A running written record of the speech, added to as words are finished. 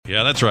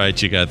Yeah, that's right.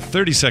 You got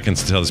 30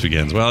 seconds until this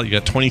begins. Well, you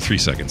got 23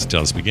 seconds until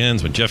this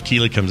begins when Jeff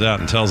Keighley comes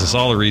out and tells us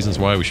all the reasons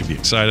why we should be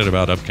excited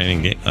about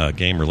upcoming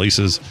game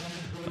releases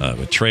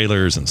with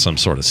trailers and some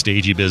sort of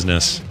stagey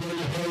business.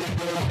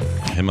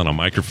 Him on a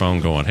microphone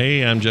going,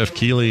 "Hey, I'm Jeff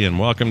Keighley and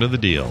welcome to the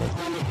deal."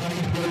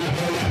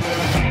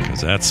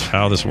 Because that's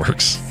how this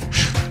works.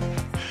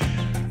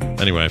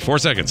 Anyway, 4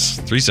 seconds,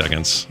 3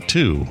 seconds,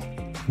 2,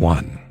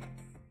 1.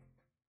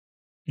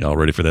 Y'all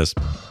ready for this?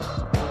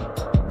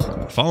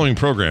 The following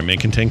program may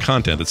contain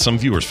content that some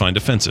viewers find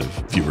offensive.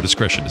 Viewer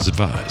discretion is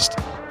advised.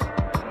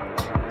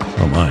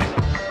 Oh my.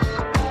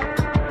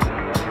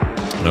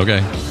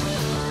 Okay.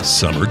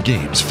 Summer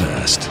Games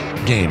Fest.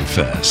 Game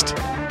Fest.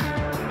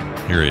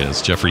 Here he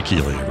is, Jeffrey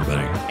Keighley,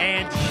 everybody.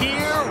 And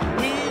here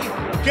we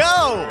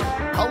go.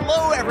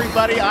 Hello,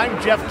 everybody. I'm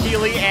Jeff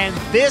Keighley, and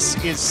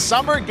this is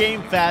Summer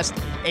Game Fest,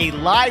 a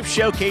live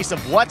showcase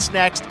of what's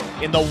next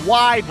in the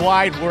wide,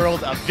 wide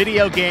world of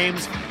video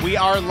games. We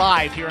are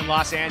live here in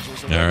Los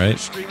Angeles. All right.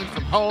 Streaming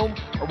from home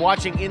or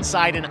watching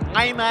inside an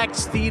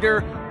IMAX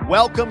theater.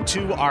 Welcome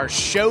to our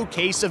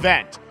showcase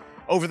event.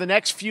 Over the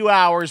next few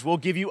hours, we'll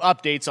give you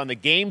updates on the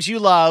games you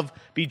love,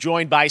 be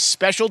joined by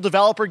special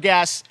developer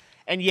guests,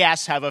 and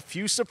yes, have a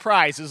few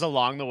surprises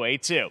along the way,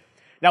 too.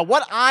 Now,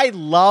 what I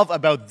love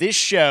about this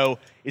show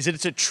is that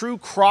it's a true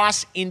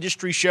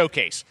cross-industry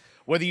showcase.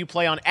 Whether you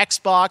play on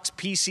Xbox,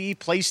 PC,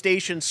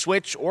 PlayStation,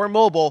 Switch, or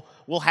mobile,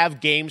 we'll have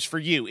games for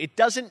you. It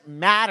doesn't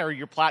matter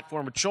your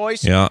platform of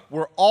choice. Yeah.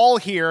 We're all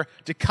here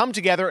to come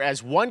together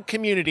as one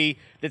community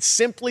that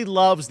simply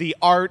loves the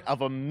art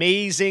of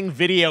amazing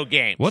video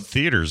games. What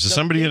theaters? Is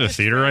somebody in a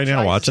theater right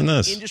now watching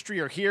this? The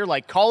industry are here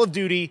like Call of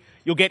Duty.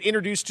 You'll get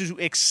introduced to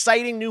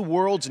exciting new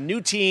worlds and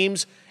new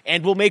teams,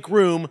 and we'll make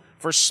room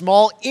for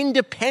small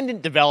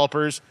independent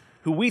developers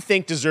who we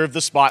think deserve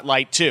the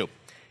spotlight too.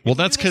 Well,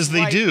 that's because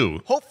they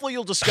do. Hopefully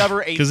you'll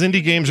discover a because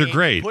indie games are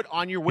great. Put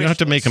on your you don't have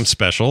to make them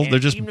special. They're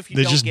just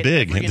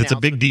big. It's a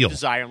big deal.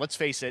 Desire. Let's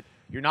face it,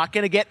 you're not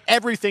going to get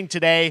everything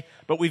today,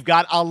 but we've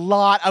got a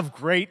lot of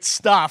great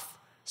stuff.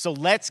 So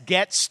let's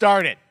get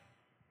started.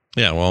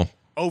 Yeah, well,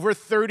 over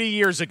 30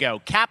 years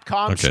ago,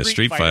 Capcom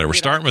Street Fighter. We're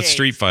starting with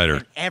Street Fighter.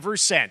 And ever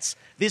since,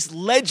 this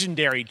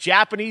legendary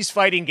Japanese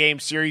fighting game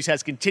series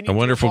has continued. I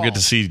wonder if we'll get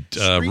to see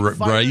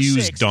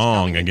Ryu's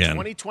dong again.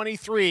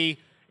 2023.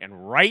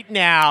 And right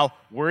now,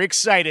 we're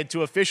excited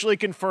to officially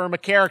confirm a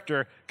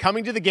character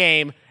coming to the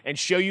game and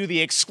show you the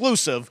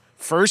exclusive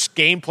first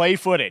gameplay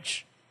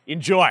footage.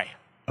 Enjoy.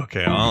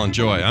 Okay, I'll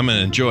enjoy. I'm going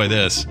to enjoy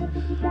this.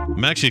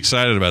 I'm actually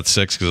excited about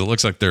 6 because it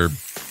looks like they're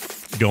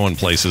going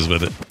places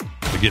with it.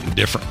 They're getting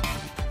different.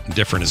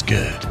 Different is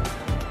good.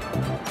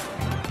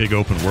 Big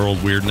open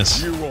world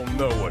weirdness. You won't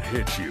know what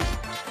hit you.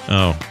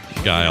 Oh,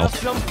 Guile. Have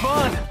some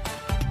fun.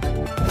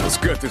 Let's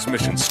get this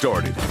mission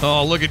started.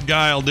 Oh, look at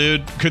Guile,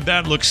 dude. Could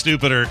that look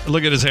stupider?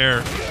 Look at his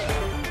hair.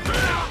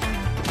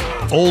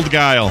 Old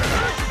Guile.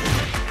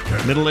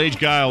 Middle-aged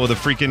Guile with a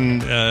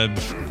freaking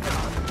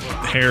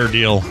hair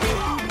deal.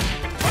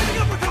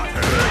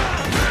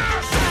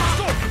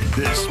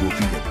 This will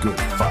be a good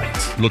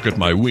fight. Look at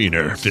my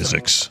wiener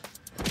physics.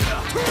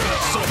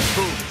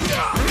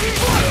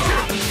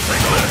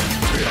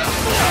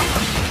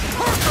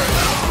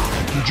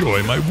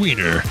 Enjoy my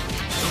wiener.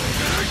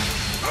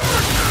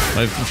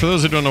 For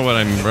those who don't know what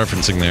I'm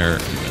referencing there,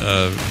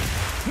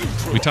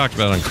 we talked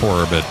about on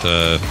Core, but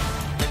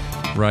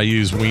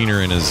Ryu's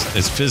wiener and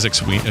his physics,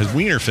 his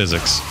wiener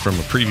physics from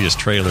a previous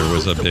trailer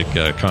was a big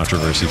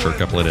controversy for a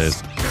couple of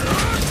days.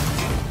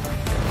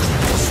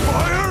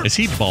 Is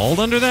he bald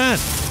under that?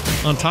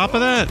 On top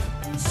of that?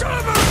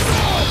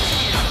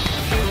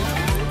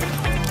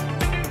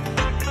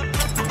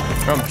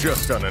 I'm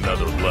just on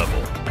another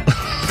level.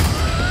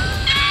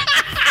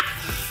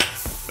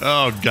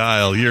 Oh,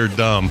 Guile, you're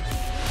dumb.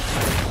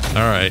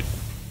 All right,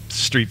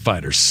 Street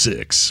Fighter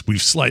 6. We've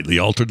slightly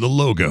altered the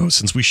logo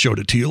since we showed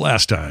it to you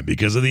last time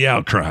because of the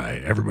outcry.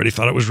 Everybody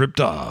thought it was ripped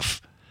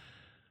off.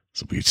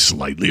 So we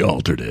slightly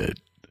altered it.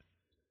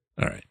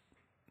 All right.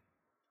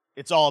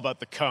 It's all about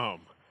the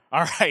comb.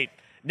 All right.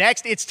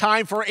 Next, it's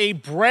time for a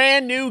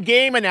brand new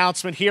game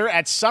announcement here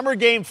at Summer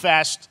Game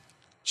Fest.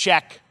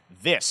 Check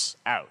this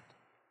out.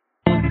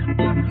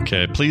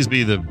 Okay, please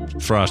be the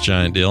Frost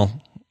Giant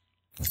deal.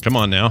 Come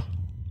on now.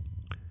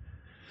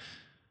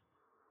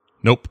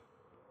 Nope.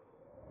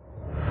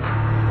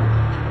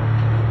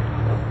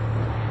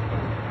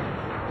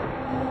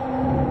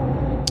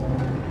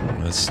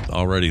 This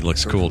already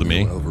looks cool to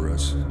me.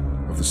 Alvarez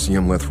of the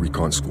CM Leth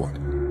Recon Squad.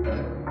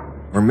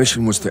 Our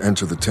mission was to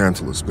enter the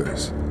Tantalus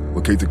base,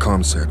 locate the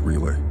ComSat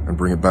relay, and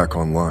bring it back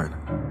online.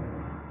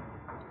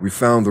 We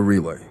found the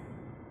relay,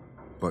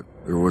 but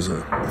there was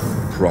a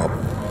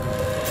problem.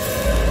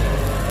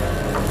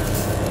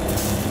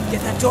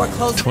 Get that door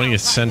closed.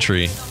 20th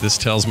century. This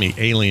tells me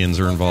aliens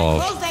are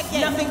involved. Close that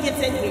gate. Nothing gets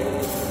in here.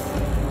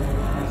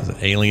 Is it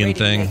an alien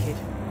thing?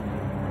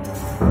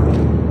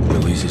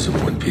 Releases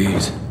of One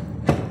Piece.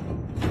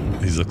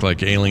 These look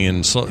like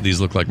aliens.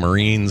 These look like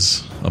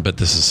Marines. I'll bet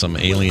this is some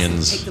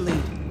aliens Take the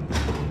lead.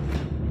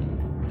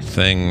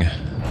 thing.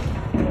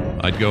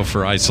 I'd go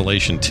for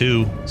Isolation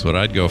 2. That's what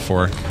I'd go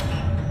for.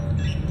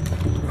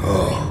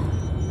 Oh,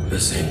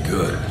 this ain't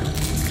good.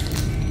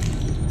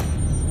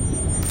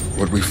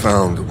 What we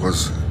found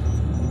was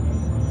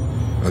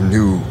a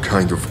new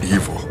kind of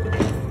evil.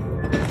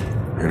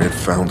 And it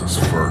found us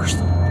first.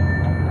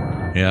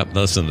 Yep,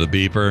 listen to the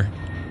beeper.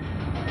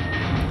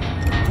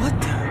 What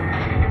the?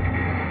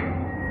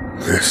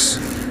 This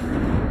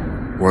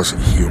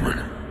wasn't human.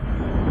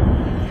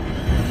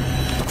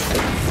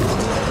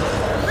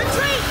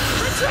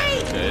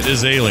 Retreat! It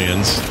is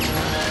aliens.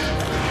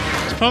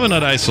 It's probably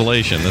not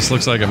Isolation. This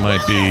looks like it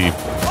might be...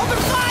 Open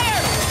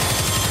fire!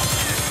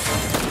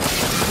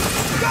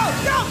 Go!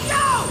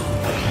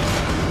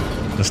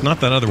 It's not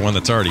that other one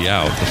that's already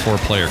out, the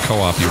 4-player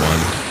co-op-y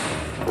one.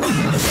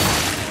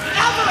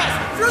 Alvarez,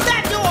 through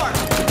that door!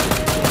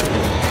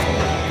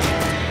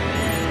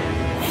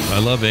 I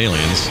love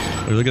aliens.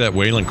 Look at that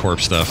Wayland Corp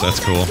stuff. That's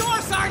cool.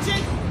 Door,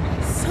 Sergeant!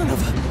 Son of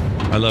a...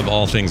 I love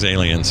all things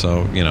alien,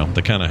 so,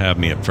 they kind of have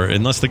me up for...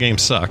 Unless the game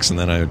sucks, and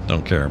then I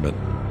don't care, but...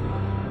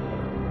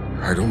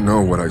 I don't know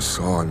what I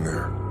saw in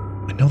there.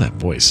 I know that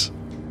voice.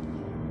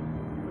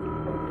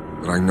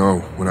 But I know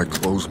when I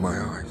close my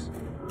eyes,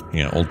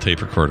 Yeah, old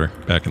tape recorder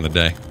back in the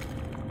day.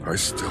 I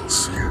still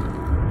see it.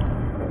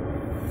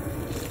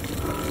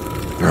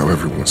 Now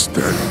everyone's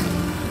dead.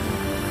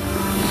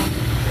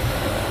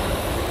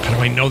 How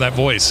do I know that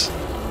voice?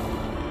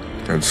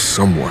 And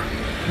someone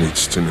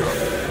needs to know.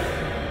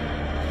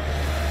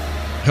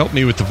 Help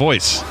me with the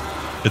voice.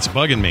 It's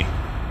bugging me.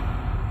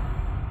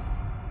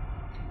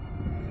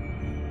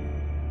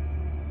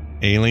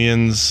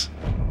 Aliens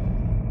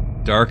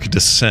Dark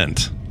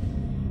Descent.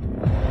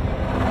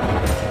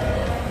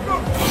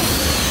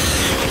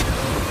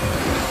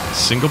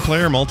 Single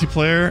player,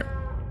 multiplayer?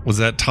 Was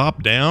that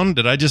top down?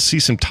 Did I just see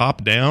some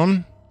top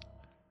down?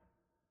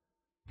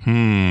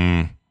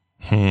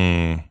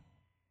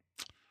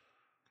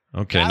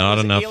 Okay, That not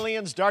was enough.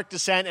 Aliens Dark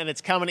Descent, and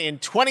it's coming in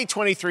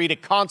 2023 to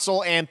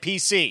console and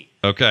PC.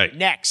 Okay.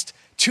 Next,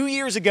 2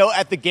 years ago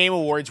at the Game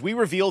Awards, we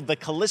revealed the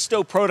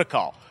Callisto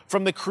Protocol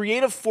from the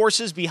creative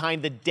forces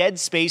behind the Dead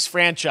Space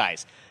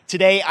franchise.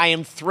 Today, I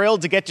am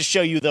thrilled to get to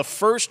show you the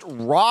first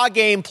raw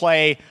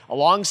gameplay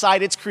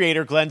alongside its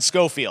creator, Glenn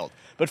Schofield.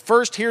 But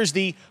first, here's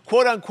the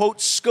quote-unquote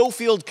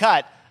Schofield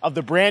cut of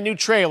the brand new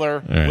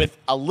trailer with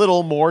a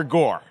little more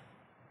gore.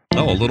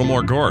 Oh, a little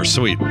more gore.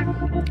 Sweet.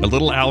 A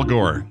little Al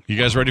Gore. You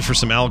guys ready for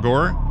some Al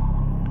Gore?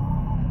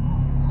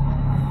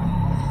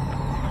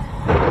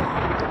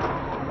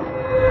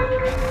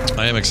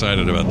 I am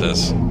excited about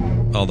this.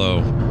 Although,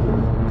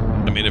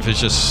 I mean, if it's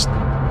just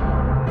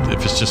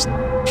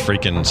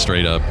freaking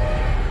straight up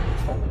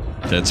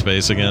Dead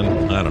Space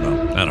again, I don't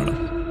know.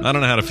 I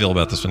don't know how to feel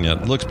about this one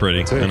yet. It looks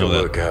pretty. Take I know a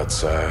that. look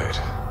outside.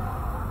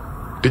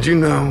 Did you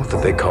know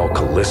that they call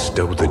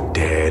Callisto the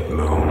Dead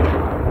Moon?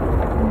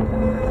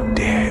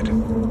 Dead.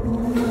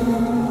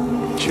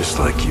 Just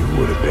like you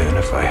would have been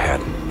if I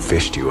hadn't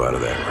fished you out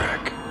of that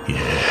wreck.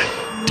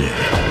 Yeah,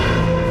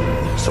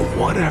 dead. So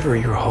whatever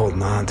you're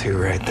holding on to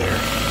right there,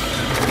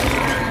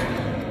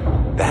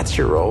 that's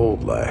your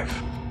old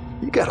life.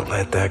 You gotta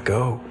let that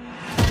go.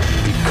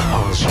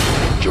 Because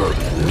your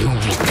new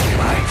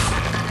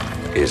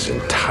life is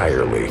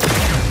entirely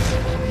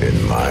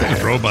in my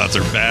hands. Robots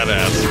are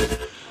badass.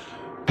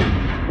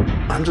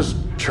 I'm just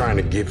trying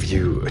to give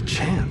you a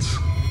chance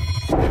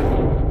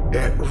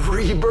at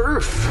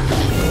rebirth.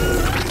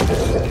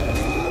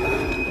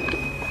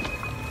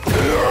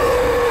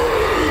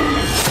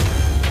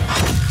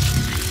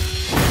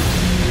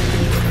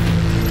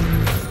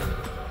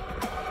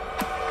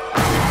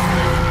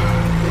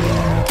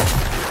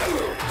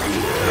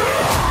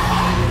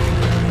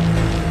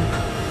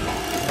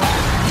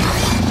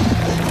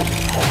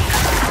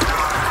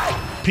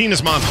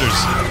 Penis monsters.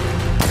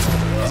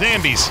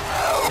 Zombies.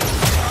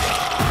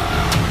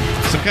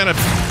 Some kind of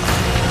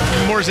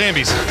more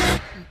zombies.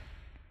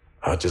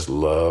 I just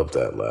love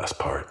that last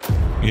part.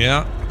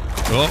 Yeah.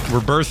 Well,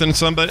 we're birthing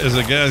somebody. Is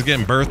a guy's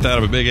getting birthed out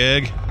of a big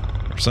egg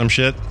or some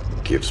shit?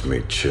 Gives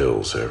me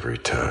chills every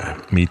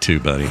time. Me too,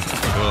 buddy.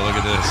 Oh, look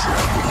at this.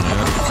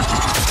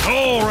 Yeah.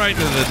 Oh, right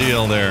into the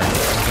deal there.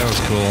 That was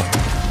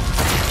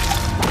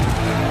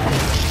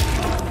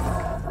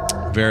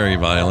cool. Very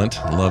violent.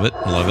 Love it.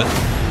 Love it.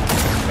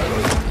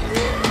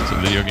 That's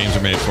what video games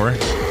are made for.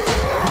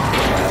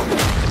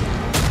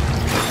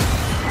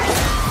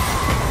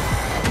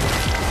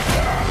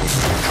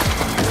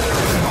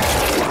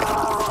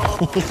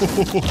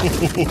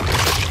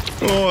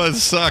 Oh, it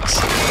sucks.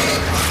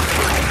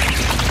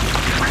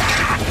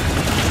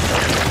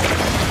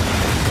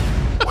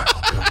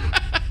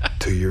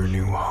 To your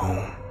new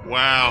home.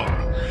 Wow.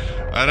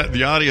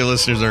 The audio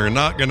listeners are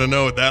not going to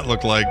know what that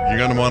looked like. You're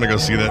going to want to go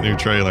see that new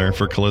trailer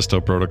for Callisto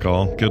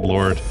Protocol. Good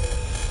Lord.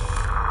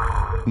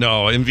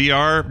 No, in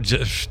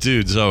VR,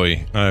 dude,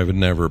 Zoe, I would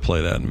never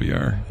play that in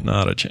VR.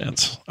 Not a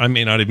chance. I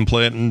may not even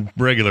play it in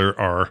regular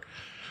R.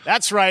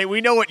 That's right.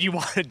 We know what you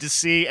wanted to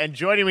see. And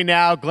joining me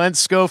now, Glenn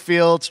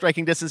Schofield,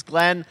 Striking Distance.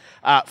 Glenn,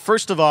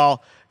 first of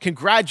all,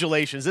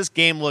 congratulations. This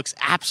game looks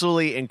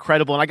absolutely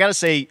incredible. And I got to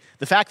say,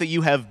 the fact that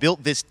you have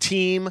built this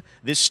team,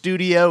 this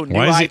studio, new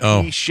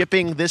IP,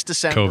 shipping this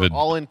December,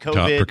 all in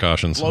COVID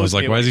precautions. I was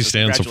like, why is he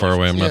standing so far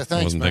away? Thanks,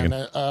 wasn't man.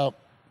 thinking.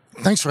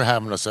 Thanks for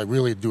having us. I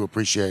really do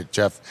appreciate it,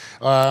 Jeff.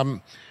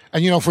 And,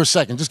 for a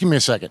second, just give me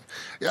a second.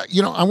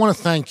 I want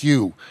to thank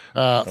you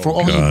for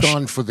all you've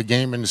done for the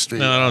game industry.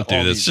 No, don't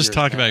do this. Just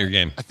talk about your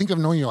game. I think I've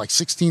known you like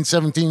 16,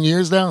 17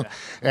 years now.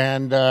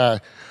 And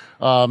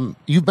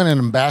you've been an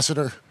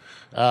ambassador.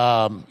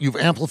 You've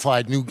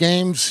amplified new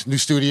games, new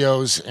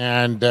studios,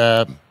 and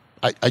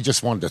I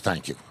just wanted to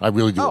thank you. I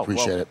really do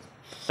appreciate it.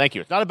 Thank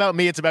you. It's not about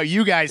me. It's about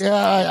you guys. Yeah,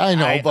 I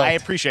know. But I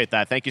appreciate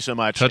that. Thank you so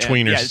much. Touch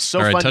wieners. Yeah, it's so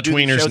all right, fun touch to do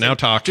these wieners. shows Now and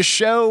talk. To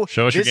show us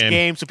this your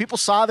game. So people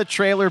saw the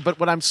trailer, but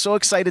what I'm so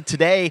excited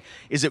today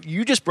is that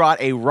you just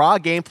brought a raw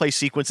gameplay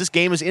sequence. This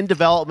game is in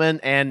development,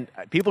 and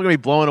people are going to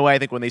be blown away, I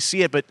think, when they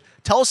see it. But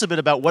tell us a bit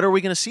about what are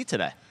we going to see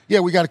today? Yeah,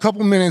 we got a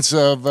couple minutes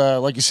of,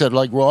 like you said,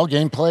 like raw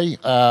gameplay.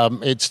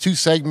 It's 2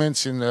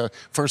 segments in the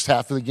first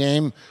half of the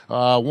game.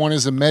 One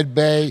is a med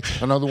bay,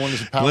 another one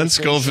is a power Glenn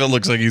station. Schofield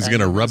looks like he's going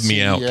to rub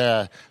me out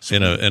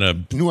in a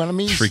new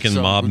enemies,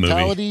 freaking mob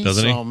movie,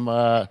 doesn't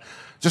he?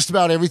 Just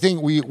about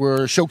everything.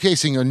 We're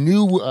showcasing a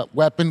new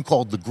weapon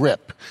called the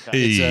Grip.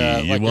 Hey,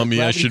 you want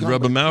me? I should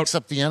rub them out. Picks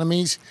up the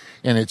enemies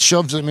and it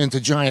shoves them into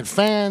giant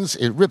fans.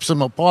 It rips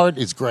them apart.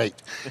 It's great.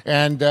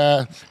 And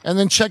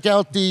then check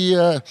out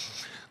the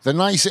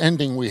nice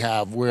ending we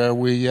have, where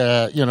we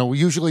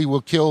usually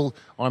will kill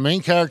our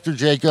main character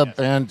Jacob,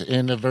 and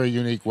in a very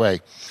unique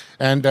way.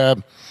 And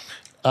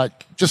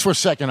just for a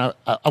second,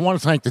 I want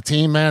to thank the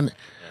team, man.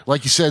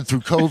 Like you said,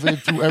 through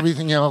COVID, through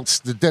everything else,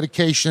 the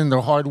dedication,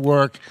 the hard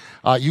work,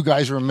 you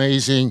guys are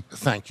amazing.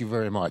 Thank you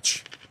very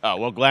much. Oh,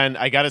 well, Glenn,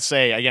 I got to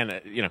say,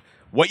 again,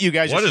 what you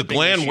guys What are is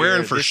Glenn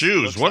wearing for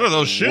shoes? What are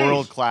those shoes?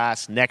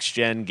 World-class,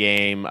 next-gen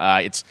game.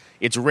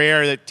 It's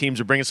rare that teams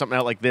are bringing something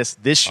out like this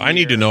year. I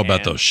need to know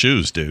about those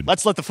shoes, dude.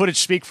 Let's let the footage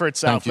speak for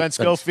itself. Glenn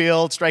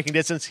Schofield, Striking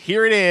Distance.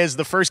 Here it is,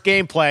 the first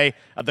gameplay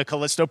of the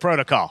Callisto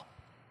Protocol.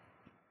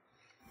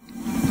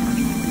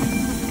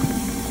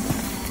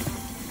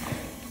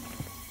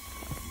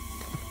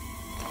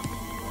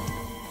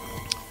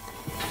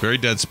 Very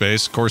Dead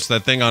Space. Of course,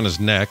 that thing on his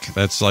neck,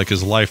 that's like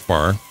his life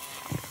bar.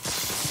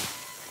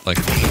 Like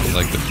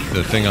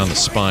the thing on the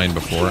spine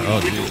before. Oh,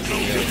 geez.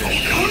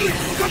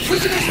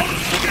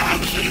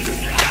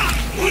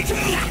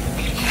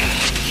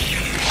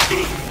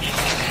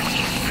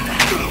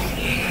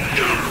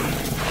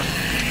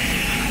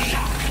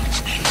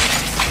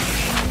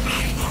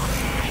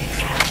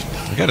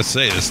 I gotta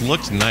say, this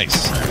looks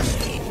nice.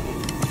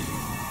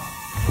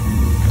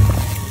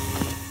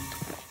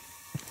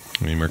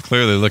 I mean, we're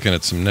clearly looking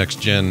at some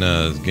next-gen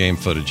game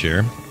footage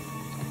here.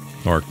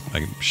 Or,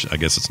 I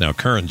guess it's now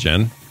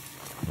current-gen.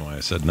 I don't know why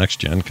I said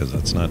next-gen, because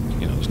that's not,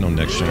 there's no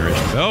next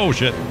generation. Oh,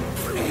 shit.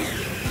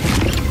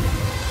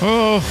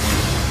 Oh.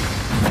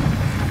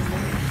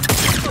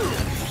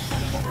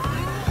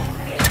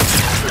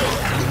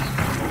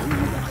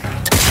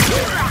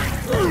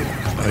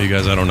 Oh, you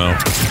guys, I don't know.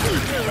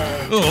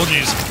 Oh,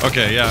 jeez.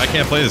 Okay, yeah, I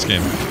can't play this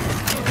game.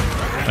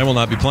 I will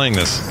not be playing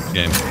this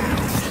game.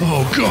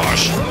 Oh,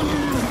 gosh.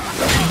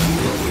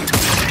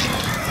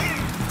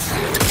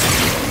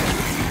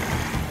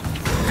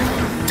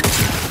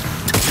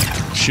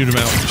 Shoot him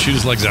out. Shoot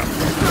his legs out.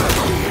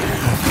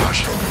 Oh,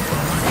 gosh.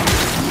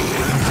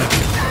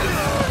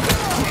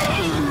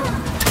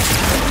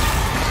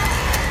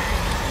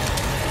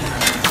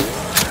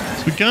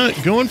 So we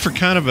got going for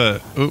kind of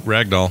a... Oh,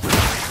 ragdoll.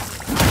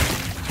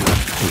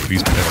 Oh,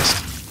 he's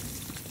pissed.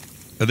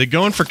 Are they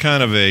going for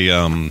kind of a...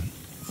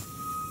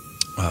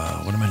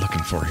 what am I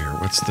looking for here?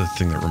 What's the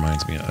thing that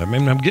reminds me? I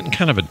mean, I'm getting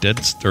kind of a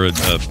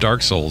a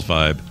Dark Souls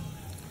vibe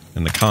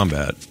in the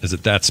combat. Is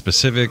it that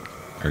specific?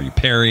 Are you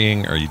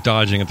parrying? Are you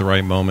dodging at the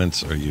right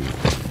moments?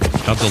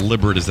 How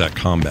deliberate is that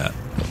combat?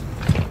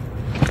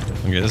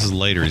 Okay, this is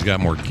later. He's got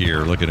more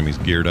gear. Look at him. He's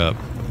geared up.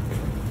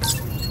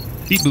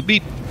 Beep, boop,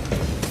 beep.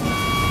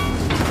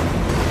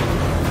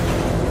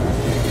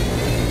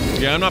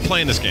 Yeah, I'm not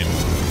playing this game.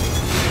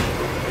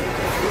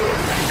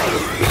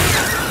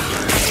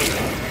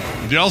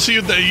 Y'all see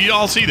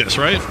this,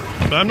 right?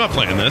 But I'm not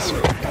playing this.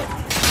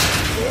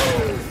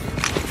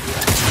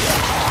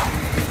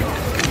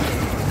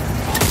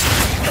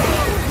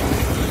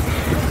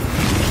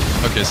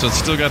 Okay, so it's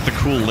still got the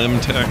cool limb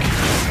tech.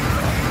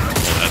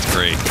 Oh, that's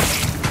great.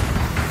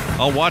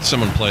 I'll watch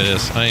someone play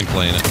this. I ain't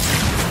playing it.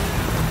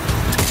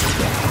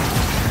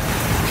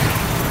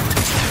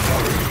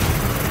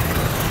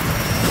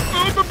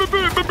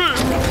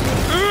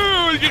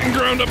 Oh, he's getting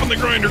ground up on the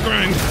grinder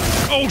grind.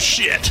 Oh,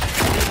 shit.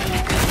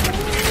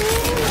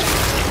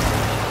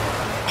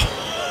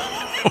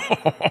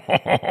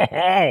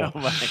 Oh,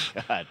 my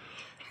God.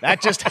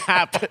 That just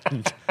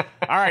happened.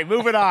 All right,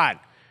 moving on.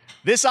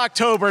 This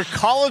October,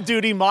 Call of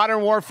Duty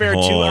Modern Warfare 2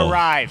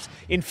 arrives.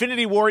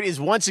 Infinity Ward is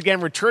once again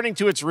returning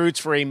to its roots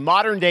for a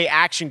modern-day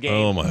action game.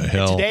 Oh, my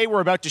hell. And today, we're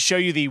about to show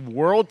you the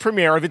world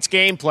premiere of its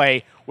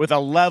gameplay with a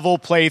level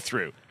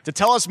playthrough. To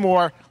tell us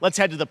more, let's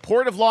head to the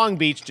Port of Long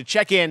Beach to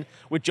check in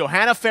with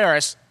Johanna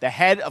Ferris, the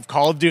head of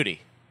Call of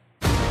Duty.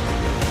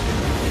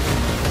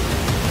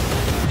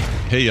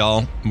 Hey,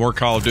 y'all. More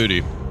Call of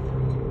Duty.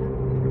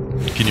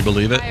 Can you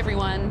believe it? Hi,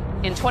 everyone.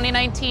 In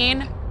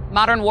 2019,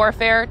 Modern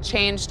Warfare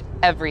changed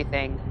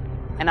everything.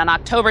 And on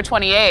October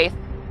 28th,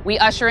 we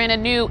usher in a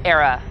new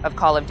era of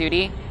Call of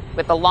Duty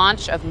with the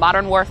launch of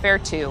Modern Warfare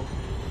 2.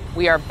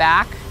 We are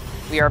back,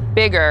 we are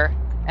bigger,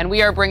 and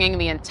we are bringing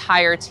the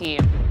entire team.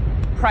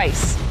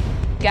 Price,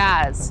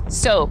 Gaz,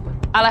 Soap,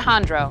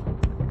 Alejandro,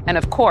 and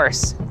of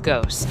course,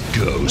 Ghost.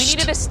 We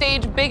needed a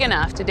stage big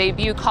enough to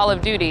debut Call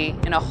of Duty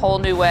in a whole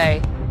new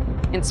way,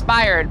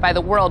 inspired by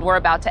the world we're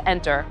about to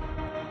enter.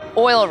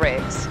 Oil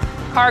rigs,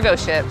 cargo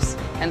ships,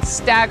 and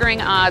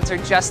staggering odds are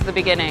just the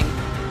beginning.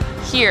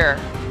 Here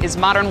is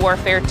Modern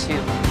Warfare 2.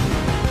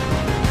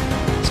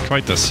 It's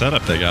quite the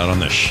setup they got on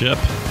this ship.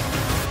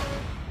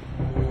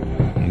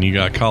 And you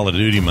got Call of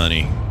Duty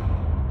money,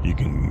 you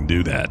can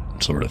do that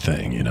sort of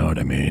thing, you know what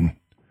I mean?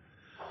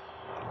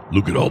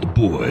 Look at all the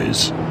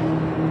boys.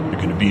 They're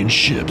going to be in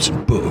ships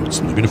and boats,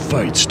 and they're going to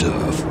fight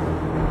stuff.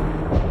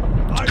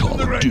 It's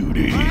Call of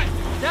Duty.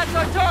 That's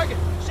our target.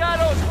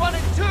 Shadows 1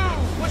 and 2.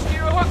 Push to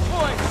your hook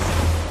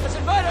points. Let's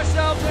invite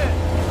ourselves in.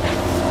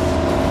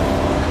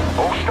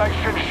 All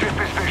station ship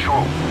is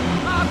visual.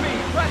 Copy.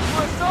 Press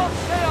for assault.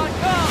 Stay on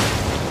comm.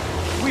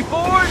 We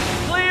board,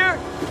 clear,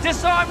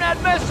 disarm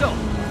that missile.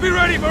 Be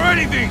ready for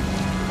anything.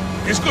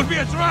 This could be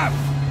a trap.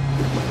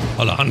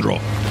 Alejandro.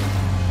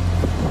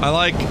 I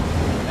like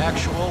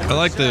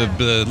the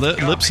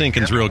lip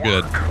syncing's real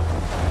good.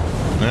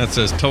 That's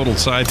a total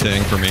side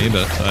thing for me,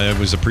 but I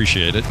always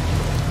appreciate it.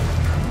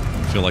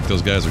 I feel like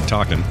those guys are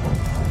talking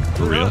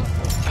for real.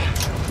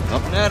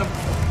 Up and at 'em.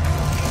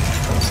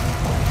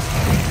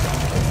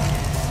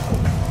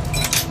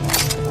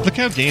 Look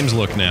how games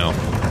look now.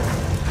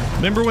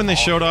 Remember when they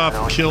showed off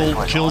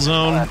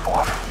Killzone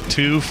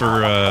 2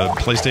 for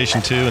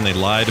PlayStation 2 and they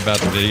lied about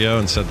the video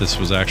and said this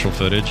was actual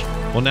footage?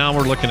 Well, now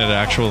we're looking at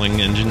actual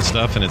engine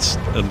stuff and it's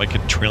like a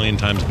trillion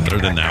times better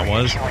than that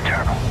was.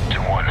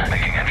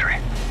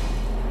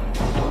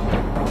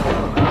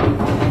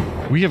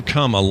 We have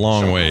come a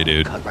long way,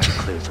 dude.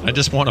 I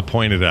just want to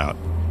point it out.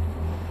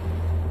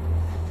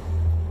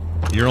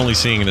 You're only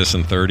seeing this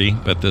in 30,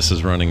 but this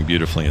is running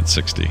beautifully at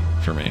 60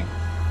 for me.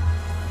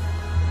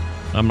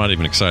 I'm not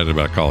even excited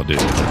about Call of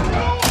Duty.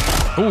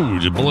 Ooh,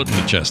 a bullet in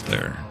the chest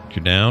there.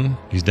 You're down?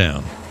 He's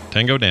down.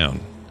 Tango down.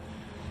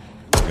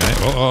 Okay.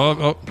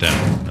 Oh,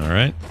 down. All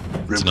right.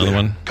 That's another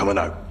one. Coming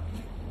out.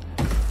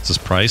 Is this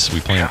Price? We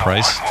playing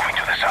Price? Moving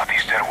to the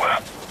southeast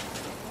stairwell.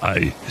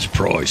 Aye, it's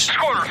Price.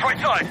 Squadron, right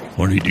side.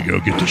 I need to go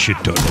get the shit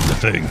done on the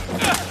thing.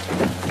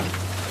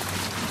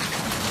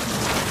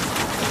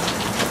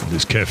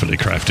 This carefully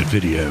crafted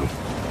video.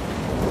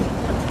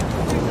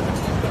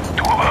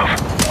 Two above.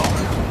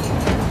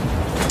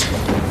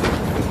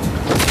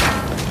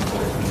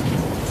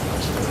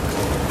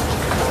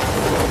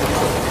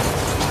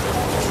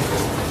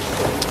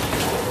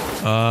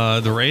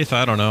 The Wraith,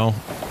 I don't know.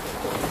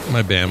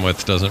 My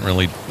bandwidth doesn't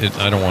really...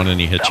 I don't want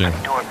any hitching.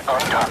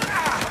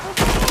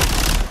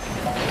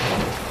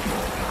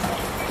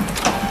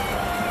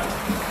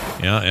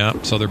 Yeah.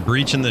 So they're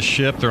breaching this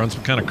ship. They're on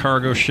some kind of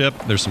cargo ship.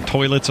 There's some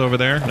toilets over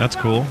there. That's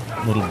cool.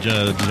 Little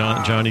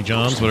Johnny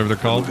Johns, whatever they're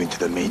called. Moving to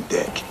the main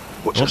deck.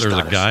 Oh, there's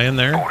a guy in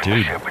there,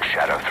 dude.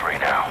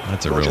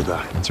 That's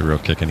a real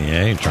kick in the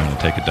A. Trying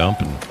to take a dump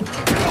and.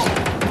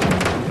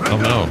 Oh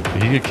no!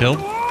 Did he get killed?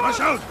 Rush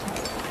out.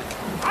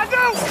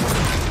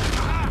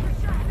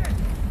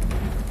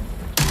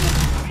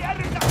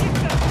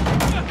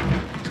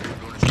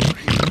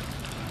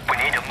 We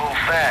need to move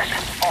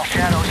fast. All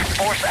shadows,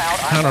 force out.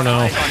 I don't know.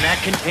 On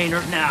that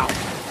container now.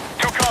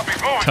 Two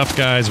copies, moving. Tough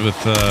guys with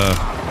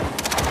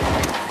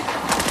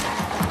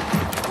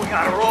We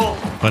gotta roll.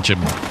 bunch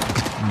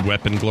of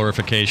weapon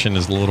glorification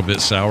is a little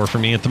bit sour for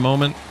me at the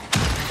moment.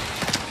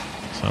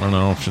 So I don't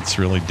know if it's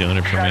really doing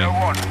it for me.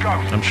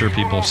 I'm sure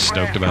people are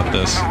stoked about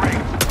this.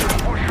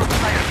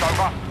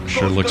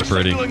 Sure looks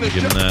pretty. Give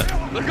them that.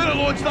 They're gonna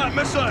launch that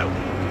missile.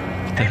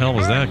 What the hell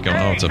was that going?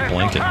 Oh, it's a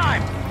blanket.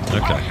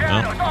 Okay,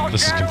 well,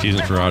 this is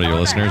confusing for audio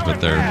listeners,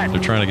 but they're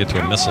trying to get to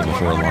a missile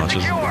before it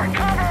launches. Two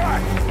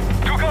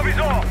copies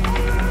off.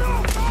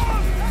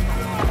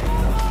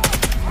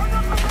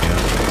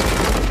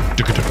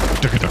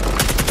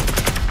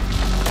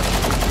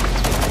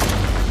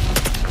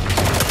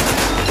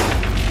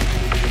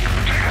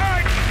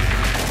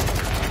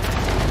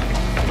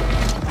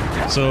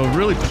 So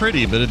really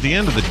pretty, but at the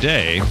end of the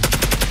day,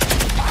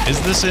 is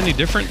this any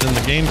different than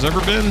the game's ever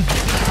been?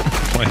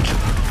 Like,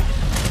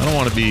 I don't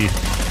want to be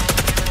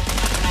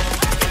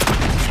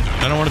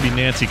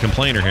Nancy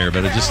Complainer here,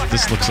 but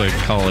this looks like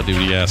Call of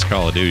Duty-ass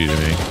Call of Duty to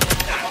me.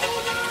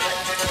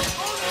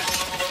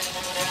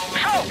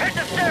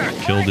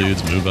 Kill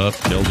dudes, move up.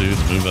 Kill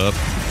dudes, move up.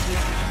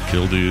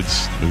 Kill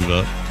dudes, move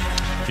up.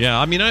 Yeah,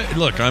 I mean,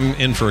 look, I'm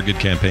in for a good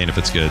campaign if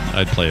it's good.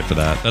 I'd play it for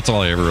that. That's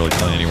all I ever really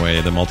play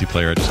anyway. The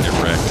multiplayer, I just get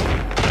wrecked.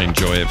 I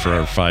enjoy it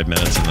for 5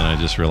 minutes, and then I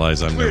just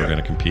realize I'm never going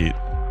to compete.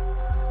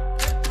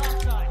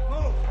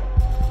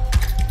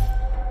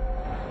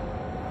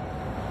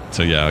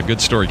 So yeah, a good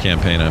story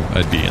campaign.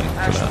 I'd be in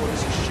for that.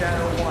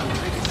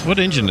 What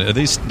engine are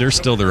these? They're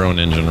still their own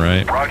engine,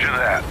 right? Roger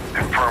that.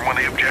 Confirm when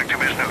the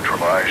objective is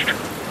neutralized.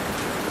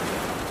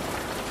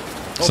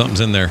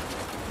 Something's in there.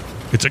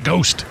 It's a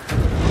ghost.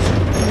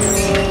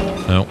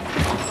 No.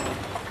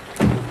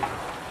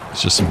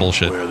 It's just some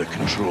bullshit. Where are the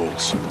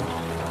controls?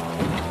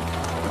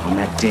 On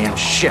that damn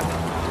ship.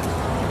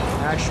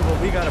 Actual,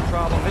 we got a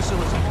problem.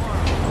 Missile is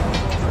armed.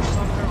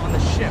 Somewhere on the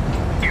ship.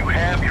 You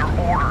have your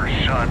orders,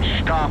 son.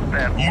 Stop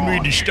that You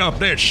launch. need to stop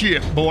that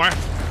ship, boy.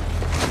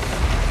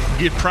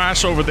 Get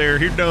Price over there.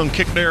 He done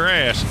kicked their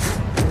ass. Let's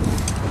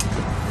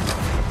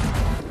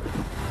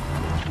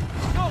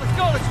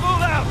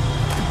move out.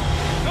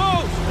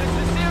 Ghost, this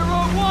is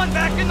 01,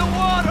 back in the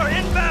water,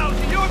 inbound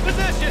to your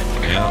position.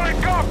 Yeah.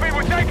 Copy.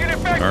 We're taking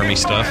effective Army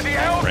stuff, fire. The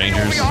hell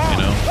Rangers, we are. you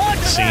know,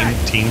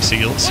 team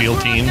SEAL We're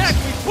on teams. deck.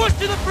 We push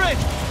to the bridge.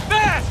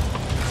 Fast.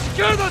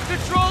 Secure those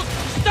controls.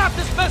 Stop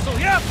this vessel,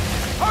 yep.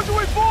 How do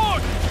we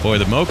board? Boy,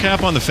 the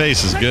mocap on the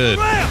face is good.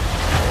 Ramp.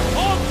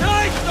 Hold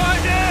tight,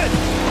 Sergeant.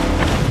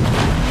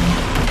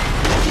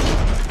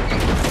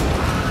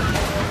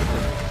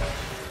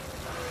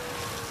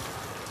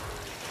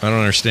 I don't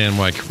understand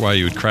why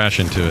you would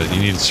crash into it. You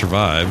need to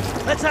survive.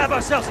 Let's have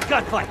ourselves a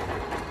gunfight.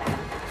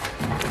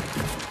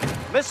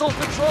 Missile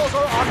controls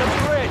are on the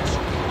bridge.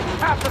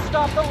 Have to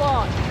stop the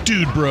launch.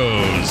 Dude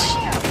Bros.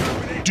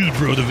 Dude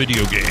Bro, the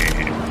video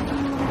game.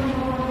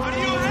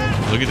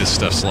 Look at this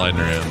stuff sliding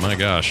around. My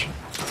gosh.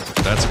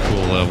 That's a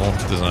cool level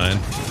design.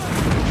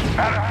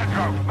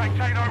 Alejandro,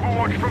 maintain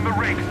overwatch from the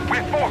rig.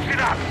 We're forcing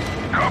up.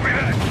 Copy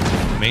that.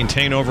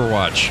 Maintain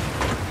Overwatch.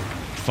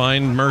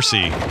 Find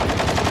Mercy.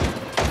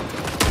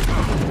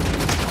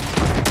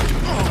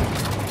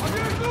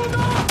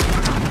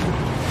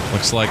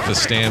 Looks like the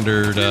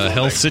standard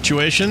health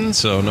situation,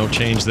 so no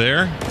change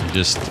there.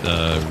 Just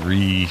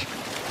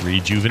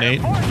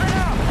rejuvenate.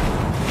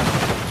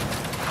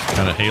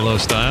 Kind of Halo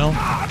style.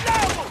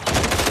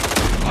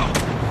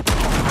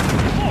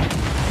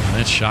 And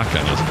that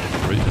shotgun is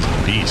a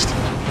beast.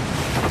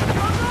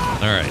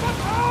 Alright.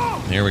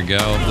 Here we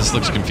go. This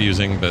looks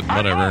confusing, but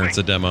whatever. It's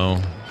a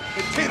demo.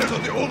 Containers are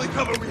the only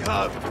cover we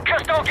have.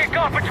 Just don't get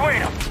caught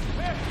between them.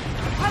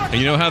 And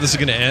you know how this is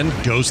going to end?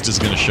 Ghost is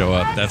going to show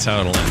up. That's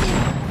how it'll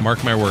end.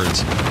 Mark my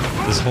words.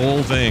 This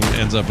whole thing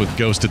ends up with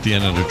Ghost at the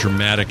end of a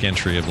dramatic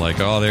entry of like,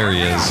 oh, there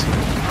he is.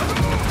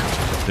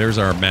 There's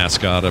our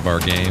mascot of our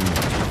game.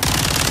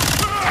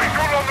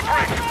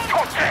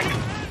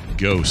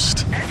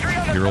 Ghost.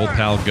 Your old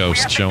pal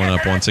Ghost showing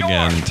up once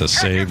again to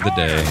save the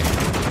day.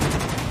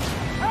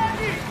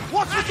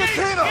 Watch the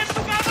container!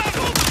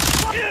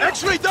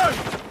 X-ray down!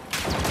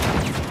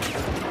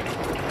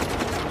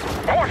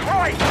 Horse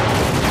right!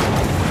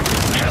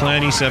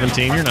 Clan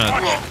E17, you're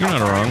not wrong.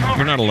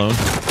 You're not alone. This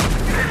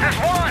is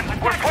one!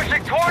 We're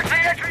pushing towards the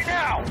entry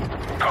now!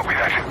 Copy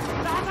that.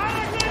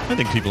 I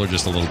think people are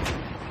just a little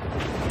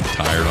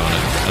tired on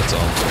it. That's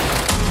all.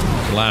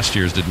 Last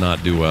year's did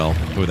not do well.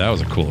 Oh, that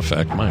was a cool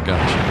effect. My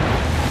gosh.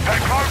 They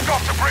closed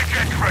off the bridge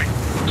entry.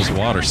 This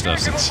water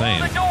stuff's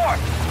insane.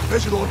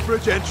 Visual on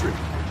bridge entry.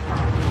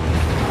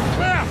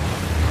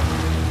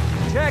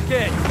 Check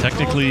it.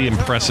 Technically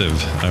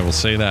impressive, I will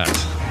say that.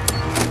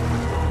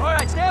 All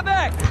right, stand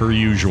back. Per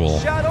usual.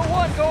 Shadow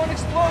 1 going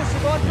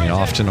explosive on They bridge.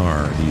 often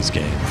are, these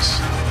games.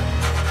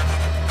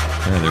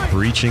 And they're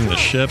breaching the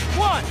ship.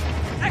 1.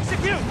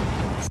 Execute.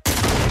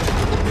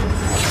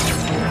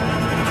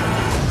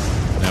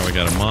 Now we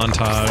got a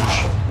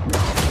montage.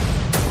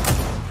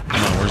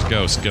 Come on, where's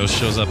Ghost? Ghost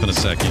shows up in a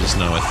sec. You just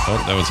know it. Oh,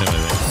 that was him,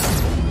 I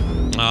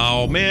think.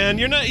 Oh man,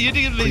 you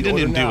didn't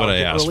even do what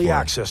I asked early for.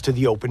 access to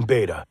the open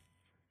beta.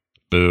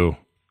 Boo.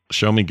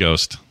 Show me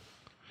Ghost.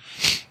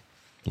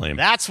 Lame.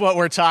 That's what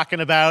we're talking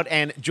about.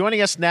 And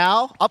joining us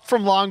now, up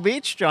from Long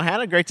Beach,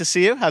 Johanna, great to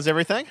see you. How's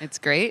everything? It's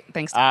great.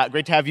 Thanks.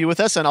 Great to have you with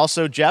us. And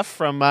also Jeff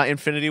from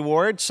Infinity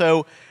Ward.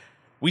 So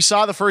we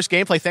saw the first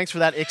gameplay. Thanks for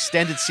that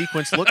extended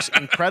sequence. Looks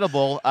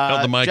incredible.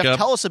 Held the mic Jeff, up,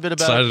 tell us a bit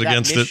about decided that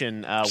against it,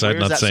 mission. decided Where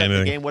not is that to say set in the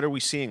anything. game? What are we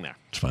seeing there?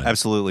 It's fine.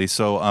 Absolutely.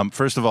 So,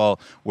 first of all,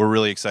 we're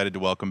really excited to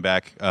welcome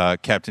back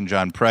Captain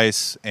John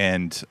Price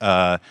and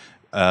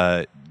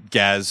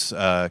Gaz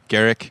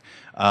Garrick.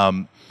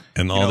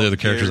 And all the other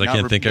characters I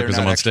can't think of because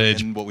I'm on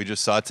stage. What we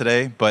just saw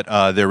today, but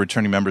they're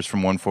returning members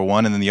from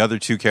 141, and then the other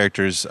two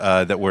characters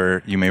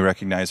that you may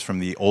recognize from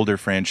the older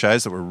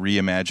franchise that we're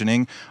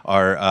reimagining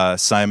are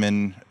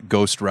Simon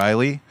Ghost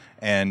Riley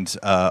and,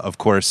 of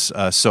course,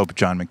 Soap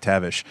John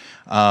McTavish.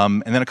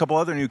 And then a couple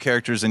other new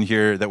characters in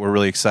here that we're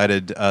really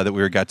excited that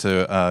we got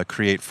to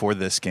create for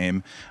this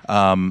game.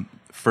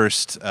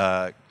 First,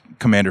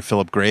 Commander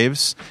Philip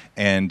Graves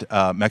and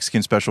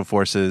Mexican Special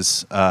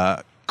Forces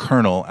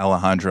Colonel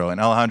Alejandro.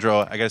 And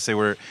Alejandro, I got to say,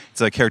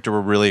 it's a character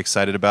we're really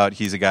excited about.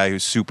 He's a guy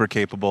who's super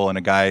capable and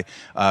a guy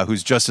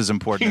who's just as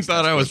important. You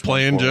thought I was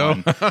playing, Joe?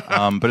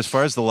 But as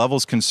far as the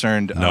level's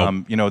concerned,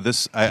 Nope.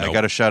 I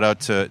got to shout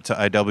out to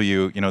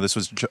IW. This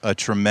was a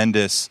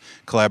tremendous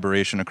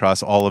collaboration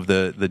across all of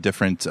the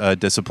different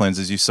disciplines.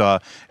 As you saw,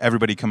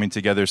 everybody coming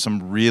together,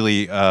 some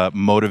really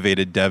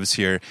motivated devs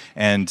here.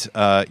 And,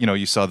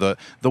 you saw the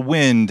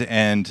wind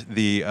and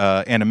the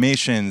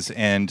animations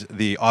and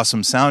the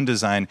awesome sound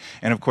design.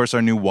 And, of course,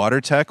 our new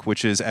water tech,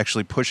 which is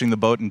actually pushing the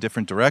boat in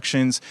different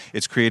directions.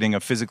 It's creating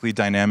a physically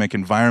dynamic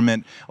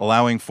environment,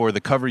 allowing for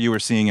the cover you were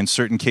seeing. In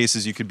certain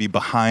cases, you could be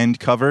behind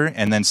cover,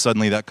 and then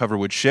suddenly that cover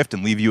would shift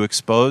and leave you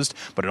exposed,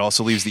 but it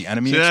also leaves the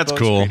enemy exposed, that's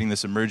cool. creating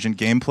this emergent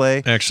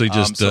gameplay. Actually,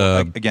 just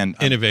again,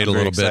 innovate I'm a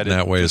little excited. bit in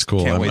that way is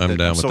cool. I'm down with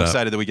that. I'm so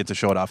excited that we get to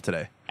show it off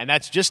today. And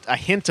that's just a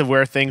hint of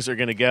where things are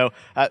going to go.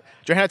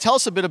 Johanna, tell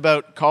us a bit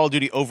about Call of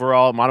Duty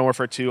overall. Modern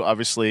Warfare 2,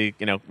 obviously,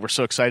 we're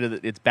so excited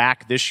that it's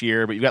back this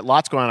year, but you've got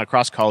lots going on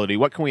across Call of Duty.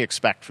 What can we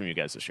expect from you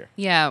guys this year?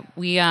 Yeah,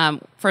 we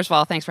first of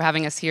all, thanks for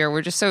having us here.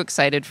 We're just so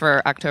excited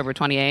for October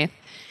 28th.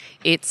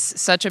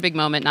 It's such a big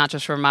moment, not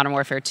just for Modern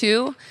Warfare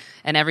 2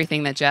 and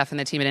everything that Jeff and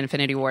the team at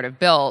Infinity Ward have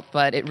built,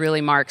 but it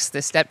really marks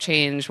the step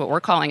change, what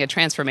we're calling a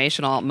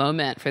transformational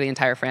moment for the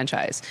entire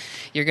franchise.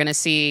 You're going to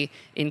see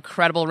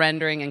incredible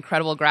rendering,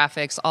 incredible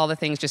graphics, all the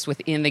things just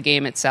within the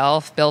game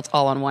itself, built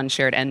all on one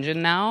shared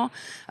engine now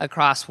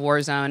across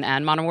Warzone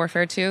and Modern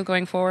Warfare 2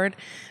 going forward.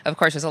 Of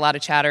course, there's a lot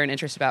of chatter and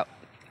interest about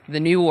the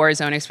new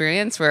Warzone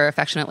experience. We're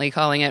affectionately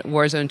calling it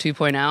Warzone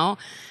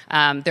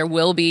 2.0. There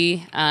will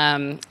be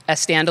a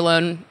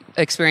standalone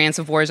experience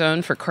of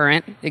Warzone for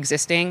current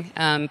existing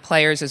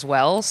players as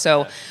well.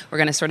 So we're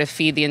going to sort of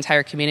feed the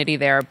entire community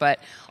there. But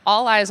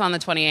all eyes on the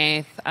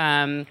 28th.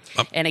 And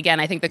again,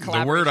 I think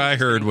the word I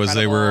heard was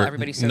they were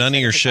none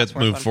of your shit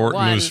moves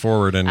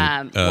forward, and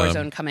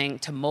Warzone coming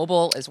to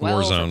mobile as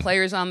well for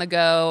players on the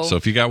go. So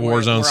if you got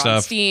Warzone we're stuff,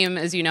 on Steam,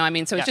 as you know,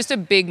 so it's just a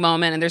big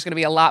moment, and there's going to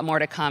be a lot more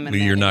to come.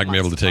 You're not going to be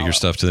able to take your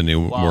stuff to the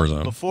new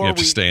Warzone. Before you have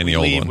to stay in the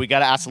old one. We got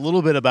to ask a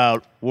little bit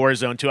about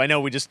Warzone 2. I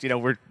know we just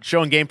we're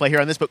showing gameplay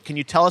here on this, but can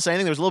you tell us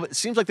anything? There's a little bit. It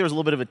seems like there was a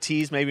little bit of a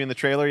tease maybe in the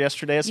trailer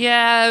yesterday.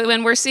 Yeah,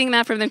 when we're seeing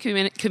that from the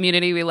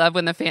community, we love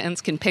when the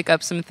fans can pick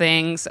up some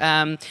things,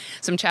 some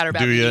chatter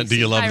about do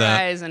you love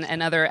that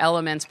and other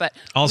elements. But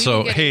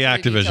also, hey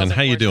Activision,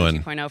 how you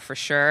doing? 2.0 for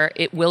sure.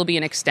 It will be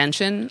an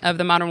extension of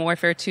the Modern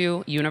Warfare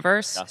 2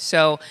 universe. Yeah.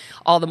 So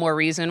all the more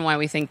reason why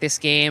we think this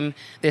game,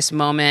 this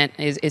moment,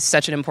 is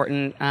such an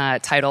important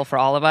title for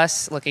all of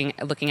us looking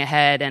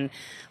ahead. And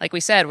like we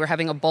said, we're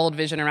having a bold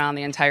vision around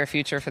the entire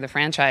future for the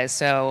franchise.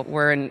 So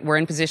we're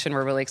in position.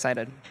 We're really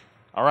excited.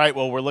 All right,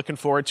 well, we're looking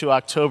forward to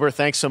October.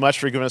 Thanks so much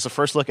for giving us a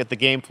first look at the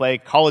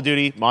gameplay. Call of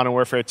Duty, Modern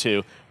Warfare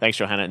 2. Thanks,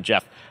 Johanna and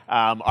Jeff.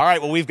 All right,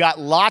 well, we've got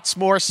lots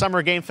more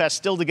Summer Game Fest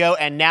still to go,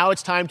 and now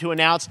it's time to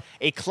announce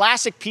a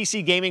classic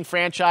PC gaming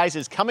franchise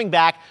is coming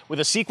back with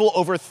a sequel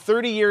over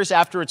 30 years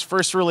after its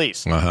first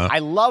release. I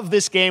loved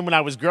this game when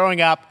I was growing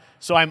up,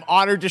 so I'm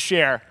honored to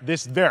share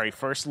this very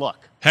first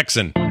look.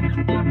 Hexen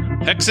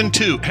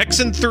 2,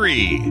 Hexen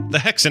 3, The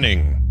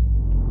Hexening,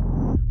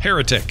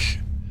 Heretic.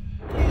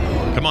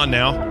 Come on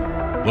now.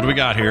 What do we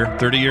got here?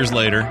 30 years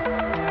later.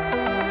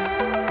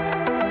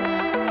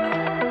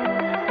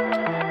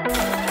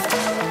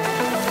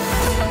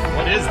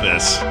 What is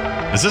this?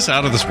 Is this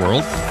Out of This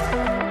World?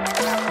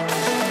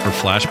 Or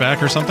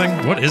Flashback or something?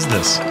 What is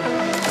this?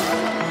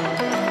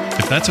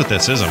 If that's what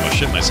this is, I'm gonna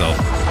shit myself.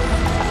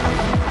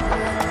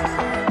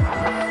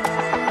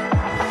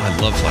 I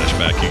love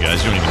Flashback, you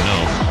guys. You don't even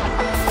know.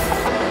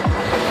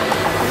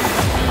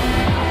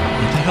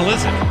 What the hell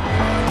is it?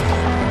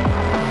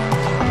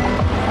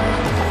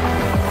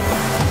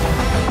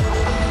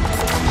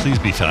 Please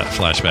be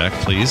Flashback,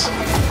 please.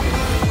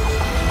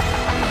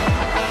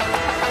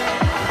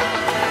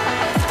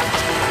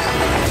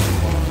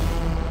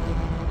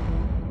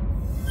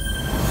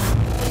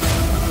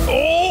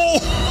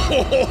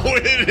 Oh,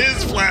 it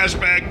is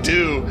Flashback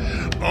 2.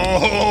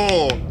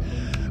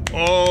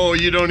 Oh,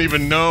 you don't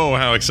even know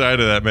how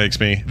excited that makes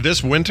me.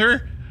 This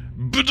winter?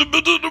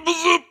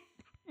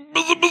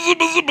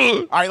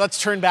 All right, let's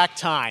turn back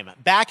time.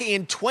 Back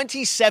in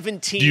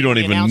 2017, you don't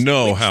even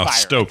know how Witchfire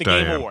stoked at the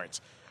Game I am.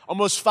 Awards.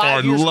 Almost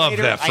 5 years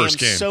later, that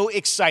first I am game. so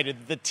excited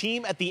that the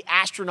team at the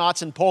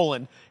Astronauts in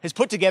Poland has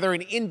put together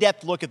an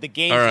in-depth look at the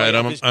gameplay All right,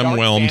 of this I'm dark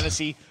whelmed.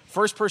 fantasy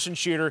first-person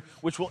shooter,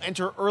 which will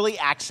enter early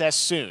access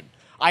soon.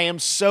 I am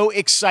so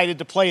excited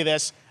to play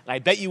this, and I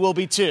bet you will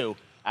be too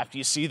after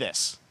you see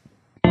this.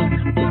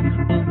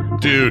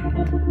 Dude,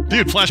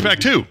 Flashback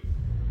 2.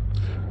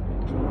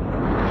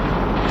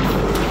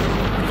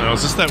 Oh,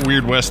 is this that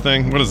Weird West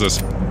thing? What is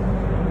this?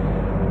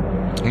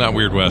 Not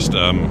Weird West,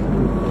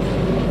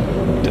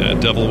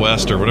 Devil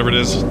West or whatever it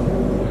is.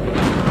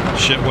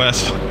 Shit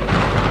West.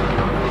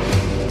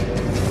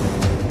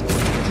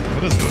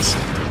 What is this?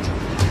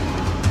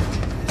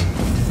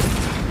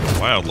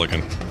 Wild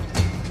looking.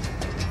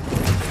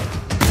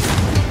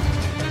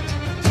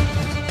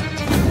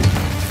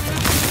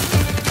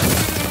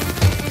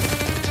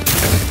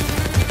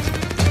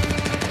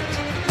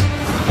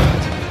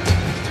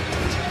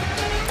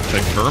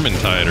 like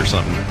Vermintide or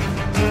something.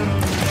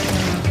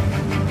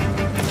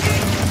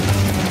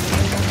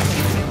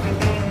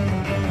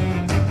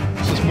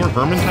 Is this more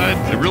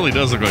Vermintide? It really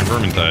does look like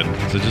Vermintide.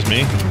 Is it just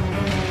me?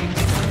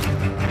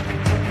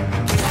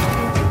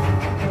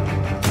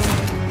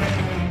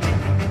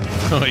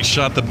 Oh, he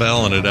shot the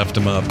bell and it effed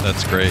him up.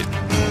 That's great.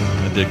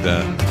 I dig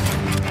that.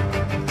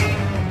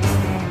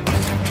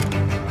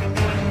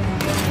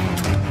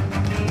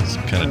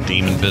 Some kind of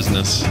demon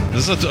business.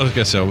 This is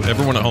okay. So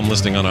everyone at home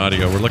listening on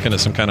audio, we're looking at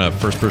some kind of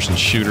first-person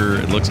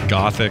shooter. It looks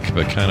gothic,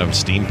 but kind of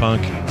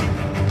steampunk.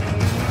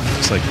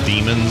 Looks like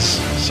demons,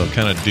 so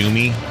kind of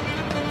doomy.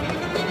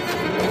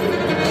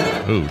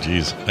 Oh,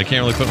 geez, I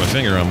can't really put my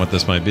finger on what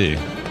this might be.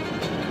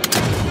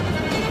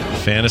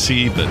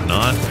 Fantasy, but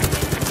not.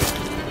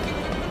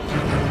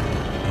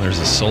 There's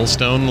a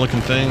soulstone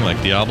looking thing,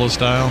 like Diablo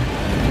style.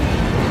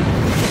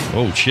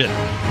 Oh, shit.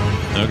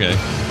 Okay.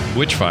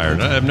 Witchfire.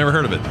 I've never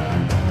heard of it.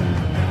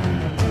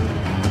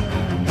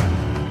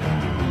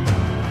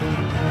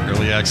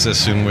 Early access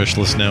soon,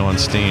 wishlist now on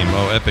Steam.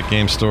 Oh, Epic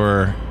Game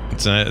Store.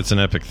 It's an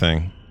Epic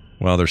thing.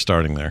 Well, they're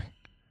starting there.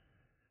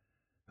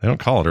 They don't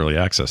call it early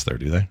access there,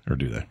 do they? Or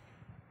do they?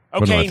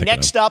 Okay,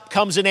 next up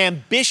comes an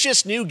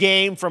ambitious new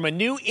game from a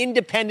new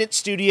independent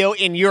studio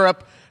in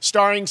Europe,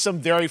 starring some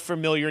very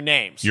familiar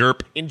names.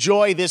 Europe.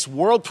 Enjoy this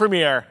world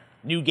premiere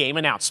new game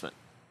announcement.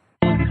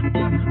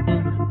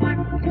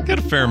 We've got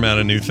a fair amount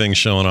of new things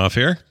showing off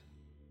here.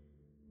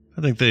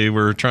 I think they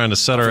were trying to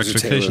set our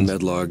expectations.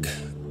 Medlog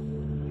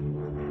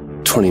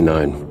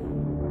 29.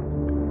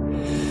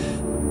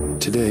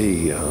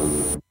 Today,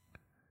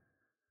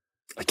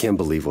 I can't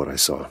believe what I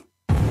saw.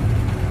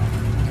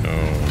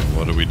 Oh,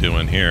 what are we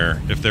doing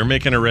here? If they're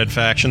making a Red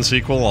Faction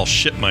sequel, I'll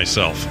shit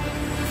myself.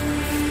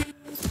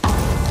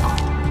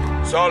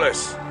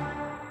 Solis,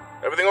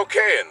 everything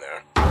okay in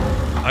there?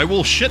 I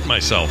will shit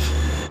myself.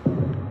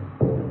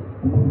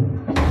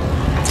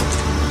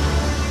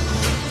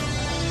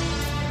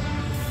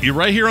 You're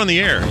right here on the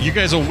air. You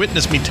guys will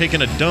witness me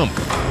taking a dump.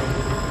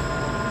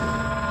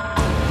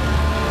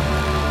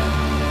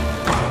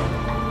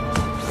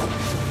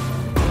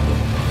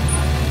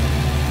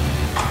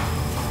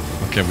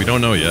 Okay, we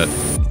don't know yet.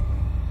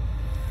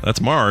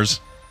 That's Mars.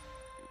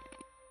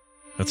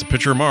 That's a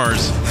picture of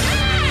Mars.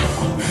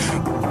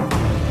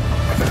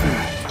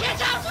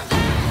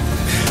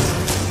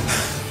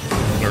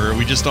 Or are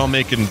we just all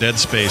making Dead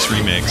Space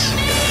remakes?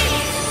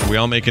 Are we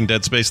all making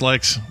Dead Space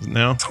likes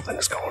now? Something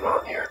is going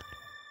on here.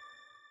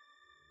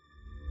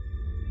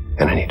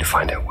 And I need to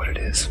find out what it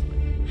is.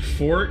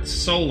 Fort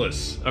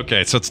Solis.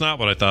 Okay, so it's not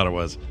what I thought it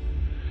was.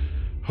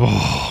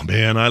 Oh,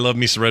 man, I love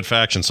me some Red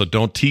Faction, so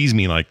don't tease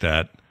me like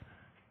that.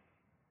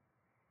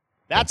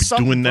 That's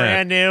something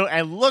brand new,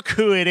 and look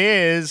who it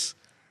is.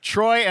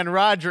 Troy and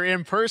Roger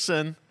in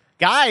person.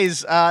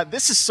 Guys,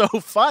 this is so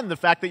fun, the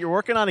fact that you're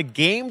working on a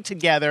game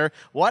together.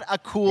 What a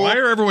cool Why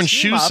are everyone's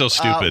team shoes up. so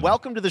stupid?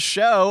 Welcome to the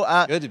show.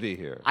 Good to be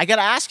here. I got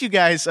to ask you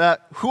guys,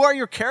 who are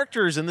your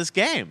characters in this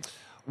game?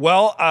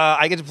 Well,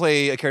 I get to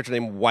play a character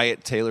named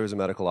Wyatt Taylor, who's a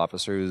medical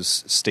officer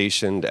who's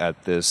stationed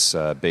at this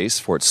base,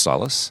 Fort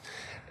Solis.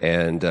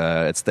 And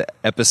it's the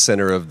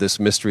epicenter of this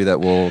mystery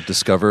that we'll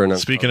discover. And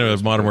speaking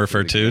of Modern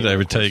Warfare 2, I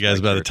would tell you guys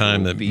about the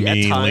time that me,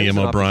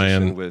 Liam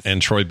O'Brien, and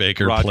Troy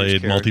Baker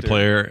played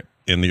multiplayer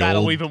in the Battle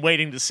old we've been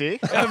waiting to see.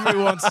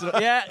 Every once in a,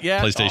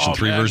 yeah. PlayStation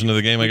 3 version of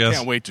the game, I guess.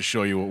 Can't wait to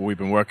show you what we've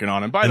been working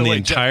on. And by in the way,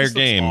 entire Jeff,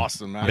 game,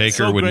 awesome, man. Baker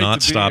so would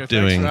not stop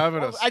doing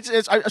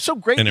It's so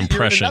great an to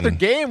impression hear in another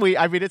game.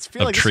 It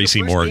feels like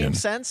Tracy this is the first Morgan. game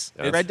since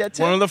Yes. Red Dead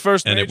 2. One of the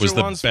first and it was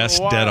the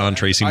best dead-on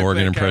Tracy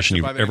Morgan impression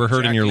you've ever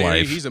heard in your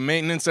life. He's a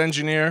maintenance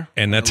engineer.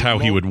 And that's how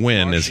he would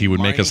win, is he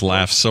would make us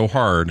laugh so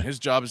hard His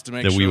job is to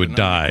make that sure we would that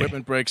die.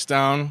 equipment breaks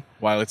down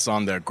while it's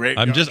on their great.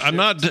 I'm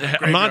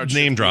not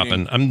name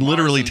dropping. I'm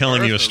literally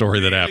telling you a story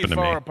that happened to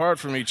me. Far apart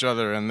from each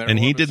other, and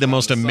he did the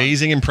most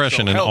amazing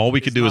impression, and all we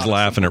could do was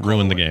laugh, and it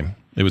ruined the game.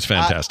 It was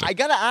fantastic. I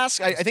got to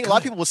ask, I think a lot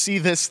of people will see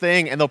this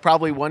thing, and they'll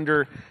probably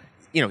wonder,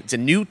 it's a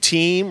new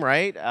team,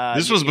 right?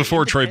 This was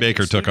before Troy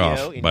Baker took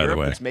off, by the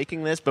way. It's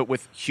making this, but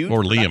with huge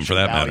or Liam, for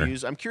that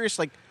values. matter. I'm curious,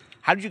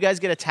 how did you guys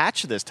get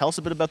attached to this? Tell us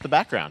a bit about the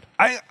background.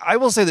 I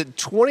will say that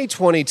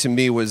 2020 to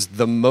me was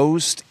the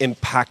most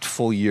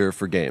impactful year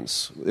for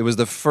games. It was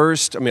the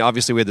first,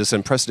 obviously we had this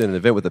unprecedented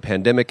event with the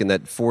pandemic, and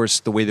that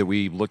forced the way that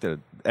we looked at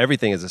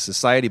everything as a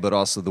society, but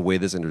also the way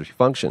this industry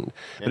functioned.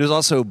 But it was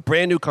also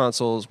brand new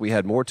consoles. We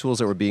had more tools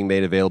that were being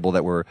made available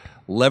that were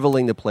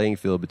leveling the playing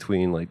field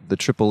between the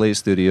AAA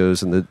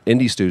studios and the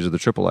indie studios or the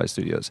AAA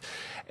studios.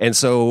 And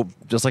so,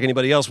 just like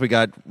anybody else, we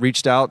got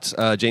reached out.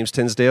 James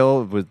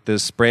Tinsdale with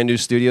this brand new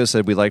studio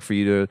said, we'd like for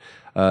you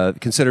to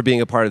consider being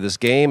a part of this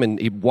game. And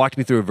he walked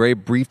me through a very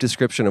brief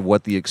description of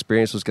what the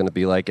experience was going to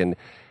be like. And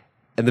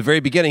in the very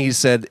beginning, he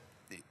said,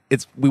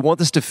 we want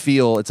this to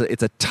feel, it's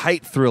a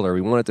tight thriller.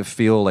 We want it to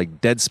feel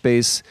like Dead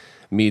Space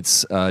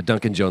meets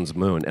Duncan Jones'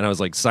 Moon. And I was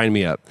like, sign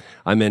me up.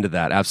 I'm into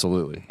that,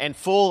 absolutely. And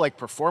full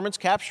performance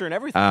capture and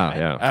everything.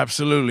 Yeah.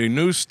 Absolutely.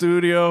 New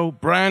studio,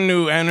 brand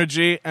new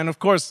energy, and of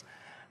course,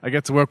 I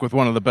get to work with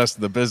one of the best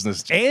of the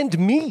business. And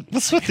me.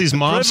 What's with these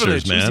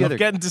monsters, man? I'm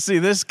getting to see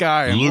this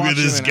guy. And Look at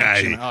watching this him in guy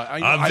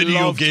action. on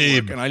video love to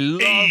game. work, and I love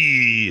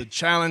the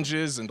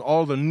challenges and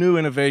all the new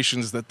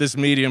innovations that this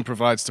medium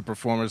provides to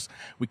performers.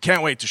 We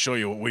can't wait to show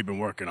you what we've been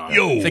working on.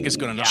 I think it's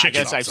going to knock I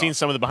guess I've seen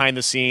some of the behind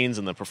the scenes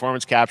and the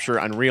performance capture,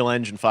 Unreal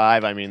Engine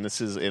 5. I mean,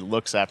 it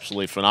looks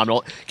absolutely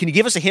phenomenal. Can you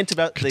give us a hint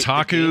about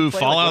Kotaku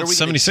Fallout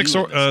 76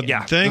 thing?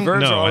 The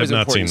verbs No, are always I've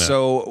not seen important. that.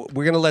 So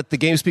we're going to let the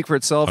game speak for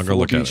itself. I'll go We'll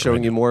look be at it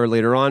showing you more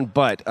later on.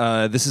 But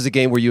this is a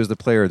game where you, as the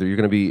player, you're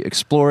going to be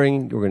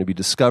exploring, you're going to be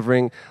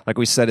discovering. Like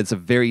we said, it's a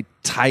very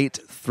tight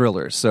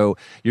thriller. So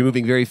you're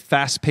moving very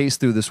fast-paced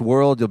through this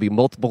world. There'll be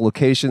multiple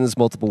locations,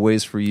 multiple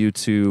ways for you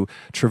to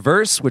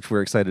traverse, which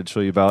we're excited to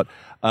show you about.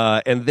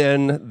 And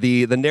then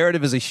the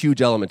narrative is a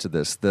huge element to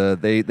this.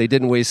 They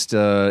didn't waste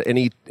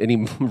any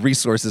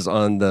resources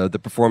on the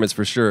performance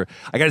for sure.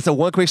 I got to tell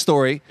one quick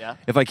story,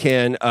 if I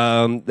can.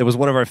 It was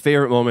one of our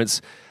favorite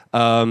moments.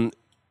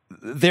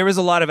 There is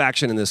a lot of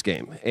action in this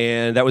game,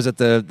 and that was at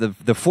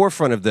the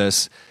forefront of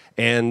this.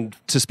 And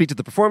to speak to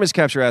the performance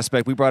capture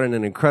aspect, we brought in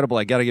an incredible,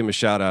 I got to give him a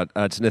shout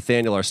out to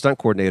Nathaniel, our stunt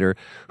coordinator,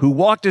 who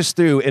walked us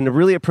through and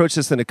really approached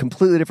this in a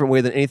completely different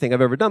way than anything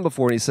I've ever done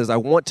before. And he says, I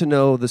want to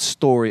know the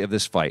story of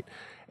this fight.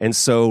 And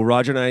so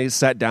Roger and I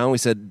sat down, we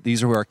said,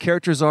 these are who our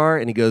characters are.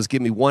 And he goes,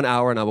 give me 1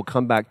 hour and I will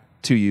come back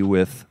to you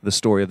with the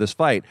story of this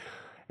fight.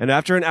 And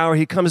after an hour,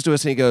 he comes to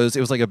us and he goes, it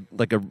was like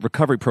a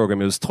recovery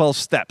program. It was 12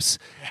 steps.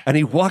 And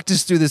he walked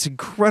us through this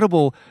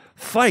incredible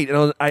fight.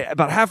 And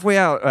about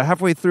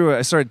halfway through it,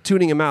 I started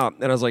tuning him out.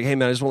 And I was like, hey,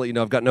 man, I just want to let you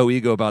know I've got no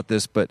ego about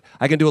this, but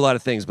I can do a lot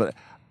of things, but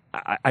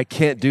I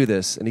can't do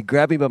this. And he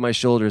grabbed me by my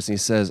shoulders and he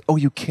says, oh,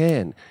 you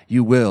can.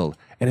 You will.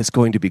 And it's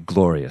going to be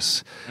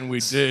glorious. And we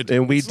did.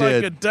 It's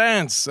like a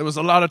dance. There was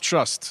a lot of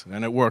trust,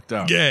 and it worked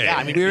out. Yeah,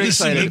 I mean, we're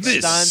excited.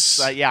 excited. Stunts.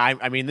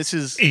 I mean, this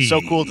is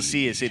so cool to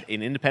see. Is it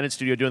an independent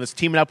studio doing this,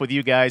 teaming up with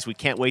you guys? We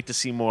can't wait to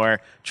see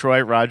more. Troy,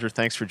 Roger,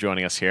 thanks for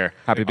joining us here.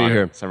 Happy to be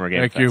here. Summer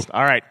Game Thank Fest. you.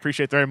 All right,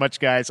 appreciate it very much,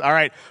 guys. All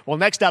right, well,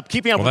 next up,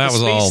 keeping up with that the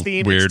was all space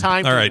theme, weird. it's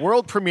time All for right.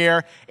 world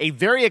premiere, a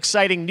very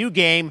exciting new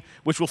game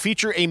which will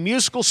feature a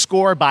musical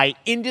score by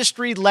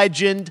industry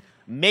legend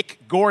Mick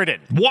Gordon.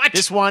 What?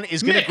 This one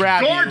is going to Mick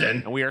grab Gordon?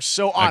 you, and we are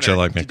so honored Actually, I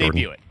like to Mick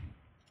Gordon. debut it.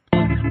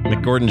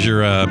 Mick Gordon's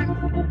your,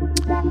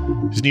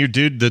 isn't he your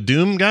dude, the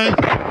Doom guy?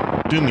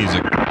 Doom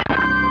music.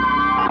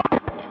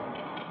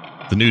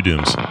 The new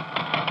Dooms.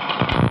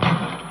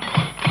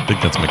 I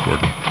think that's Mick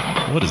Gordon.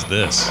 What is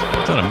this? Is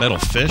that a metal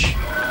fish?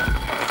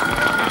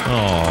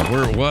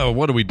 Oh,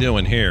 what are we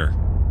doing here?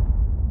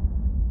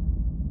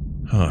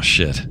 Oh,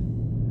 shit.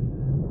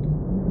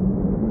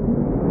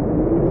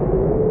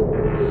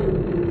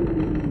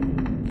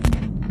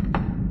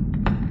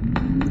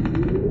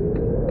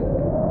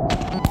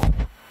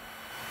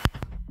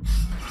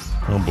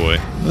 Oh boy.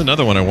 There's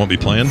another one I won't be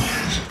playing.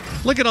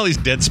 Look at all these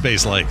Dead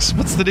Space likes.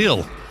 What's the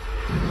deal?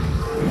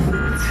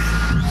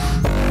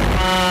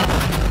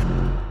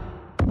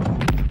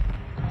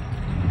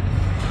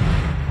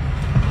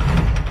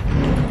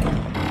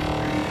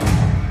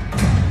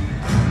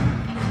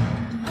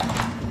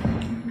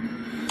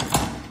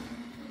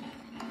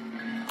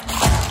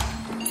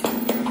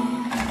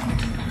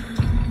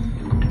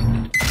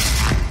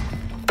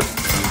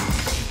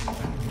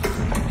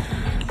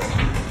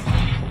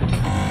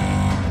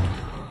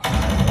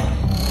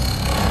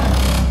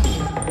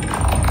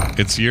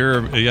 It's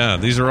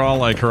these are all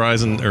like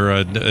Horizon or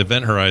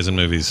Event Horizon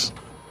movies.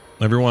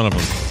 Every one of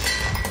them.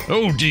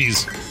 Oh,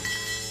 geez.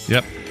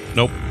 Yep.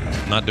 Nope.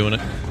 Not doing it.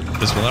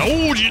 This one.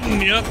 Oh,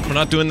 yep. We're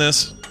not doing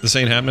this. This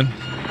ain't happening.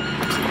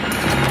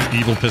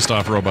 Evil, pissed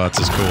off robots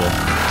is cool,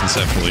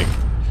 conceptually.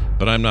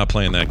 But I'm not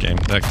playing that game.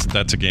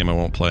 That's a game I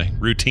won't play.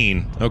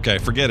 Routine. Okay,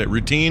 forget it.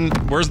 Routine.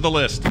 Where's the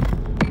list?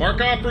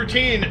 Mark off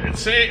Routine.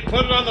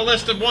 Put it on the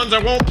list of ones I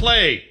won't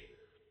play.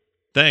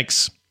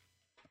 Thanks.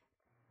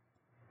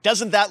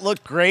 Doesn't that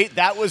look great?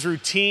 That was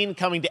Routine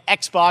coming to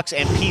Xbox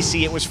and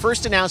PC. It was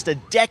first announced a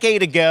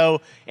decade ago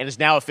and is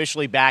now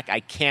officially back. I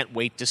can't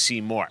wait to see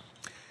more.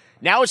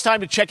 Now it's time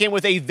to check in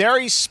with a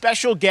very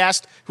special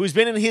guest who's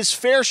been in his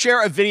fair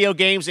share of video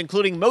games,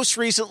 including most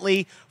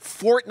recently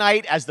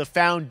Fortnite as the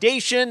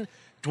foundation.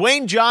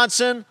 Dwayne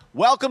Johnson,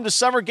 welcome to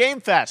Summer Game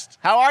Fest.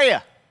 How are you?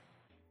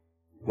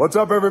 What's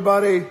up,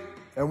 everybody?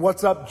 And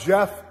what's up,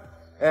 Jeff?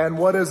 And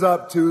what is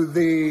up to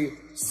the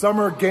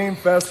Summer Game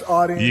Fest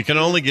audience? You can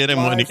only get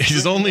him when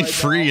he's only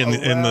free in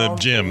the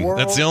gym.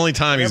 That's the only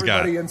time he's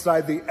got. Everybody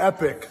inside the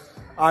epic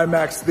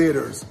IMAX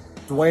theaters.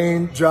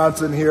 Dwayne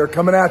Johnson here,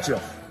 coming at you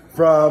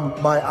from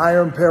my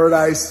Iron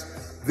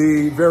Paradise,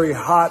 the very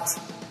hot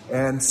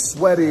and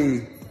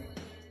sweaty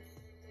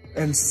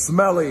and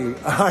smelly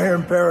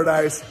Iron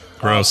Paradise.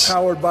 Gross.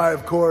 Powered by,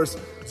 of course,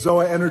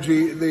 Zoa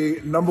Energy, the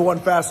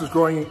 #1 fastest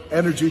growing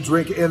energy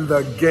drink in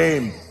the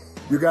game.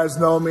 You guys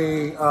know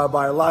me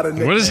by a lot of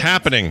nicknames. What is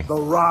happening? The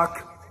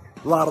Rock,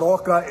 La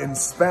Roca in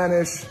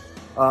Spanish.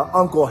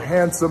 Uncle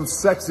Handsome,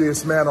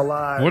 sexiest man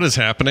alive. What is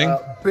happening?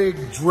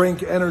 Big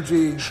drink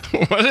energy.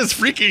 What is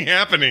freaking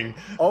happening?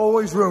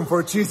 Always room for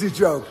a cheesy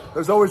joke.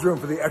 There's always room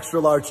for the extra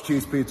large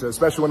cheese pizza,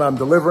 especially when I'm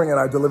delivering, and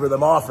I deliver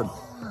them often.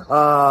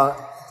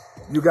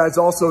 You guys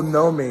also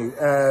know me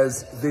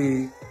as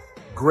the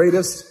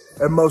greatest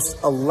and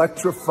most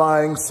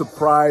electrifying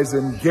surprise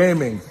in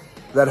gaming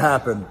that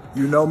happened.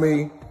 You know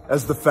me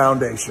as the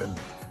Foundation.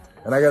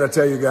 And I got to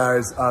tell you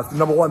guys,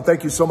 number one,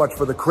 thank you so much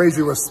for the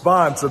crazy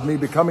response of me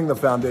becoming the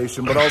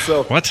Foundation, but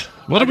also... What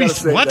are we...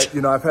 What? That,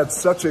 you know, I've had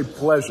such a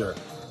pleasure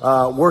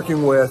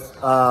working with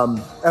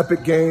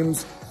Epic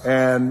Games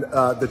and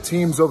the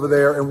teams over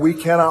there, and we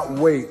cannot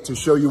wait to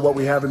show you what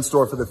we have in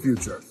store for the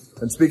future.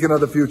 And speaking of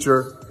the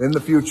future, in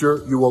the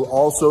future, you will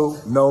also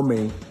know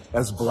me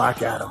as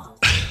Black Adam.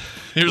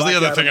 Here's Black the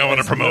other Adam, thing I want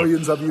to promote.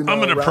 I'm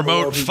going to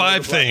promote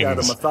 5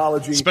 things,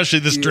 especially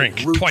this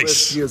drink,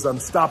 twice. He is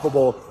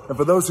unstoppable. And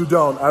for those who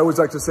don't, I always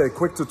like to say a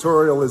quick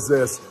tutorial is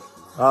this.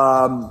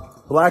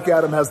 Black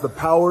Adam has the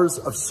powers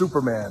of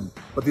Superman,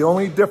 but the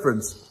only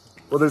difference,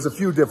 well, there's a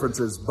few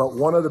differences, but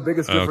one of the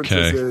biggest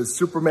differences is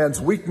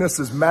Superman's weakness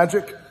is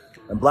magic,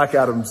 and Black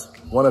Adam's,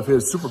 one of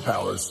his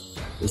superpowers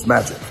is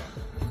magic.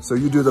 So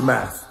you do the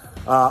math.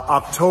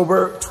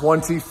 October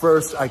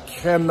 21st, I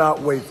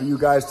cannot wait for you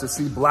guys to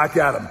see Black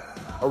Adam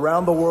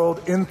around the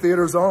world in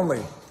theaters only.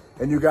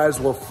 And you guys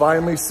will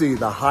finally see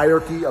the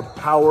hierarchy of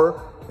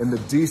power in the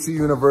DC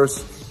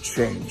universe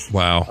change.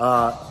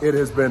 Wow. It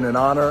has been an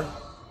honor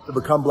to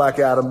become Black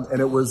Adam, and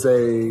it is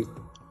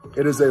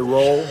a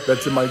role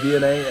that's in my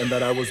DNA and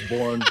that I was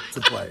born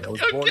to play. I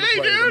was born to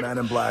play the Man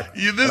in Black.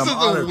 This is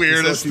the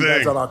weirdest thing. You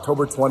guys on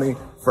October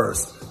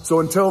 21st. So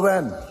until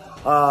then,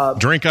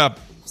 drink up.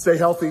 Stay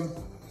healthy,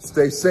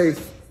 stay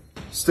safe,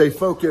 stay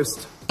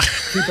focused,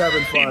 keep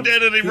having fun. He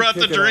did it. He brought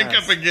the drink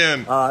up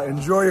again.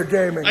 Enjoy your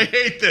gaming. I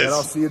hate this. And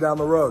I'll see you down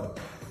the road.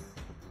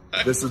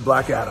 This is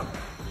Black Adam.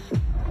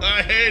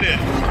 I hate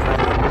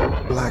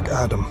it. Black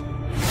Adam.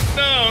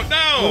 No.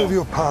 What have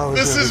your powers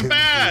this is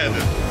bad.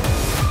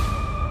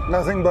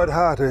 Nothing but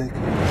heartache.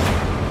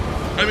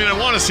 I mean, I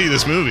want to see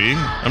this movie.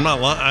 I'm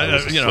not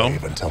lying. You know.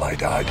 Until I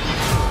died.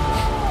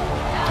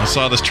 I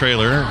saw this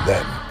trailer.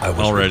 Then I was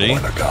already.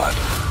 Born a god.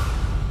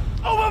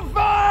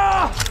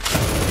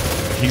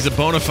 He's a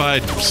bona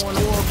fide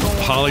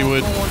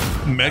Hollywood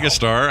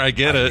megastar. I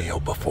get it.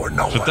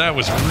 But that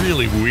was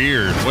really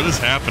weird. What is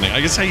happening?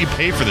 I guess how you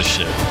pay for this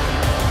shit.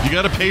 You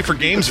got to pay for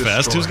Games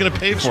Fest. Who's going to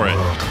pay for it?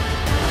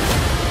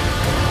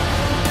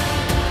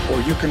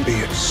 Or you can be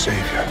its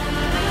savior.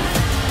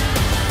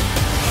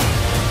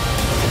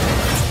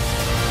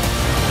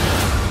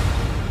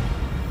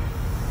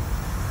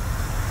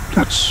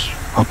 That's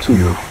up to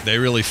you. They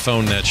really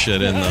phoned that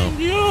shit in, though.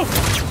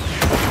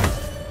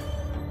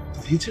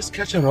 Did he just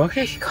catch a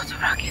rocket? He caught a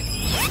rocket.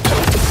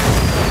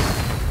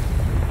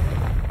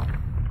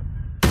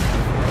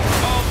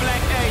 All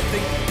black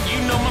anything. You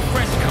know my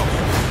fresh coat.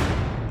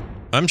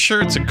 I'm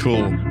sure it's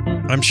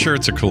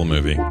a cool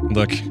movie.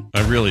 Look,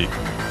 I really.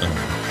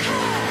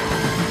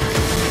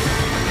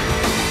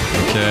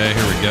 Okay,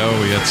 here we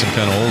go. We got some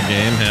kind of old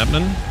game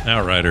happening.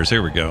 Outriders.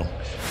 Here we go.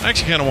 I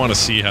actually kind of want to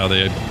see how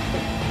they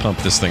pump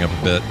this thing up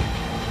a bit.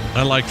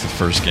 I liked the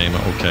first game.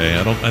 Okay,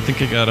 I think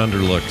it got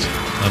underlooked,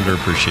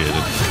 underappreciated.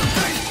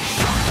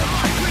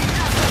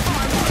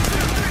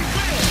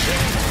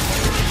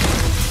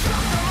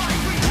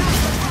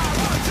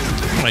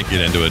 I might get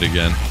into it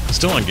again.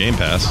 Still on Game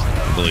Pass,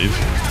 I believe.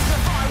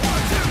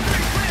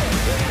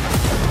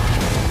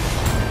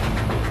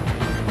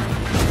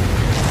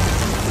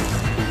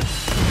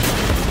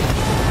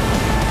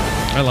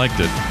 I liked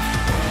it.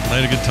 I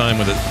had a good time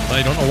with it.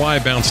 I don't know why I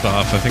bounced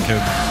off. I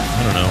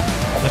don't know.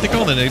 I think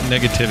all the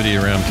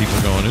negativity around people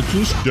going, it's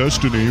just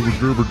Destiny.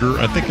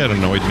 I think that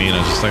annoyed me, and I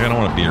was just like, I don't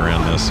want to be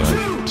around this, so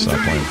I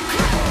stopped playing.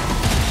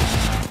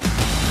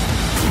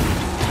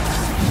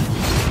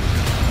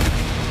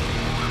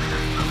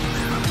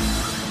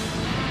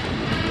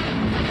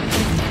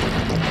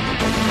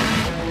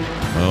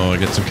 Oh, I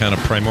get some kind of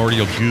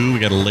primordial goo. We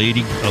got a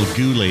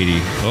goo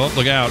lady. Oh,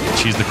 look out.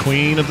 She's the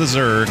queen of the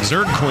Zerg.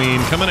 Zerg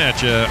queen coming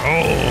at you.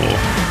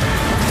 Oh.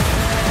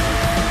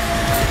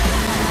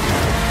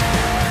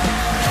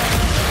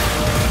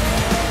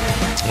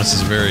 This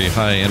is very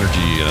high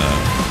energy.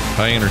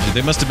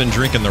 They must have been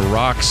drinking the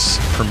Rock's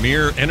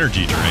premier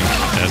energy drink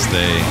as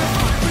they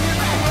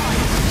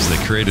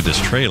created this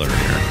trailer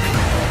here.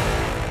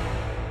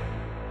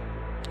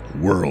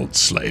 World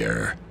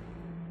Slayer.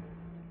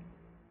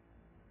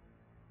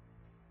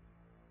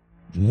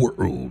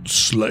 World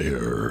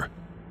Slayer.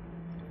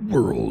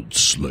 World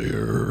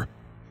Slayer.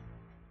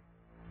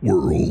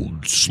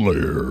 World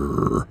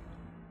Slayer.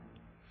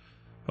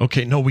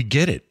 Okay, no, we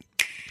get it.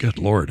 Good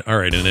Lord. All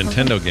right, a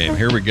Nintendo game.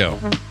 Here we go.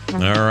 All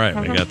right,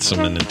 we got some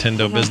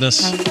Nintendo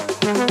business.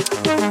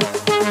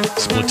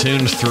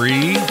 Splatoon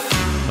 3.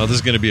 Oh, this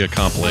is going to be a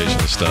compilation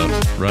of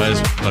stuff.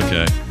 Rise.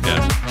 Okay,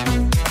 yeah.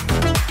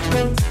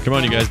 Come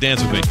on, you guys,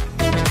 dance with me.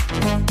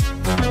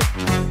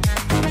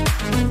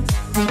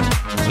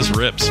 This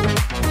rips.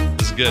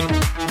 This is good.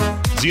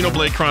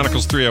 Xenoblade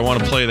Chronicles 3, I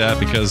want to play that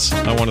because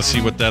I want to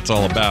see what that's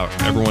all about.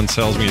 Everyone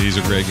tells me these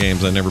are great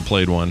games. I never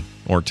played one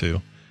or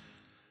two.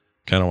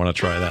 Kind of want to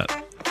try that.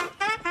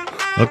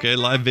 Okay,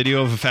 live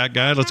video of a fat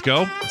guy. Let's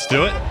go. Let's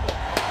do it.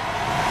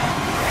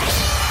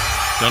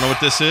 Don't know what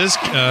this is.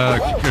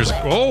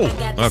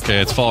 Okay,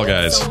 it's Fall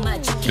Guys.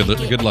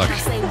 Good luck.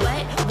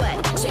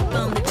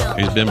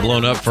 He's been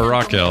blown up for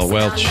Raquel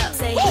Welch.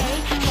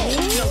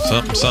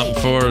 Something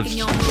for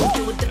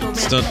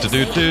stunt to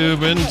do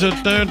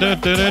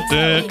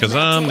because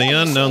I'm the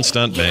unknown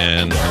stunt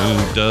man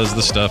who does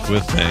the stuff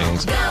with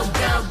things.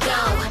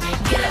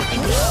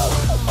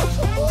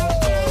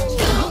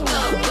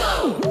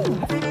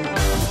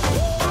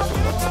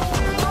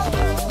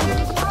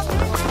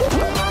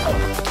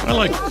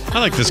 I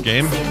like this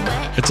game.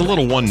 It's a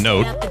little one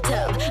note,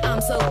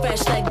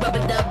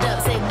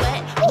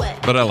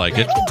 but I like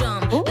it.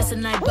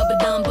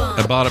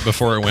 I bought it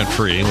before it went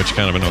free, which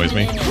kind of annoys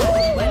me.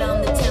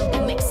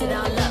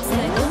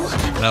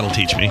 That'll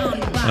teach me.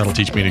 That'll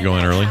teach me to go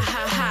in early.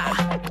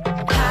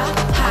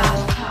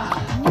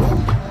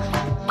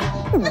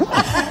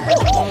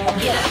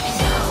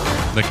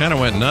 They kind of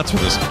went nuts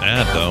with this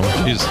ad, though.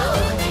 Jeez.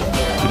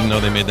 Didn't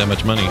know they made that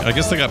much money. I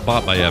guess they got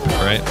bought by Epic,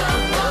 right?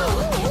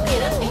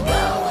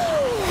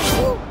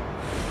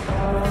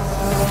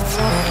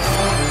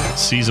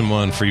 Season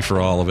 1, free for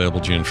all, available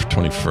June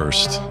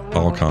 21st.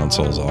 All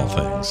consoles, all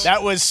things.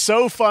 That was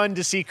so fun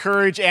to see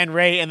Courage and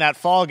Ray in that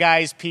Fall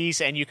Guys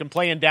piece, and you can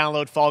play and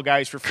download Fall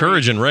Guys for free.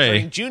 Courage and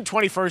Ray? June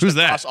 21st Who's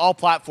across that? all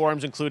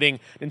platforms, including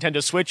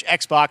Nintendo Switch,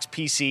 Xbox,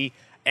 PC,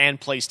 and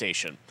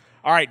PlayStation.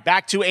 All right,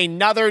 back to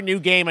another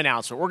new game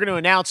announcement. We're going to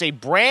announce a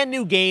brand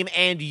new game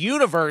and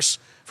universe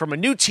from a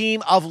new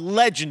team of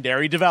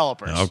legendary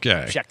developers.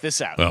 Okay. Check this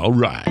out. All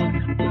right.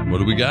 What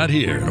do we got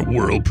here?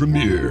 World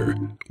premiere.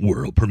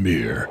 World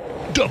premiere.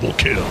 Double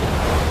kill.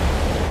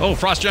 Oh,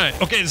 Frost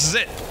Giant. Okay, this is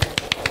it.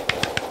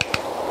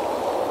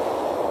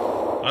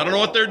 I don't know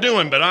what they're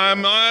doing, but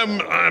I'm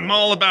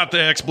all about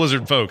the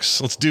ex-Blizzard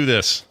folks. Let's do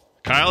this.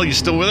 Kyle, you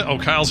still with it? Oh,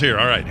 Kyle's here.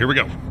 All right, here we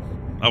go.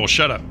 I will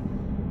shut up.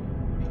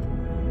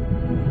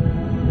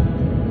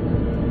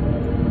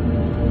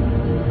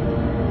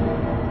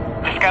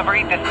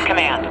 Discovery, this is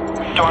Command.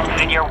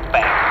 Storm's in your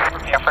way.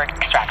 Prepare for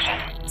extraction.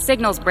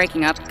 Signal's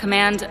breaking up.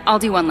 Command, I'll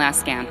do one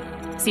last scan.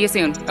 See you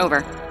soon. Over.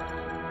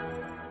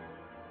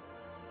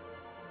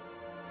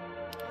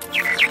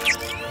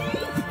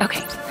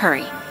 Okay,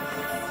 hurry.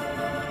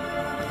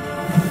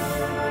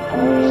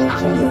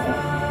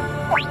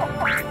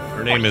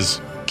 Her name is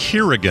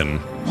Kerrigan.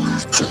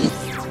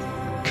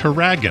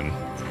 Kerrigan.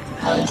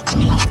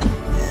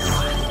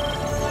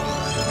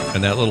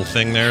 And that little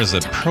thing there is a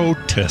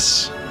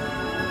Protis.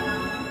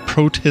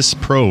 Protis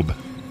probe.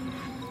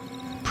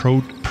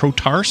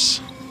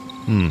 Protars?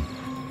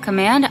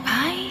 Command,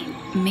 I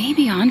may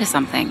be onto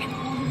something.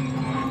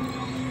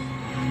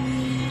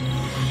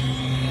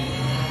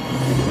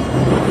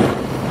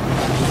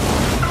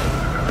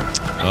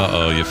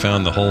 Uh-oh, you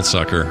found the hole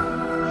sucker.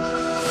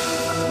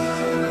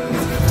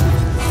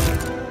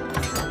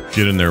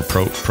 Get in there,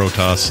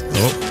 Protoss.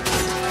 Oh.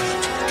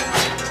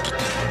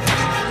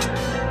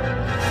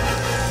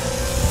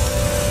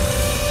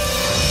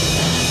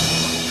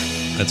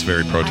 That's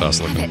very Protoss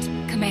I looking. have it.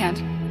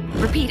 Command.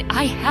 Repeat,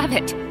 I have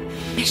it.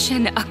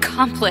 Mission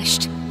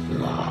accomplished.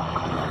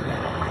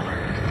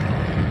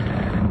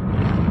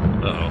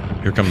 Uh-oh.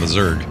 Here come the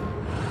Zerg.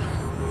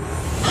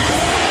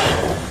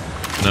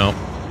 No.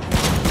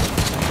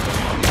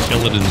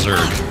 Illidan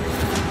Zerg.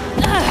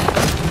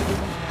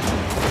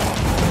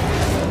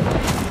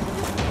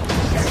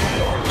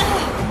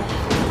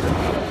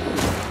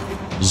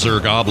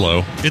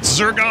 Zergoblo. It's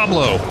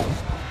Zergoblo!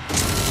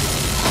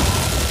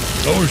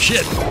 Oh,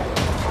 shit.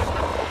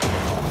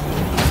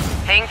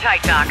 Hang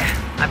tight, Doc.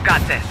 I've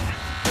got this.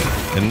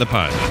 In the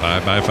pie.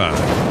 5x5.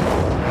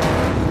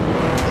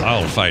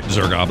 I'll fight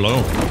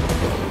Zergoblo.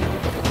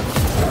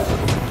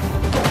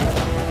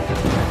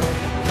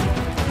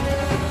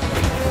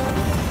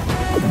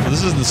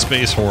 This is the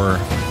space horror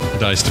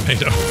Dice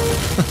Tomato.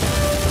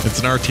 It's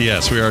an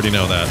RTS. We already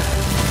know that.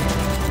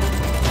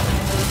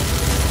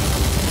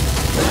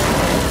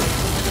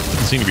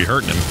 Doesn't seem to be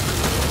hurting him.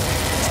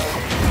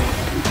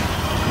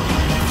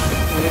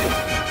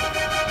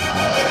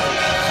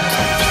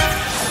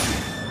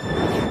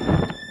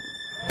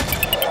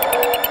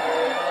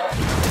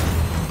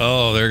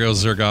 Oh, there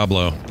goes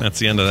Zergoblo. That's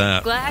the end of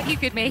that. Glad you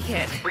could make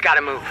it. We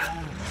gotta move.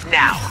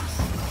 Now.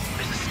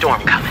 There's a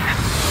storm coming.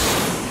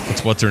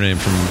 What's her name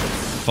from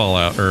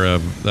Fallout or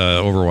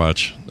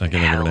Overwatch? I can't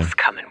remember her name.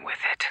 Coming with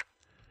it.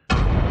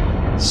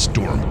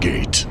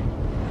 Stormgate.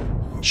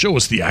 Show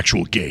us the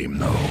actual game,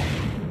 though.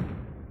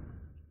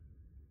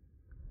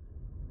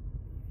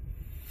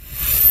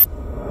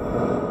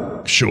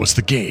 Show us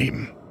the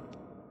game.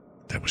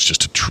 That was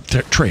just a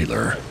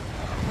trailer.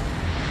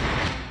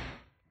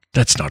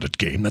 That's not a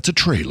game, that's a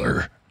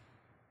trailer.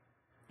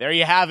 There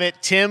you have it.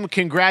 Tim,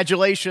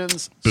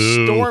 congratulations.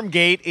 Boo.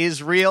 Stormgate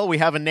is real. We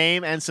have a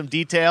name and some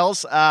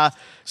details.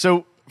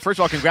 So first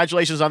of all,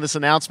 congratulations on this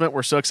announcement.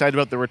 We're so excited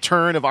about the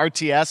return of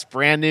RTS,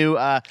 brand new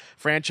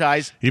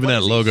franchise. Even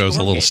that logo is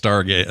a little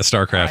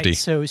StarCrafty. Right,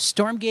 so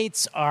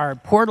Stormgates are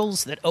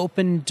portals that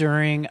open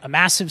during a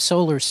massive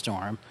solar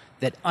storm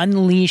that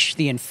unleash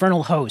the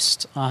infernal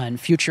host on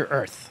future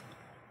Earth.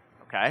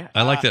 Okay.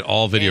 I like that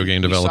all video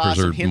game developers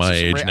are my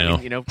age now.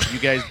 You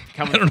guys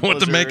come I don't know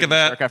what to make of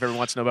that. StarCraft, everyone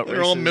wants to know about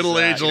They're all races.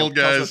 middle-aged old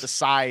tell us guys. about the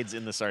sides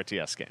in this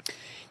RTS game.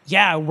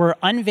 Yeah, we're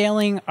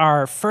unveiling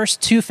our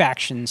first 2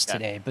 factions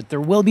today, but there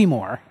will be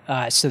more.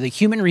 So the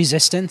Human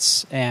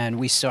Resistance, and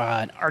we saw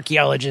an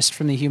archaeologist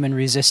from the Human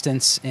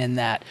Resistance in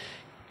that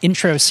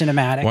intro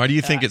cinematic. Why do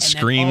you think it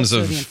screams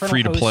of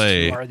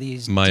free-to-play,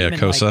 Maya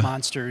Kosa,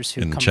 monsters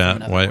who in the come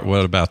chat? from Why, another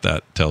what about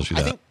that tells you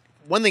I that? think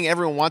one thing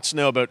everyone wants to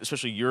know about,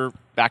 especially your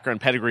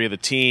background pedigree of the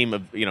team,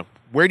 of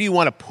where do you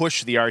want to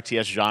push the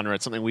RTS genre?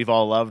 It's something we've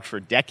all loved for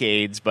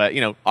decades, but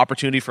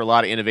opportunity for a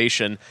lot of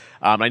innovation.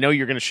 I know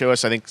you're going to show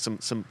us, I think,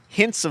 some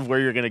hints of where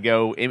you're going to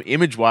go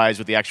image-wise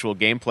with the actual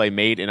gameplay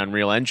made in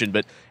Unreal Engine.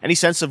 But any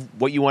sense of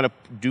what you want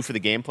to do for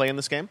the gameplay in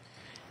this game?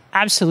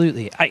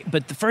 Absolutely.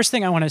 But the first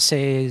thing I want to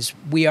say is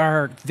we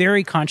are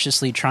very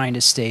consciously trying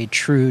to stay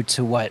true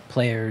to what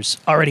players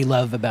already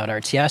love about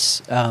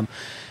RTS.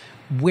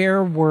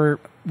 Where we're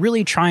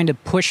really trying to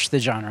push the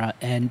genre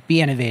and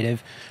be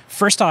innovative.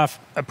 First off,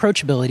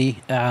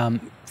 approachability.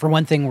 For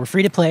one thing, we're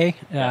free to play,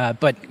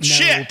 but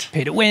no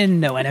pay to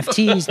win, no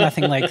NFTs,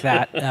 nothing like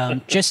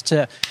that. Just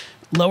to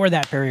lower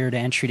that barrier to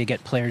entry to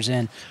get players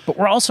in. But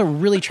we're also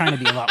really trying to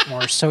be a lot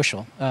more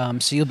social.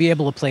 So you'll be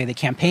able to play the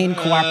campaign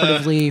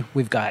cooperatively.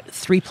 We've got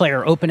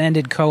 3-player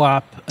open-ended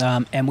co-op,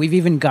 and we've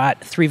even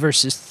got 3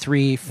 versus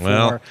 3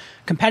 for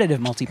competitive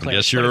multiplayer.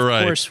 Yes, you're but right.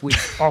 Of course,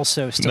 we've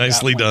also still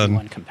Nicely got done.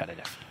 1v1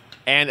 competitive.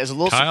 And as a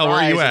little Kyle, surprise, where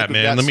are you I at, think we've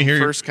man? got Let me some hear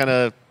your first kind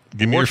of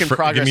Give me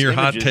your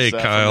hot images, take, from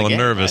Kyle. the I'm game,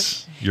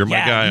 nervous. right? You're my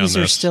guy on these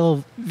are this.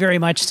 still very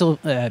much still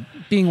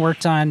being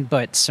worked on,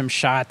 but some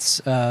shots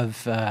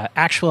of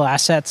actual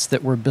assets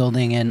that we're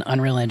building in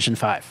Unreal Engine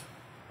 5.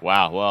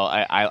 Wow. Well,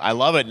 I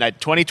love it. And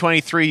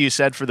 2023, you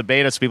said, for the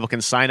beta, so people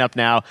can sign up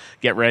now,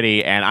 get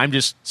ready. And I'm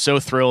just so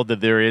thrilled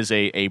that there is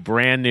a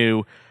brand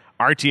new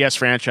RTS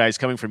franchise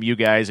coming from you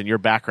guys and your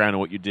background and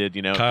what you did.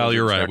 Kyle,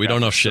 you're right. We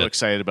don't know shit. So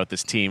excited about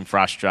this team,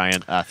 Frost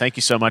Giant. Thank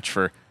you so much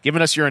for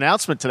giving us your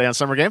announcement today on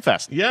Summer Game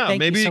Fest. Yeah,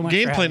 maybe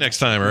gameplay next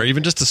time, or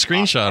even just a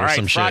screenshot All or right,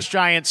 some Frost shit.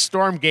 Giant,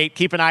 Stormgate,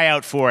 keep an eye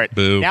out for it.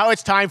 Boo. Now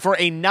it's time for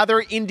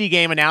another indie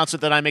game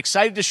announcement that I'm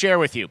excited to share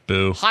with you.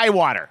 Boo. High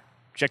Water.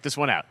 Check this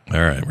one out. All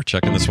right, we're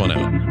checking this one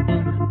out.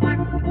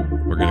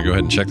 We're going to go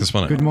ahead and check this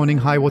one out. Good morning,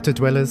 High Water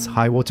Dwellers.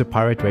 High Water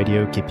Pirate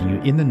Radio, keeping you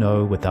in the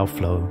know with our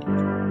flow.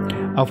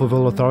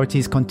 Alphaville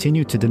authorities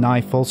continue to deny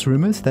false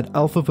rumors that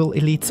Alphaville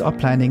elites are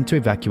planning to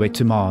evacuate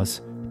to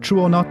Mars.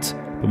 True or not,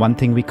 the one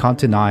thing we can't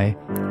deny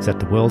is that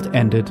the world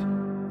ended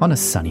on a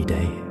sunny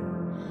day.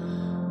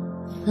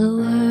 The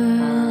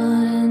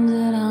world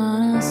ended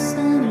on a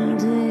sunny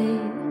day.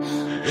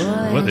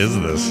 What is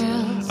this?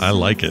 I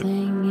like it.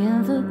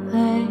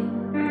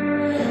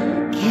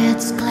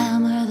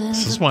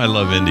 This is why I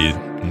love indie.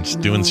 It's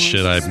doing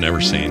shit I've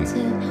never seen.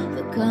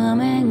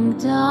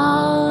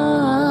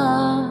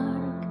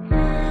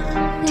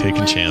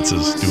 Taking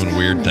chances, doing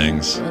weird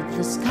things.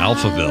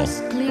 Alphaville.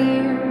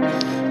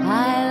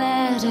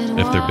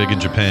 If they're big in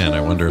Japan,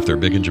 I wonder if they're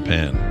big in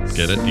Japan.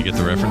 Get it? You get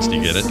the reference? Do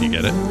you get it? Do you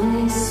get it?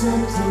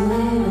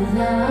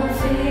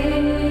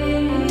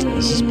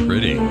 This is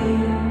pretty.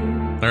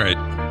 All right,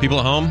 people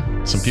at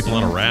home, some people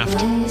on a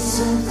raft.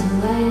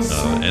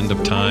 End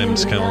of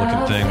times kind of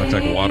looking thing. Looks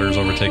like water's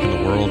overtaking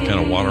the world, kind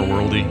of water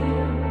worldy.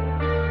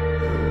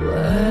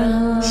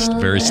 It's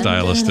very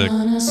stylistic.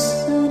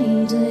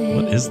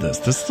 What is this?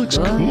 This looks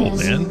cool,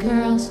 man.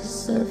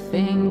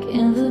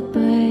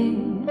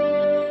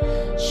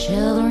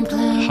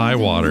 High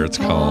Water, it's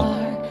called.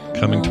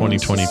 Coming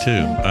 2022.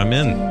 I'm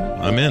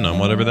in on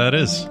whatever that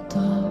is.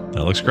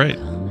 That looks great.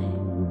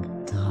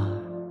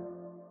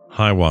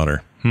 High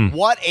Water.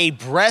 What a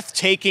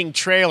breathtaking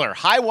trailer.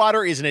 High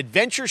Water is an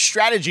adventure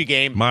strategy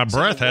game. My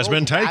breath has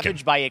been taken.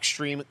 Ravaged by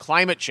extreme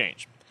climate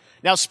change.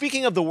 Now,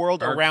 speaking of the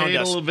world around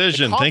us, Arcadal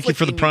Vision, the thank you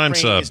for the conflict in Prime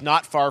Ukraine sub. is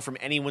not far from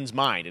anyone's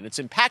mind, and it's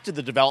impacted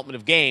the development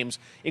of games,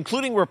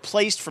 including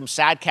Replaced from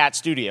Sad Cat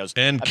Studios,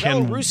 And a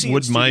Ken Belarusian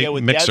Wood, my studio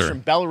with mixer. devs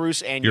from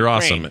Belarus and You're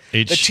Ukraine. awesome.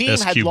 The team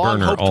had HSQ long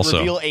Burner hoped also. to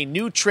reveal a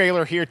new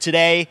trailer here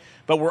today,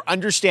 but we're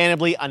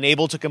understandably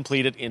unable to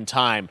complete it in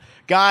time.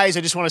 Guys,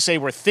 I just want to say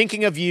we're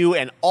thinking of you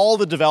and all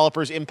the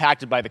developers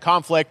impacted by the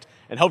conflict,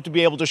 and hope to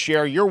be able to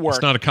share your work.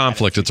 It's not a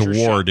conflict, it's a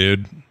war,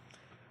 dude.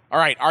 All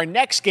right, our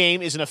next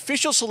game is an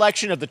official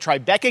selection of the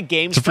Tribeca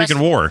Games It's a freaking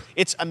Festival. war.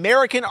 It's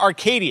American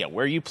Arcadia,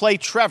 where you play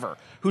Trevor,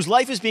 whose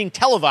life is being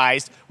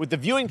televised with the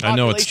viewing I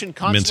know it's population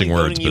constantly mincing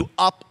words, voting you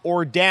up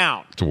or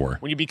down. It's a war.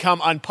 When you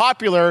become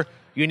unpopular,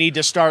 you need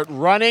to start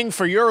running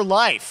for your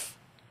life.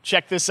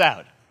 Check this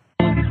out.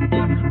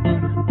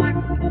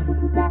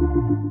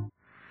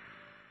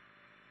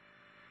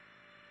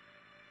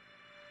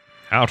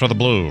 Out of the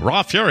blue,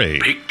 Raw Fury.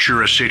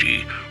 Picture a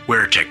city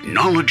where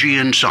technology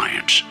and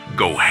science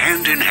go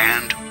hand in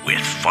hand with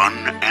fun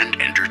and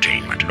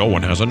entertainment. No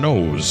one has a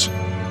nose.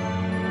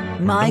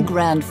 My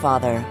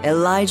grandfather,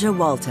 Elijah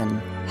Walton,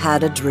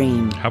 had a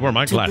dream. How about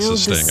my to build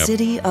glasses the staying up?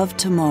 city of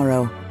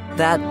tomorrow.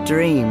 That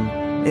dream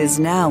is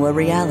now a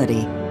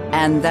reality.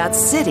 And that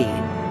city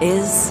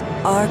is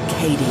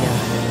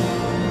Arcadia.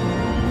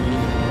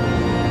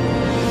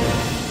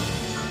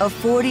 A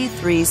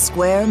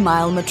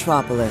 43-square-mile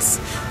metropolis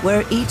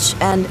where each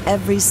and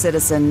every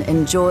citizen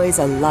enjoys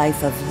a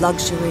life of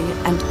luxury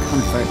and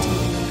comfort.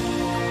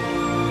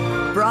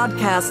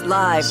 Broadcast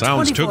live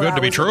Sounds too 24 good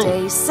to be hours true.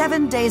 a day,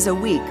 7 days a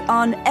week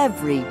on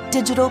every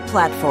digital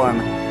platform.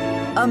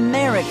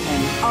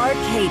 American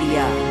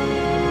Arcadia.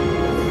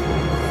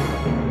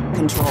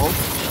 Control.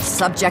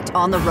 Subject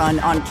on the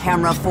run on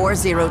camera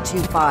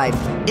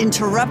 4025.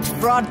 Interrupt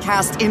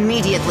broadcast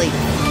immediately.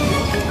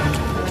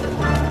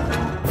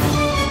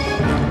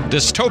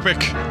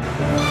 Dystopic.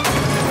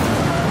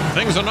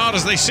 Things are not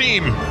as they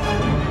seem.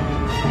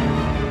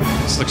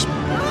 This looks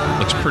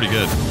pretty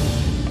good.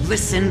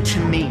 Listen to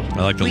me.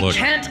 I like the we look. We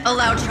can't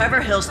allow Trevor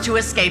Hills to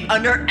escape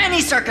under any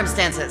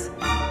circumstances.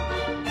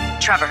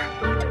 Trevor,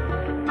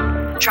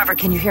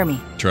 can you hear me?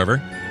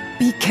 Trevor?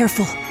 Be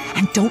careful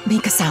and don't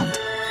make a sound.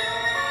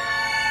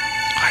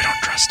 I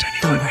don't trust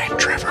anyone. Don't worry.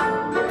 Trevor.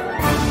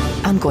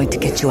 I'm going to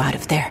get you out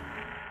of there.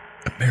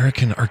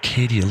 American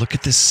Arcadia. Look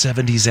at this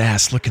 70s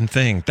ass looking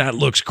thing. That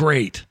looks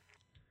great.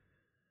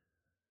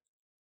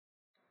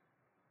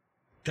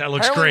 That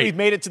looks Apparently great. We've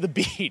made it to the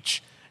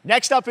beach.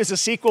 Next up is a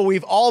sequel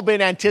we've all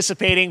been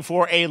anticipating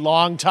for a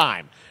long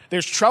time.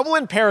 There's Trouble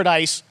in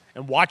Paradise,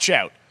 and watch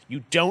out,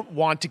 you don't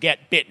want to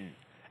get bitten.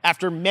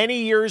 After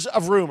many years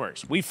of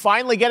rumors, we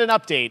finally get an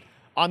update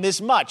on this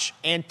much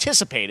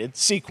anticipated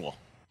sequel.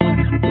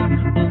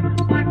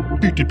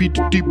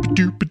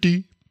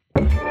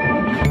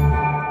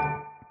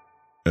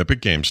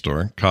 Epic Game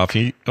Store.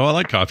 Coffee. Oh, I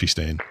like Coffee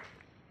Stain.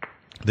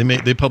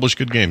 They publish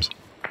good games.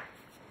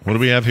 What do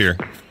we have here?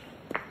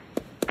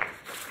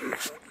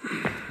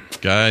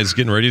 Guy's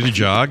getting ready to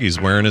jog.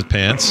 He's wearing his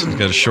pants. He's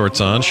got his shorts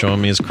on,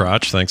 showing me his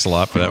crotch. Thanks a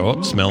lot for that. Oh,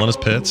 smelling his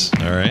pits.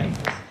 All right.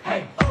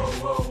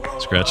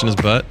 Scratching his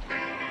butt.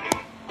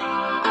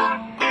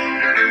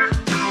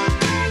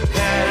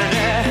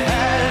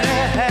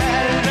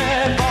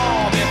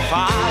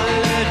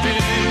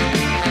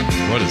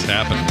 What has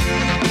happened?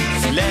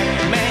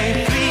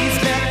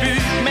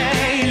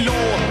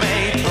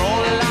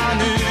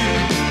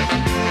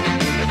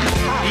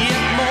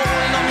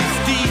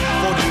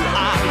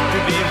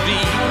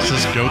 This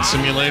is Goat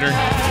Simulator. A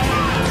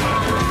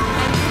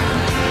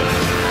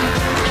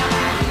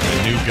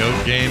new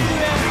goat game.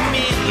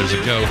 There's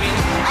a goat.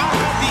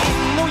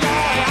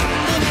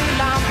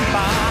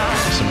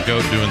 Some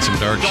goat doing some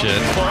dark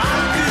shit.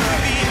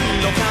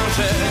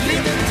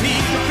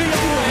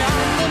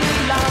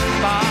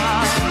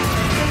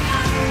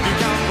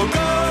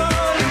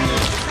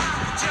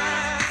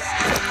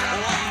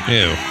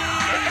 Ew.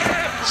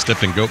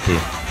 Stepped in goat poo.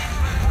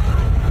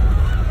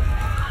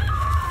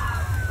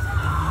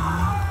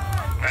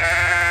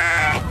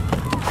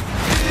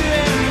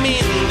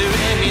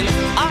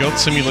 Goat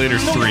Simulator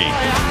 3.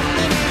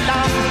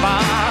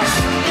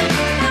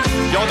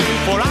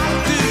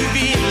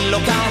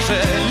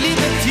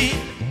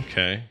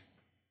 Okay.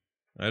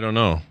 I don't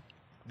know.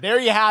 There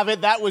you have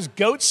it. That was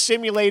Goat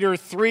Simulator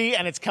 3,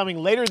 and it's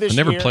coming later this I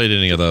year. never played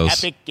any of those.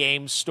 Epic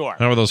Games Store.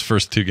 How were those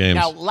first two games?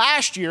 Now,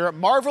 last year,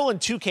 Marvel and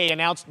 2K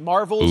announced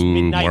Marvel's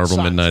Midnight Marvel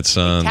Suns, Midnight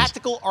Suns. a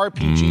tactical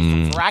RPG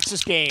from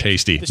Firaxis Games,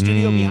 Tasty. the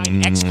studio behind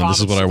XCOM This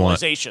is what I want.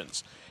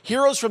 Civilizations.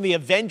 Heroes from the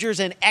Avengers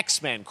and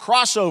X-Men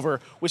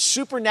crossover with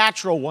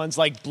supernatural ones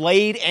like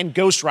Blade and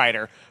Ghost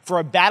Rider for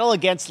a battle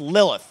against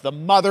Lilith, the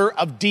mother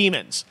of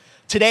demons.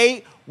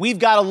 Today, we've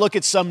got to look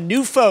at some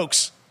new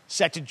folks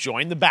set to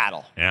join the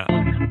battle. Yeah.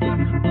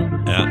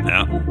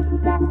 Yeah.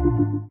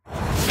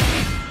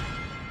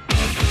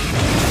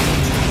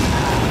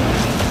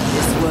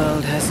 This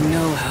world has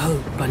no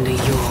hope under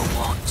your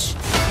watch.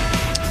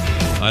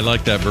 I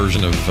like that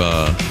version of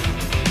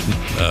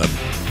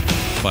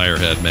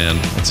Firehead, man.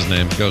 What's his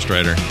name? Ghost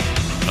Rider.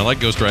 I like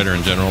Ghost Rider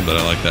in general, but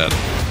I like that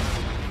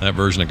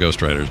version of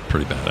Ghost Rider is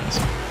pretty badass.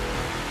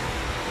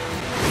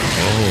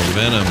 Oh,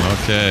 Venom.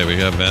 Okay, we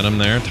got Venom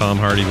there. Tom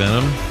Hardy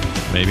Venom.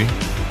 Maybe.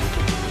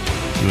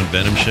 Doing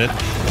Venom shit.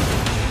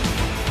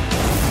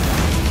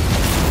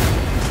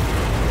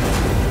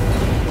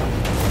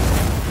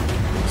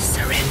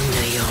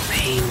 Surrender your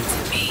pain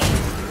to me,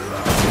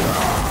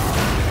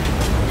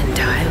 and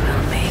I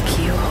will make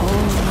you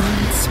whole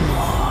once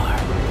more.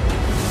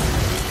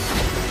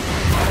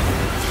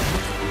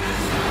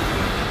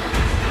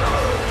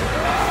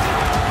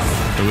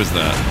 Who is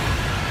that?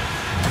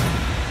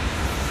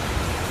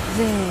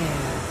 There,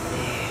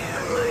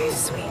 my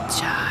sweet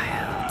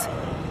child.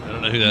 I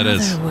don't know who that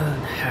is. Mother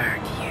won't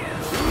hurt you.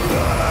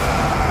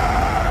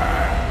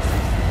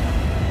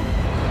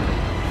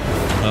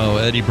 Oh,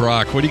 Eddie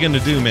Brock. What are you going to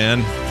do,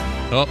 man?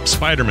 Oh,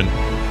 Spider-Man.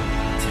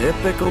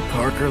 Typical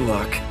Parker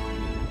luck.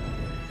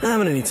 I'm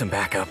gonna need some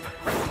backup.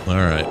 All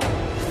right.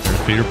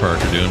 There's Peter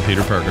Parker doing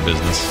Peter Parker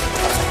business.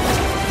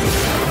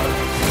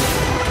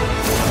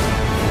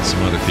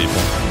 Some other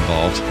people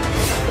involved.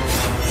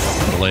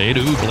 Blade.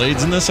 Ooh,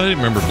 Blade's in this. I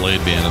didn't remember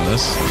Blade being in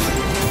this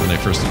when they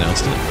first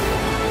announced it.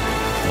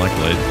 I like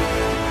Blade.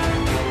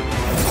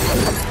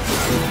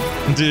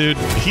 Dude,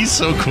 he's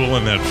so cool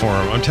in that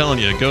form. I'm telling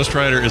you, Ghost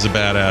Rider is a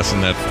badass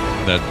in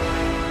that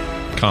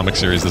comic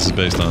series this is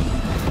based on.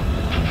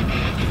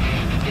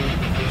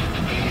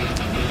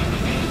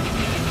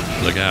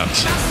 Look out.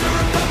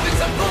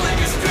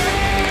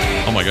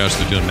 Oh my gosh,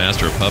 they're doing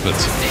Master of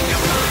Puppets.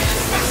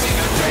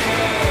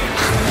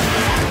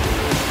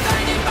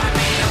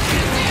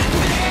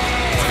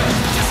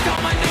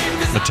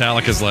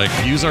 Metallica's like,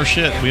 use our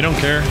shit. We don't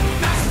care.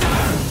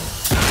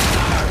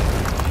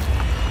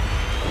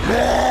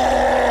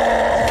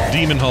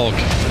 Demon Hulk.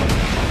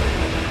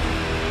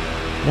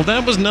 Well,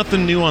 that was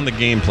nothing new on the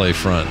gameplay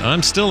front.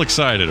 I'm still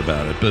excited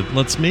about it, but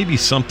let's maybe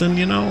something,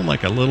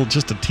 like a little,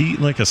 just a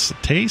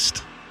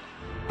taste.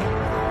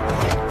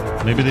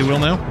 Maybe they will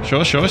now.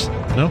 Show us.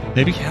 No,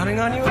 maybe. Counting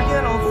on you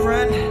again, old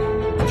friend.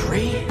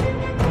 3,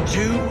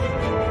 2,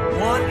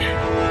 1.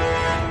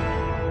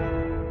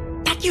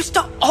 That used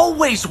to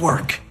always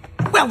work.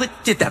 Well, it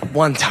did that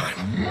one time.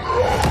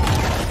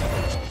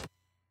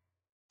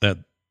 That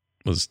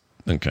was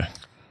okay.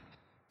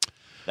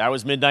 That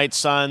was Midnight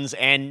Suns,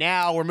 and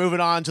now we're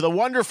moving on to the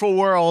wonderful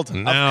world of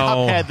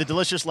Cuphead, the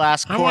delicious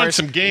last course. I want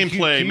some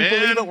gameplay, Can you man.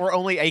 believe it? We're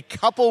only a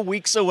couple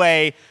weeks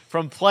away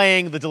from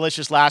playing the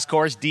delicious last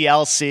course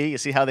DLC. You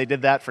see how they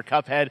did that for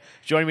Cuphead.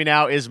 Joining me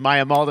now is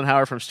Maya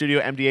Moldenhauer from Studio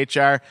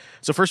MDHR.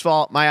 So first of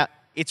all, Maya,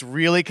 it's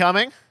really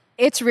coming?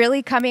 It's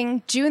really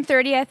coming June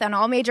 30th on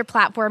all major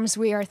platforms.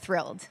 We are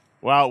thrilled.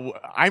 Well,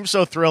 I'm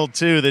so thrilled,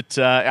 too, that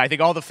I think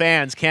all the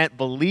fans can't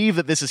beve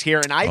that this is here.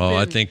 And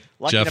I think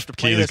Jeff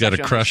Keighley's got a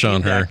crush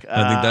on her.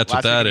 I think that's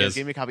what that is.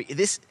 Give me a copy.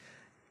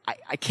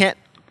 I can't.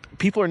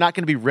 People are not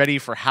going to be ready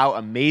for how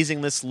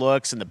amazing this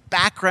looks and the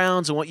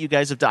backgrounds and what you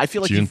guys have done. I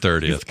feel like June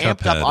 30th, you've amped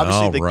Cuphead. up.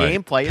 Obviously, All the right.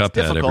 gameplay is Cuphead,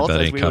 difficult,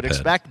 as we would Cuphead.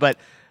 expect, but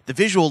the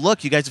visual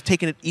look, you guys have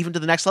taken it even to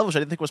the next level, which I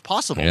didn't think was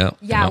possible.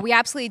 Yeah, we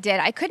absolutely did.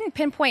 I couldn't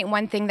pinpoint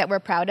one thing that we're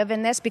proud of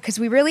in this because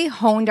we really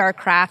honed our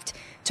craft,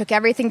 took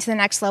everything to the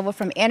next level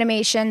from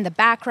animation, the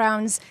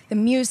backgrounds, the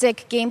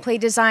music, gameplay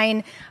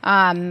design,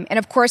 and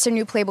of course our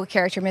new playable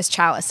character, Miss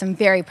Chalice. I'm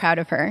very proud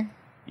of her.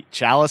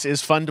 Chalice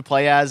is fun to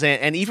play as,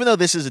 and even though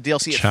this is a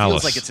DLC, it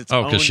feels like it's its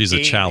own because she's a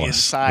game chalice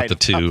inside with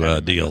the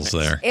two deals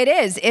there. It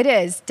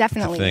is,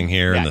 definitely. The thing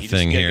here and the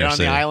thing here. You're on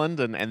the island,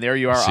 and there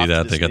you are. See off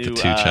that? to They this got the new,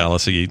 two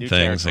chalice-y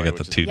things. They got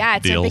the two Yeah,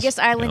 it's deals. our biggest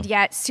island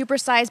yet.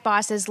 Supersized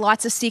bosses,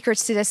 lots of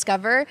secrets to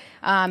discover.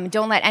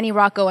 Don't let any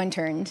rock go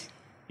unturned.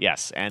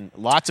 Yes, and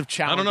lots of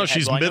challenges. I don't know.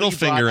 She's Well, I know middle you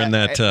brought finger in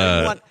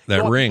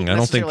that ring. I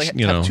don't think that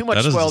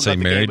doesn't say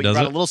married, does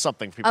it? A little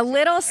something. A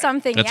little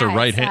something. That's yes. a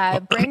right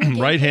hand.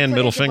 Right hand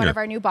middle finger. One of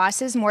our new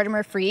bosses,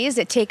 Mortimer Freeze.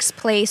 It takes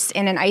place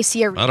in an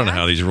icy arena. I don't know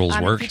how these rules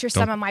work. Features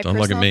some of my don't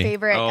look at personal me.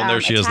 favorite. Oh, there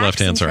she is. Left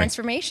hand. Sorry.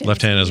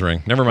 Left hand is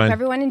ring. Never mind. Hope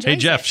everyone enjoys Hey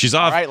Jeff, it. she's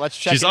off. All right, let's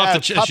check she's it off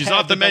out. the. She's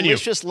off the menu.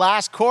 Delicious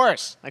last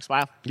course. Next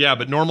smile. Yeah,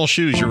 but normal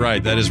shoes. You're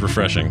right. That is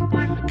refreshing.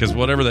 Because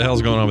whatever the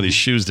hell's going on with these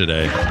shoes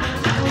today.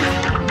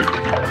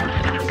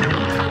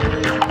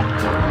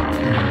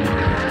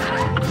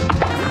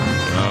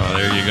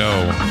 There you go.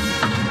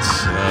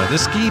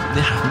 This game,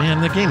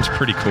 man, the game's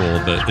pretty cool,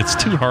 but it's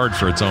too hard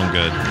for its own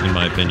good, in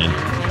my opinion.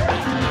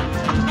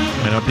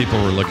 I know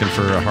people were looking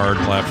for a hard,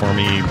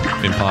 platformy,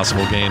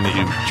 impossible game that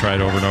you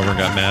tried over and over and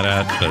got mad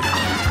at, but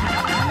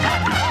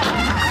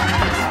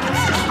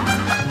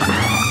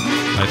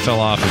I fell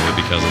off of it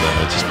because of that.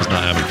 I just was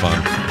not having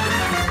fun.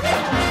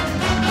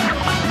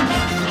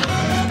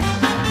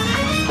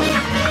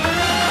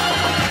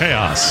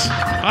 Chaos.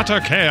 Utter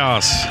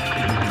chaos.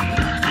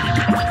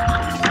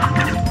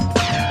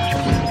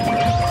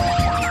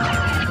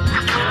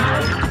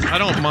 I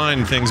don't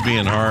mind things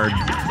being hard.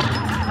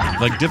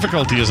 Like,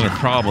 difficulty isn't a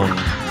problem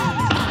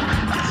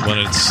when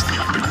it's,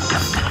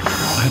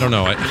 I don't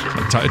know,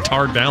 it's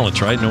hard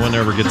balance, right? No one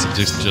ever gets it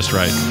just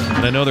right.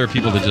 And I know there are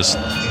people that just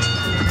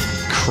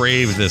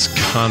crave this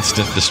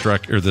constant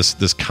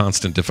this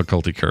constant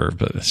difficulty curve,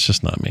 but it's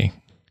just not me.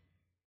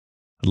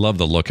 I love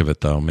the look of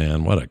it, though,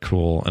 man. What a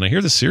cool... And I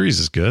hear the series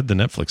is good, the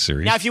Netflix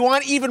series. Now, if you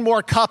want even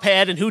more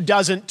Cuphead, and who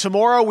doesn't,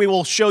 tomorrow we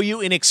will show you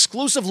an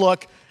exclusive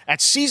look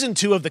at Season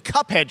 2 of The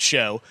Cuphead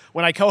Show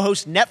when I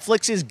co-host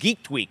Netflix's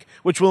Geeked Week,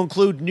 which will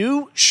include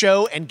new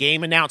show and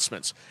game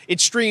announcements. It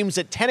streams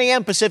at 10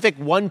 a.m. Pacific,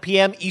 1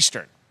 p.m.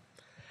 Eastern.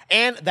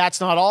 And that's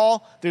not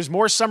all. There's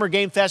more Summer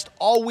Game Fest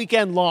all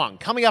weekend long.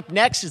 Coming up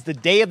next is the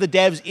Day of the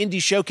Devs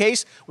Indie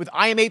Showcase with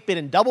IM8-Bit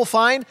and Double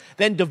Fine,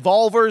 then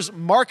Devolver's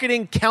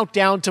Marketing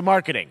Countdown to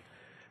Marketing.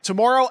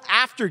 Tomorrow,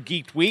 after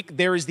Geeked Week,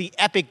 there is the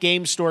Epic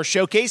Games Store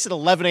Showcase at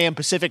 11 a.m.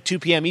 Pacific, 2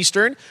 p.m.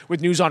 Eastern,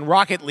 with news on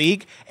Rocket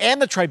League and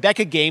the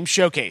Tribeca Games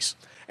Showcase.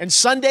 And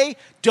Sunday,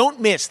 don't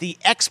miss the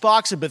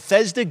Xbox and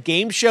Bethesda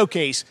Game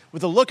Showcase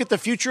with a look at the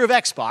future of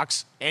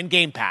Xbox and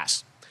Game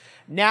Pass.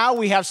 Now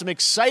we have some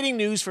exciting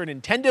news for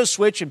Nintendo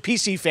Switch and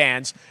PC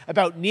fans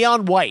about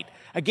Neon White,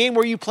 a game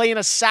where you play an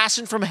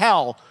assassin from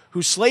hell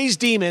who slays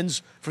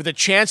demons for the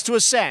chance to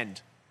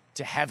ascend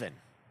to heaven.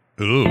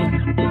 Ooh,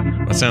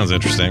 that sounds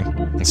interesting.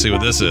 Let's see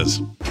what this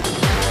is.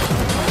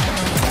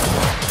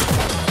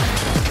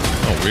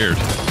 Oh, weird.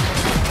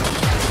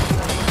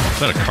 Is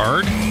that a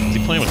card? Is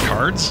he playing with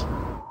cards?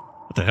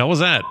 What the hell was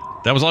that?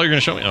 That was all you're going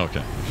to show me? Oh,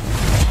 okay.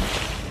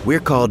 We're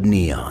called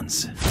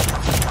Neons.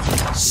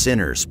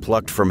 Sinners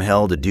plucked from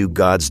hell to do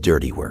God's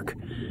dirty work.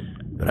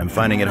 But I'm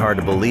finding it hard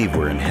to believe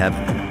we're in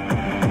heaven.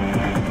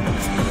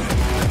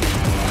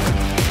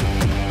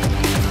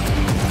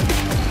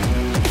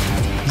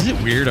 Is it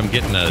weird I'm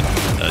getting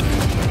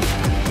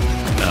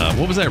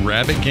what was that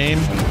rabbit game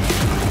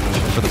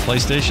for the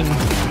PlayStation?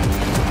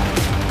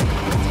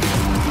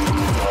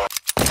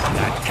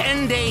 Got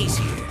 10 days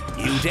here.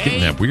 You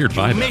Getting that weird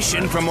vibe.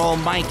 Mission from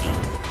Almighty.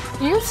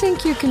 You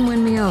think you can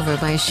win me over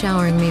by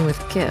showering me with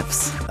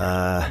gifts?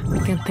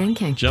 Good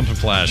thinking. Jump and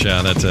flash,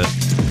 yeah, that's it.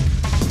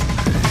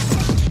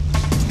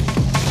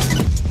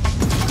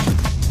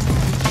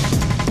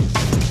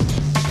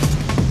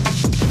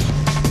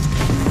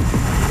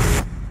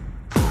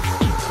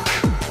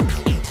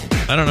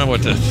 I don't know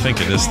what to think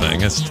of this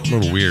thing. It's a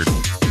little weird. A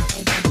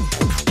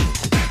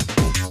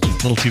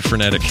little too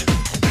frenetic.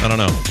 I don't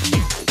know.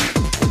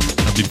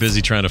 I'll be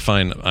busy trying to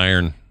find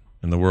iron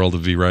in the world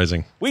of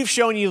V-Rising. We've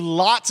shown you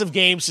lots of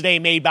games today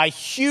made by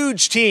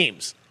huge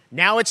teams.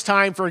 Now it's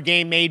time for a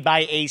game made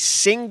by a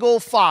single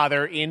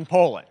father in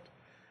Poland.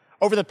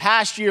 Over the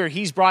past year,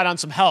 he's brought on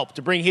some help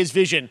to bring his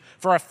vision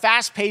for a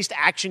fast-paced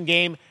action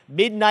game,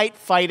 Midnight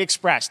Fight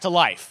Express, to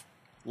life.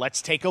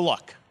 Let's take a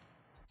look.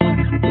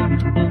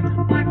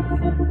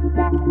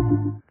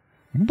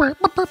 You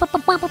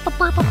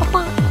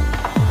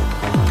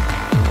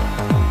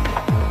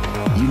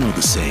know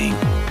the saying,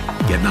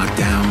 get knocked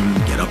down,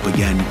 get up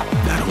again,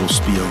 that whole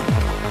spiel.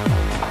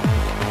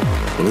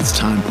 Well, it's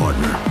time,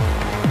 partner.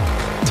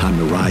 Time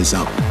to rise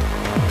up.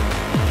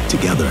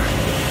 Together.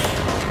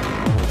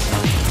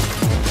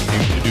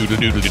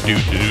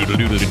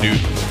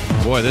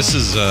 Boy, this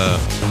is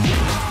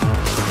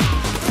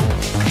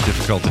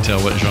difficult to tell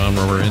what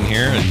genre we're in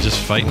here. And just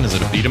fighting, is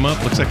it a beat 'em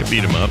up? Looks like a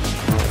beat 'em up.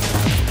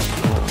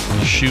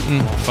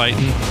 Shooting,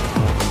 fighting.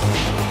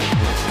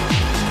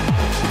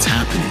 It's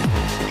happening.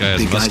 Guy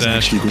has a Big guy's mustache.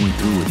 actually going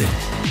through with it.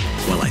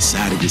 While I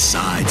sat at his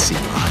side,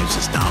 seeing lives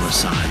as dollar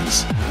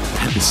signs,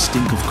 had the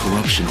stink of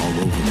corruption all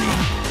over me.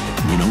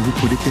 You know who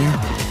put it there?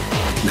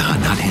 Nah,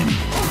 not him.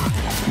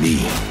 Me.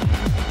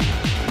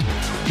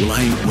 Well,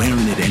 I ain't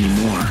wearing it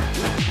anymore,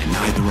 and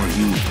neither are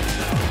you.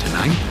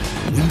 Tonight,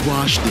 we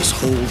wash this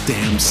whole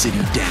damn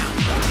city down.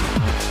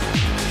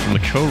 From the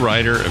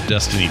co-writer of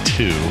Destiny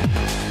 2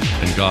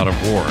 and God of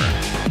War.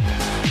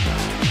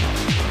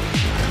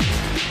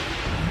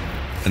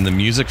 And the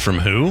music from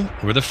who?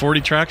 Where the 40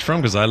 tracks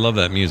from? Because I love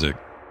that music.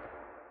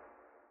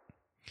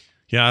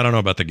 Yeah, I don't know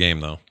about the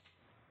game, though.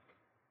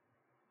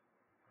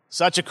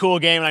 Such a cool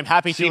game, and I'm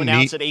happy to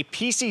announce that a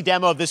PC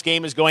demo of this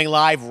game is going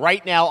live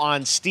right now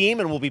on Steam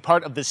and will be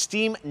part of the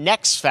Steam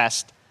Next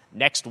Fest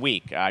next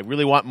week. I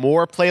really want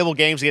more playable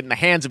games to get in the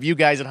hands of you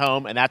guys at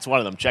home, and that's one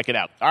of them. Check it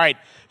out. All right,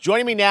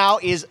 joining me now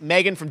is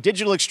Megan from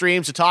Digital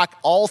Extremes to talk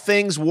all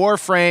things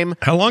Warframe.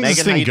 How long does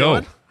this thing go?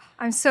 Doing?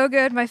 I'm so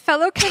good. My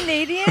fellow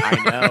Canadian.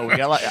 I know. We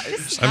got a lot.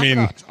 I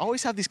mean,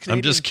 always have these Canadian.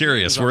 I'm just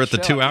curious. We're at the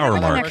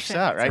 2-hour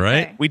mark,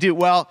 right? We do.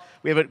 Well,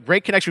 we have a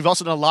great connection. We've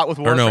also done a lot with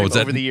Warframe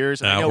over the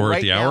years. I know we're right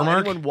at the now, hour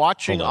mark? anyone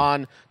watching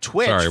on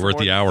Twitch, Sorry, we're at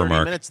the hour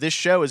mark. Minutes, this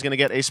show is going to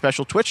get a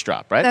special Twitch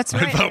drop, right? That's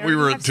right. I thought we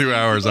were at 2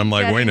 hours. I'm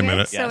like, wait a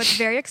minute. So it's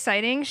very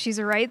exciting.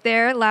 She's right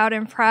there, loud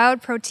and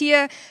proud.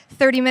 Protea,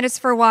 30 minutes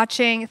for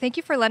watching. Thank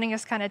you for letting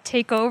us kind of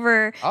take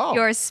over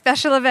your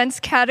special events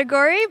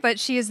category, but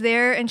she is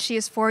there and she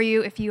is for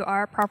you if you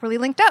are properly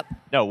linked up.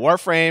 No,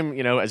 Warframe,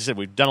 you know, as I said,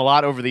 we've done a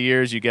lot over the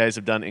years. You guys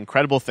have done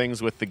incredible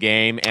things with the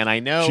game, and I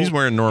know she's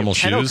wearing normal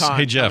shoes.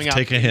 Hey, Jeff,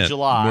 take a hint.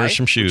 July, wear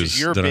some shoes. Which is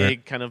your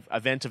big kind of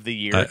event of the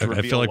year.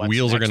 I feel like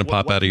wheels are going to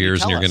pop out of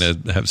yours, and you're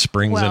going to have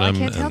springs in them. I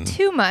can't tell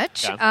too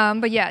much,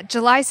 but yeah,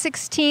 July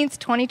 16th,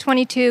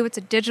 2022. It's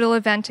a digital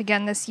event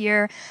again this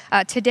year.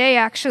 Today,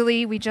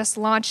 actually, we just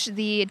launched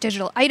the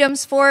digital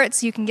items for it,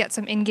 so you can get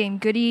some in-game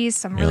goodies,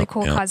 some really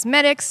cool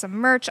cosmetics, some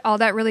merch, all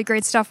that really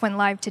great stuff went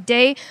live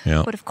today.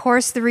 But of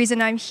course, the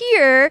reason I'm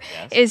here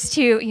is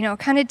to, you know,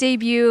 kind of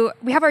debut.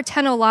 We have our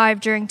Tenno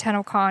Live during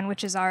TennoCon,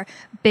 which is our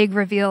big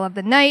reveal of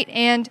the night,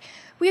 and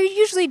we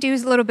usually do a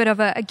little bit of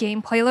a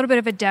gameplay, a little bit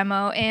of a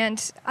demo,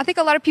 and I think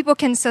a lot of people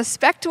can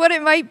suspect what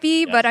it might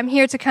be, but I'm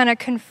here to kind of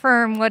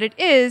confirm what it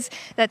is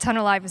that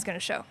Tenno Live is going to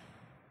show.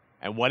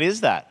 And what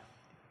is that?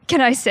 Can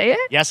I say it?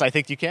 Yes, I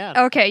think you can.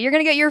 Okay, you're going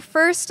to get your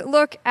first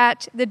look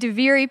at the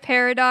Duviri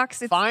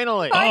Paradox.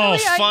 Finally.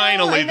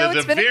 Finally, the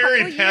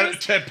Duviri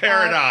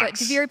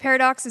Paradox. But Duviri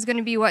Paradox is going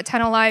to be what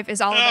Tenno Live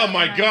is all about. Oh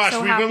my gosh,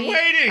 we've been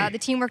waiting. The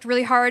team worked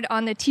really hard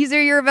on the teaser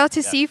you're about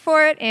to see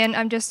for it, and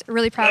I'm just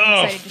really proud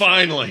and excited.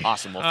 Finally.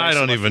 Awesome. Well, I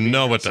don't even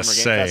know what to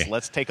say.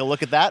 Let's take a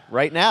look at that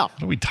right now.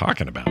 What are we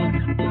talking about?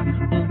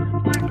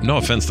 No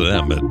offense to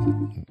them,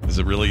 but is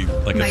it really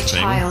like a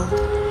thing?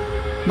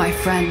 Child, My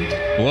friend.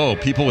 Whoa,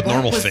 people with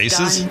normal what was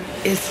faces? done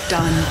is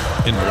done.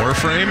 In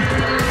Warframe?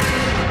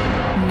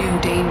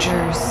 New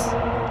dangers.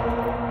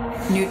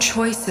 New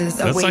choices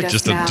That's await like us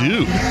just now. a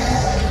dude.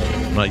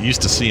 I'm not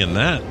used to seeing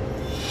that.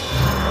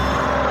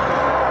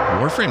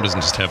 Warframe doesn't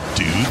just have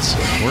dudes.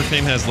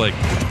 Warframe has like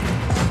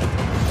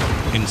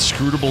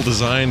inscrutable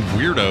designed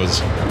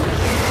weirdos.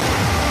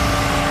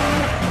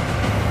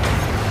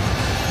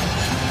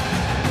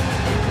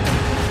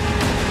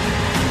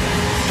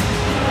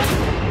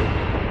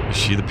 Is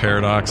she the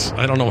Paradox?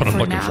 I don't know what I'm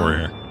looking for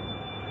here.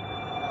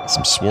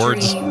 Some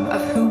swords. Dream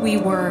of who we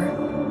were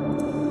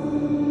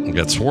We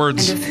got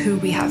swords. and of who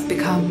we have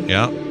become.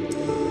 Yeah.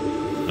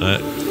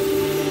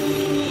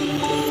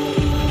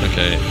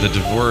 Okay, the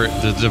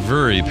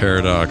Devuri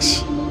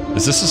Paradox.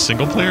 Is this a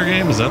single-player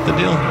game? Is that the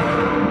deal?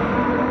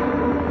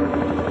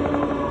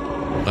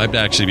 I'd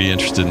actually be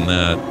interested in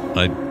that.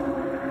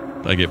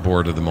 I get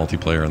bored of the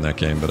multiplayer in that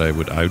game, but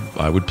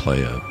I would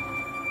play a.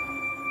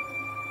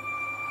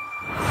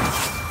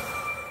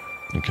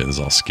 Okay, there's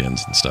all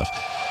skins and stuff.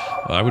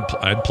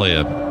 I'd play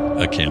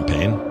a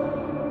campaign.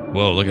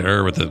 Whoa, look at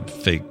her with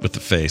the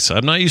face.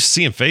 I'm not used to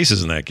seeing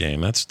faces in that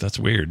game. That's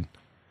weird.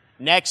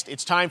 Next,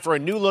 it's time for a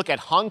new look at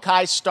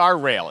Honkai Star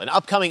Rail, an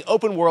upcoming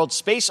open-world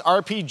space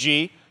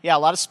RPG. Yeah, a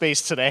lot of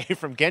space today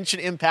from Genshin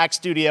Impact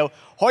studio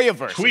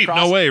Hoyoverse. Sweet,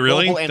 no way,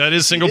 really? That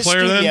is single player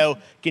then? This studio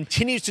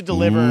continues to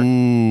deliver,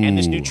 and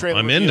this new trailer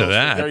I'm into reveals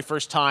that. for the very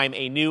first time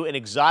a new and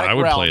exotic I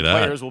would realm play that.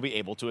 players will be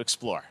able to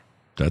explore.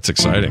 That's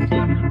exciting.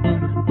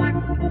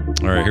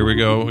 All right, here we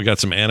go. We got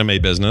some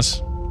anime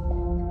business.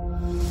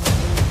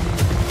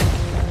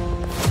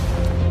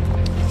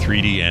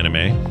 3D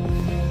anime.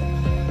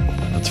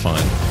 That's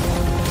fine.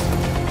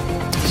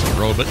 Some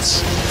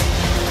robots.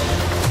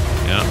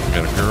 Yeah, we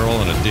got a girl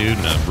and a dude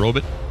and a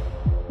robot.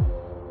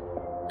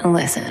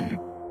 Listen.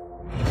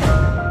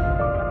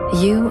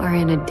 You are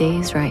in a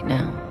daze right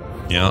now.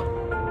 Yeah,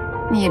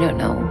 You don't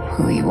know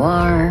who you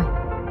are,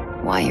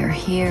 why you're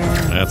here.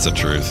 that's the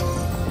truth.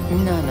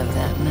 None of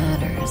that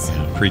matters.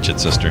 Preach it,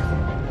 sister.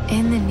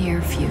 In the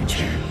near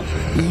future,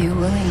 you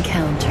will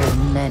encounter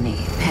many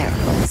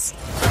perils.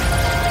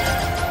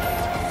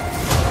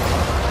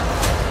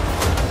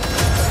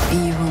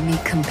 You will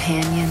meet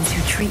companions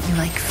who treat you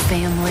like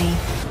family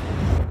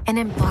and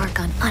embark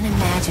on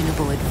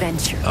unimaginable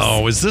adventures.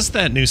 Oh, is this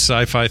that new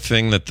sci-fi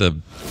thing that the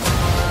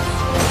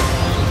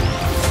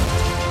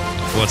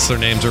what's their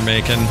names are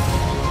making?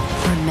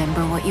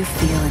 Remember what you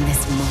feel in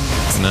this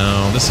moment.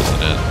 No, this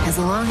isn't it. As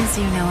long as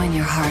you know in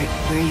your heart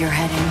where you're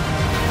heading,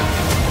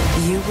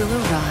 you will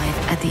arrive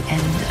at the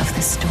end of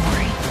the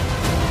story.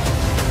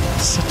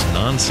 Such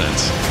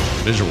nonsense.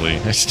 Visually,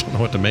 I just don't know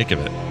what to make of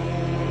it.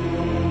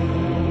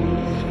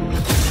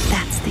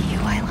 That's the you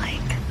I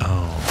like.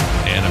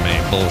 Oh,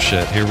 anime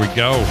bullshit. Here we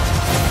go.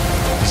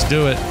 Let's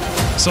do it.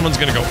 Someone's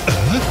gonna go.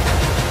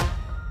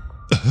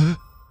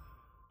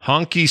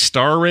 Honky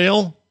Star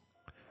Rail?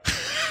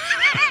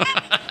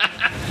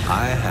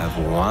 I have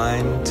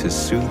wine to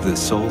soothe the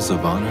souls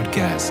of honored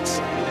guests.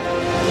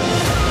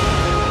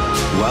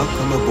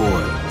 Welcome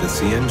aboard the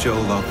Cienjo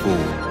La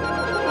Fool.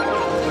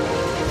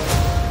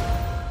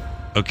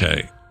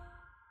 Okay.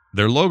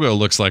 Their logo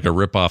looks like a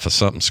ripoff of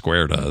something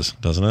Square does,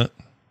 doesn't it?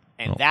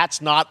 And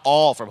that's not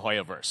all from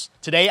Hoyoverse.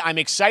 Today, I'm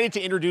excited to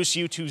introduce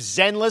you to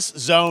Zenless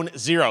Zone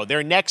Zero,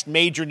 their next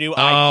major new IP.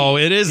 Oh,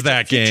 it is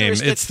that game.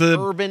 Futuristic It's the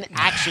urban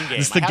action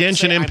game. It's the I have to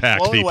Genshin say, Impact I'm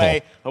blown people.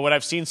 away by what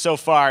I've seen so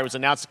far. It was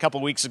announced a couple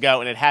weeks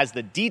ago, and it has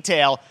the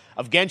detail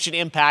of Genshin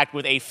Impact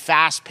with a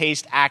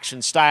fast-paced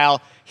action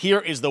style. Here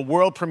is the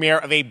world premiere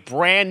of a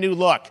brand new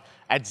look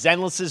at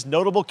Zenless's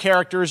notable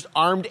characters,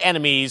 armed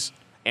enemies,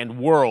 and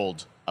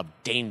world of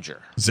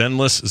danger.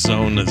 Zenless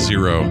Zone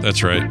Zero.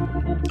 That's right.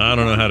 I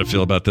don't know how to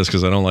feel about this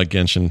because I don't like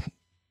Genshin.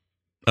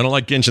 I don't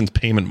like Genshin's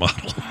payment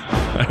model.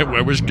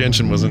 I wish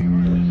Genshin wasn't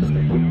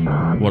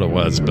what it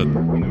was, but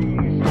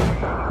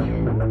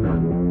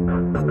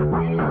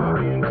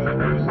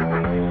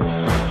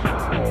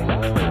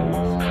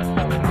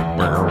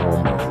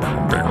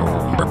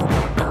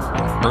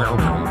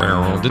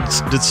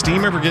did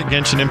Steam ever get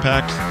Genshin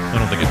Impact? I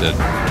don't think it did.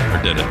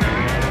 Or did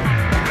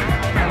it?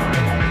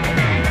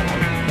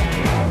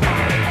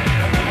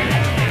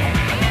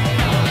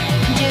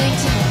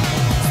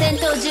 戦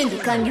闘準備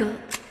完了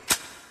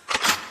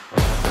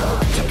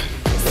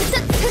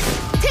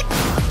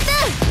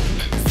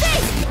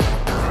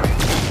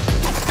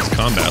This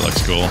combat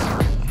looks cool.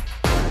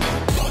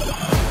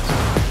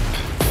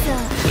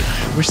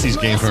 I wish these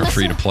games weren't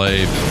free to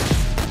play.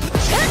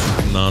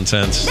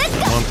 Nonsense.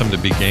 I want them to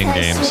be game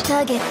games.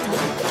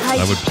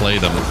 I would play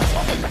them.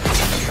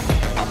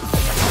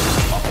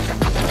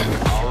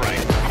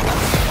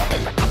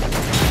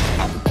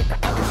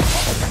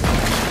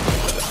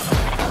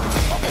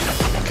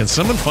 Can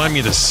someone find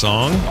me this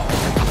song?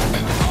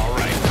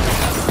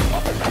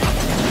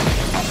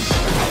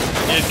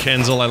 Yeah,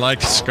 Kenzel, I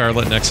liked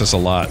Scarlet Nexus a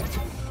lot.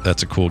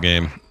 That's a cool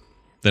game.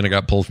 Then it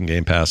got pulled from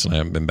Game Pass, and I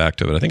haven't been back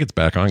to it. I think it's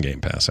back on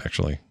Game Pass,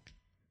 actually.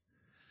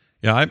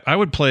 Yeah, I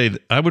would play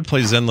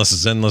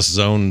Zenless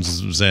Zone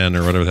Zen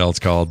or whatever the hell it's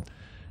called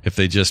if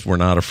they just were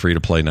not a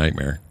free-to-play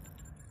nightmare.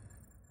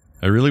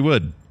 I really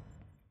would.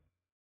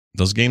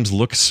 Those games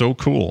look so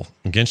cool.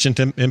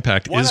 Genshin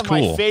Impact is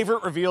cool. One of my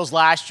favorite reveals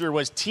last year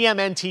was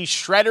TMNT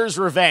Shredder's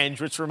Revenge,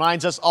 which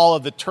reminds us all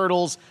of the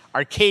Turtles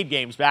arcade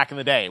games back in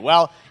the day.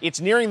 Well, it's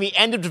nearing the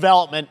end of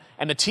development,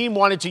 and the team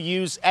wanted to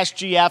use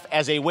SGF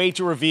as a way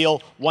to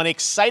reveal one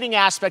exciting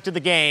aspect of the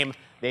game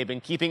they've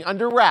been keeping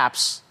under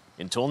wraps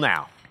until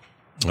now.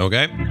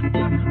 Okay.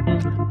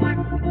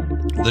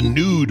 The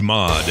nude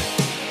mod.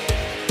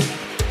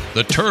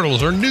 The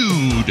turtles are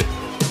nude.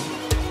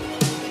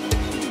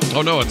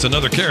 Oh no, it's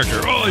another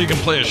character. Oh, you can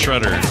play a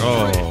Shredder.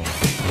 Oh.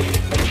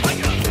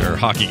 Or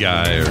hockey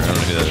guy, or I don't know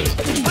who that is.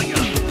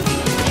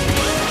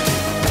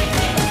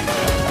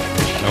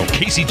 Oh,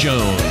 Casey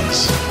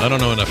Jones. I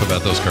don't know enough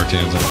about those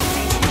cartoons.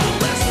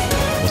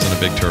 I wasn't a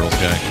big Turtles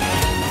guy.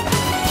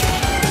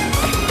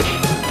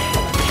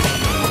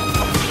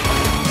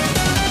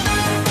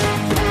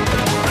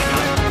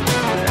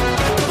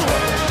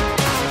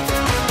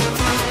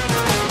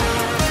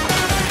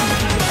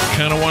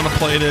 Kind of want to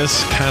play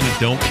this, kind of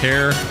don't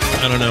care.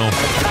 I don't know.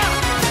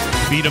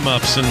 Beat 'em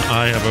ups and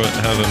I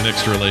have a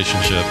mixed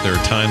relationship. There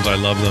are times I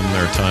love them.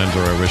 There are times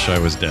where I wish I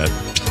was dead.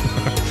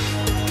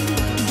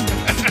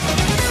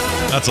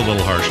 That's a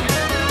little harsh.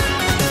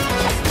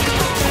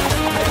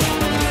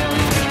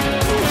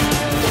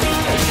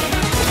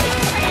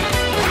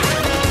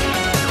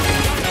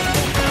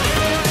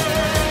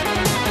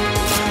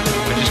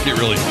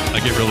 I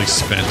get really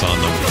spent on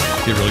them.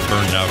 Get really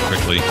burned out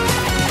quickly.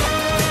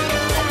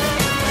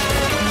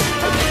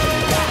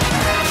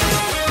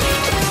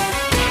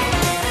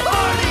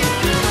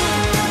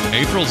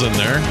 April's in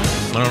there.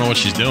 I don't know what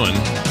she's doing.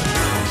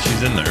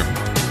 She's in there.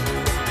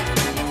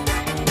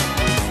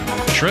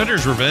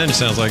 Shredder's Revenge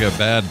sounds like a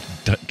bad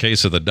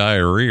case of the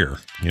diarrhea,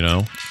 you know?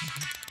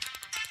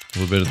 A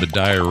little bit of the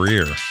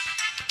diarrhea.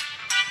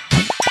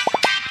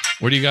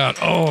 What do you got?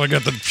 Oh, I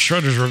got the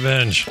Shredder's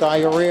Revenge.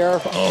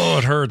 Diarrhea. Oh,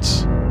 it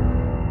hurts.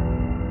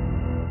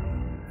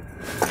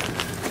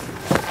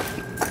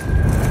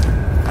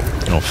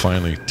 Oh,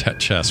 finally,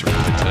 chess. Really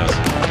test.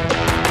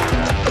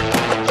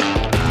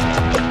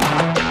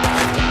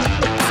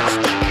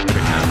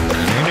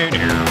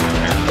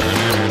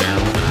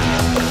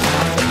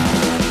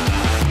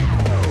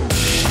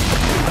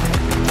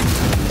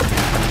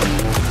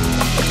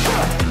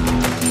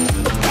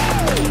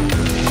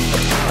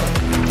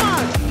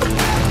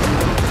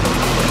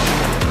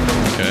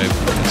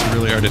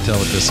 To tell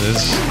what this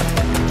is.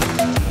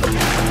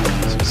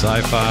 Some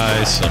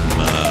sci-fi, some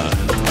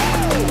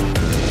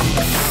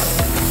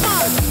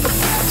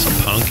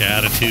punk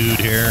attitude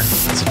here,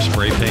 some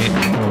spray paint,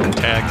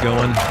 tagging.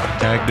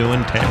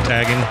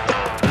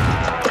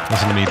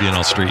 Listen to me being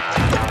all street.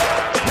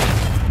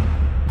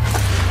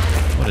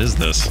 What is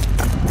this?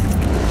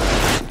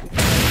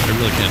 I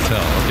really can't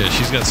tell. Okay,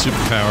 she's got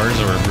superpowers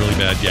or a really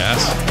bad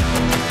gas.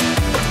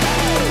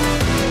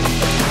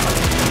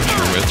 Not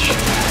sure which.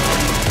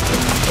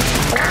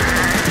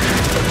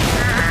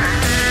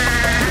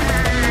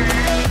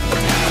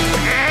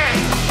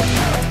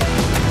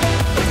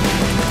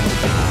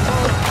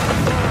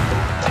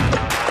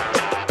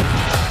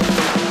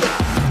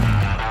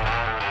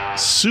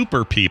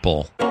 Super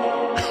people.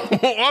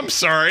 Oh, I'm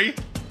sorry.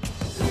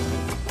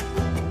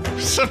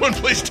 Someone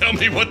please tell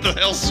me what the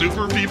hell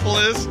Super People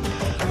is?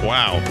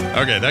 Wow.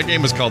 Okay, that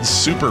game is called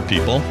Super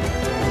People.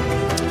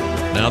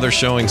 Now they're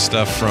showing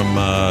stuff from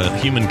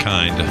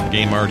Humankind.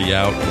 Game already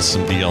out with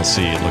some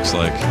DLC, it looks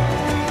like.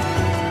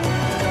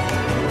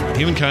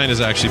 Humankind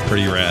is actually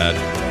pretty rad.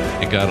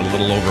 It got a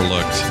little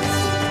overlooked.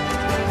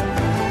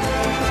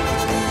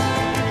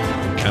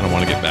 Kind of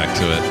want to get back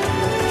to it.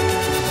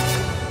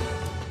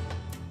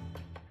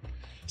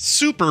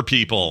 Super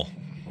people.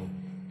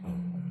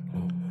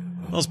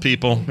 Those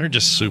people, they're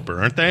just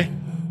super, aren't they?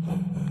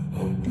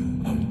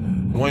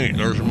 Wait,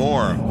 there's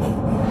more.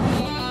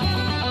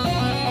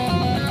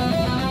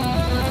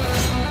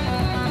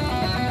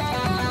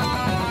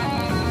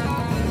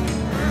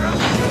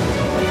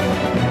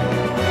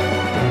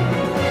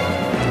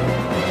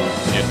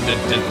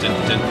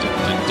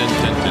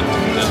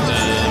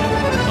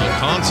 On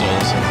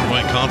consoles.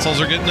 Wait, consoles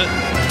are getting it?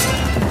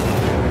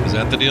 Is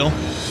that the deal?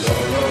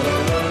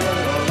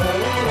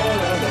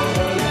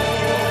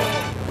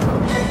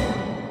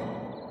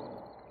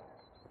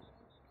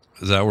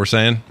 Is that what we're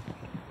saying?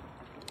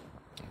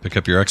 Pick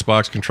up your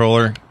Xbox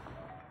controller.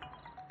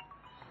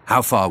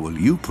 How far will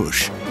you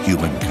push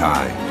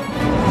humankind?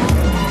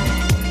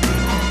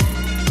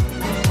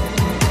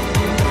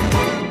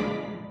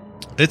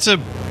 It's a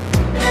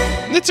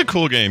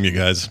cool game, you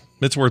guys.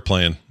 It's worth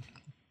playing.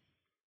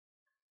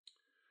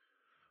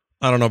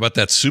 I don't know about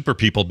that Super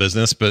People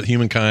business, but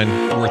Humankind,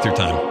 worth your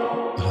time.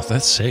 Oh,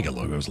 that Sega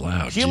logo is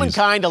loud.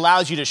 Humankind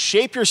allows you to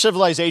shape your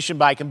civilization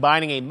by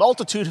combining a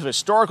multitude of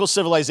historical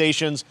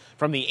civilizations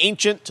from the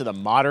ancient to the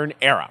modern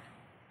era.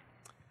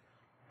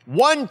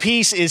 One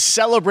Piece is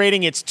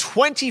celebrating its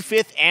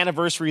 25th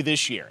anniversary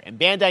this year, and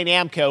Bandai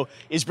Namco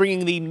is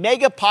bringing the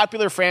mega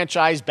popular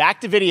franchise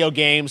back to video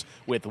games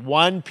with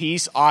One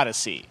Piece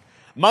Odyssey.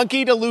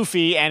 Monkey D.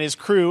 Luffy and his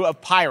crew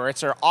of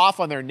pirates are off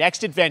on their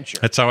next adventure.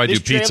 That's how I do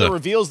This pizza. trailer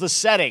reveals the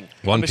setting.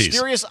 One a piece.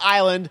 mysterious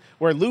island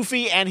where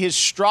Luffy and his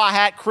Straw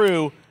Hat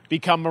crew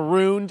become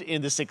marooned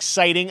in this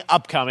exciting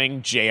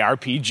upcoming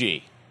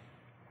JRPG.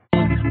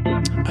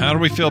 How do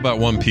we feel about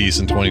One Piece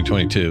in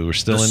 2022? We're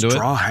still into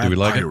Straw it? Hat Do we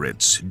like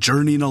Pirates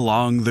journeying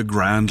along the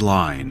Grand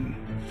Line.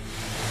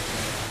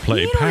 it?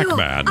 Play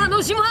Pac-Man. あ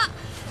の島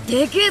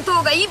でけえ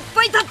塔がいっ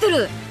ぱい立って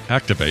る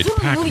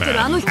Activate 伸びて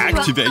るあの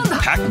Pac-Man. 人には Activate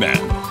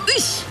Pac-Man. よ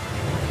し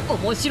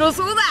面白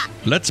そうだ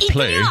Let's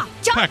play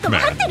ちょっと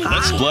待ってね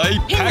Let's play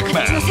変な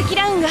形の Pac-Man. 積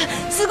乱雲が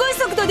すごい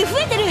速度で増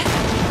えてる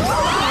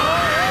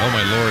Oh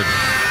my lord.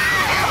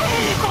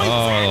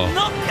 Oh,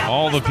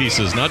 all the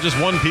pieces. Not just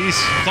one piece.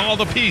 It's all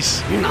the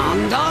piece. な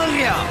んだあ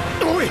りゃ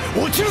おい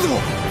落ちるぞ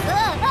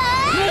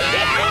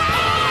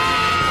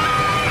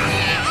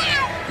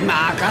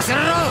任せろ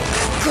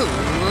ク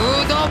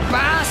ード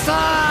バースタ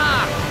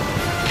ー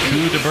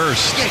Coup de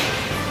burst.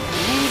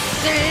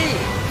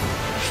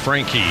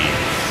 Frankie.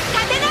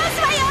 立て直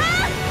すわよ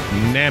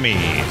Nami.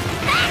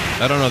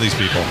 I don't know these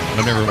people.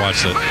 I've never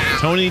watched it.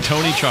 Tony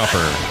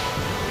Chopper.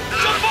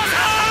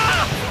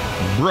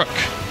 Brooke.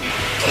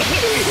 な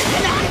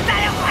ん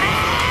だよこれ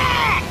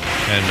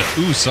And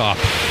Usopp.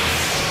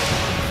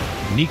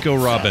 Nico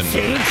Robin.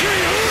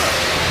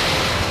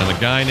 And a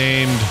guy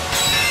named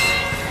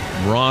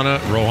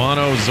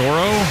Rohano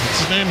Zoro. What's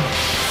his name?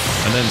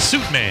 And then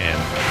Suitman.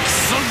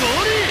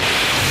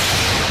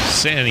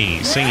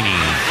 Sani.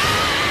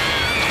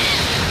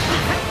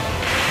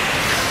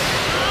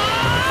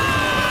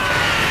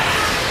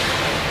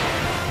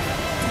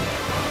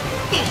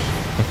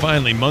 And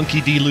finally,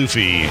 Monkey D.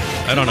 Luffy.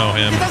 I don't know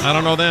him. I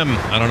don't know them.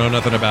 I don't know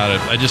nothing about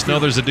it. I just know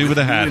there's a dude with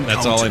a hat.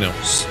 That's all I know.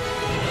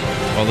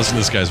 Oh, listen to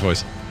this guy's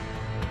voice.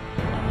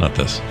 Not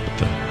this. But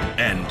the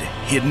And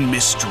hidden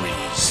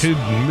mysteries.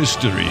 hidden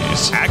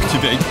mysteries.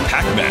 Activate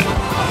Pac-Man.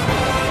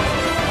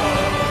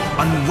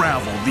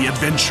 Unravel the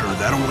adventure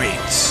that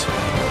awaits.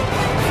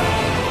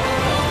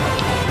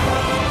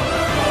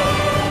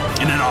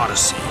 In an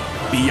odyssey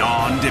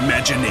beyond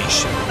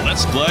imagination.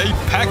 Let's play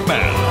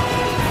Pac-Man.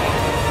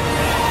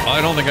 I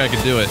don't think I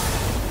could do it.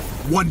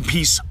 One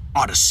Piece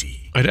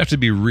Odyssey. I'd have to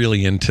be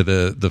really into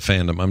the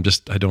fandom.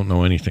 I don't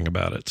know anything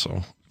about it,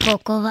 so こ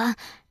こは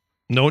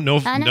no あ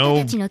なた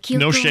たちの記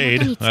憶を no 元に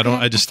shade. 作られ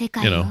た I just 世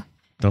界を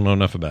don't know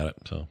enough about it.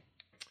 So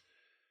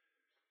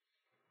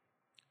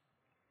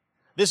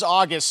This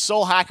August,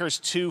 Soul Hackers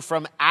 2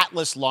 from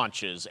Atlas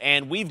launches,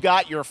 and we've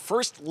got your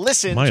first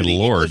listen My to the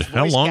lord, English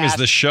how voice long is cast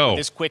this show? with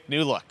This quick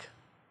new look.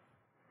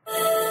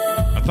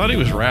 I thought he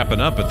was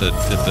wrapping up at the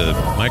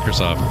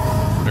Microsoft,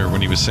 or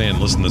when he was saying,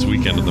 "Listen this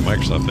weekend" at the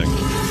Microsoft thing.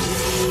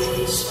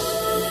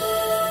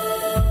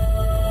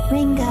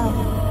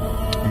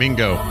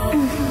 Mingo.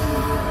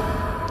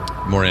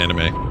 More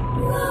anime.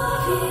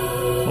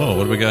 Oh,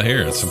 what do we got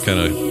here? It's some kind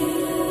of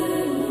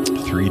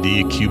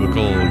 3D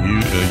cubicle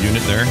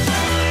unit there.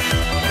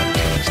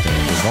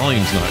 The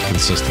volume's not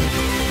consistent.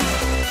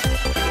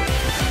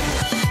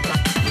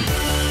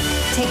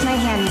 Take my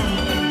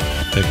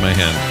hand. Take my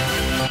hand.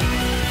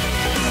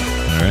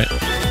 All right.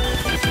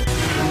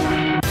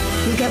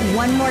 You get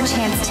one more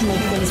chance to make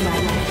things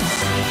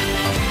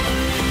right.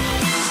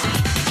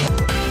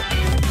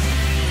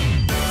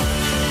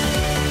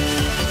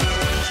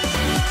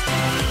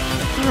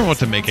 I don't know what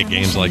to make of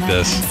games like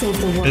this.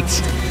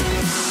 It's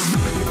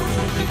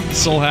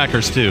Soul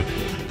Hackers 2.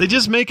 They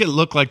just make it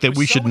look like that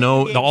we should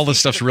know all this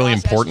stuff's really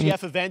important.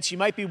 SGF events, you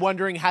might be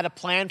wondering how to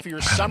plan for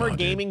your summer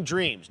gaming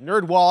dreams.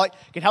 NerdWallet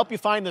can help you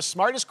find the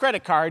smartest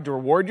credit card to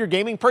reward your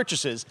gaming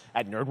purchases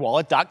at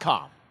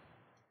nerdwallet.com.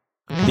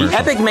 The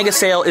Epic Mega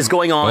Sale is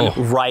going on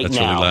right that's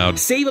now. really loud.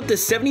 Save up to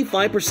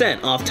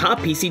 75% off top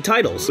PC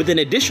titles with an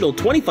additional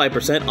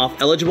 25% off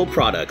eligible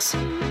products.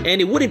 And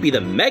it wouldn't be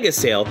the Mega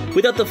Sale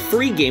without the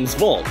free Games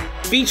Vault,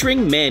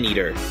 featuring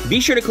Maneater. Be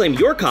sure to claim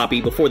your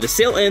copy before the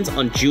sale ends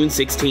on June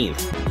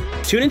 16th.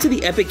 Tune into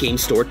the Epic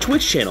Games Store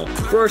Twitch channel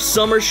for our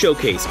summer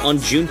showcase on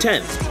June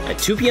 10th at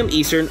 2 p.m.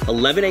 Eastern,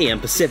 11 a.m.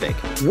 Pacific.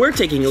 We're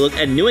taking a look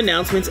at new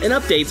announcements and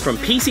updates from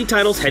PC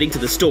titles heading to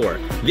the store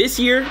this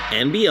year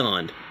and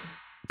beyond.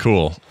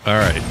 Cool. All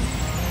right.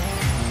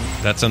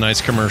 That's a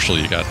nice commercial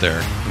you got there.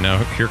 Now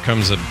here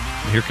comes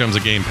a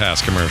Game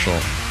Pass commercial.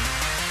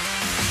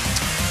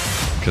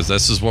 Because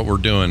this is what we're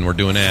doing. We're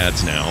doing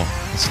ads now.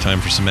 It's time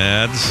for some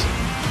ads.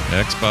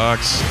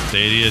 Xbox,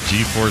 Stadia,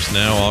 GeForce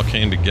Now all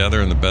came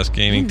together in the best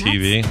gaming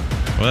TV.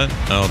 What?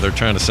 Oh, they're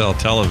trying to sell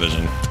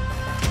television.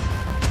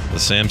 The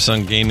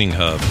Samsung Gaming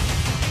Hub.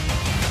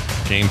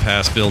 Game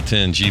Pass built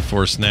in.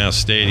 GeForce Now,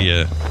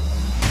 Stadia.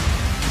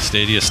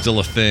 Stadia's still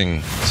a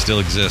thing. Still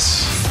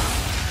exists.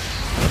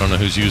 I don't know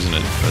who's using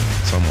it, but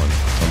someone,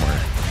 somewhere.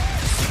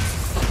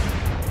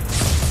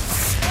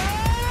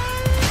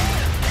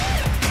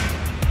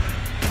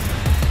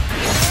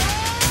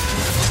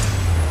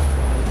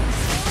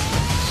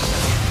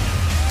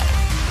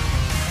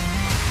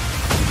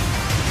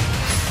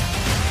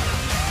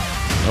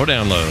 No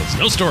downloads,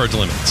 no storage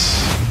limits.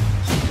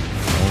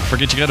 Don't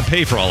forget you got to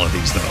pay for all of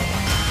these, though.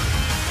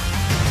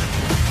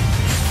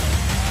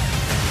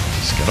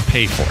 Just got to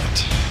pay for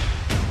it.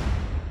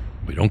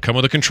 We don't come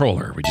with a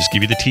controller. We just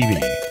give you the TV.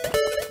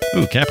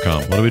 Ooh,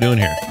 Capcom. What are we doing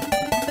here?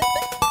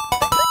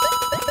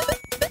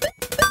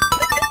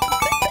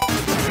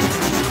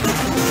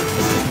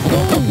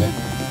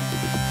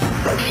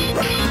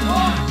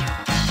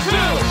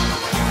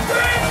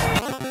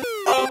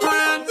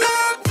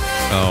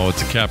 Oh,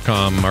 it's a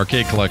Capcom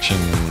arcade collection,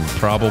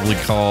 probably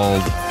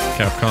called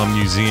Capcom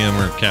Museum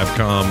or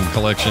Capcom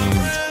Collection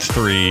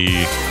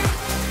 3.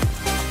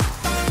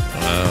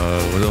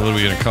 What are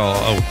we going to call?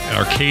 Oh,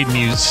 Arcade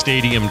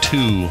Stadium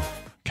 2.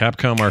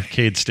 Capcom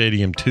Arcade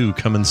Stadium 2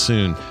 coming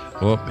soon.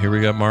 Oh, here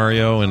we got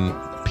Mario and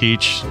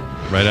Peach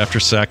right after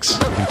sex. You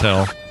can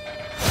tell.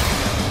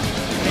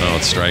 Oh,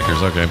 it's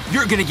Strikers. Okay.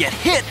 You're going to get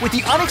hit with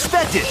the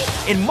unexpected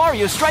in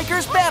Mario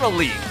Strikers Battle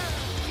League.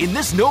 In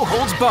this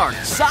no-holds-barred,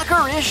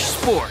 soccer-ish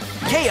sport,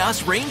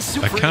 chaos reigns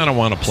supreme. I kind of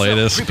want to play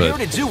this, but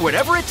prepare to do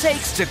whatever it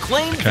takes to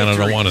claim I kind of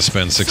don't want to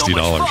spend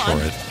 $60 for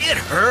it. It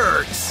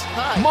hurts.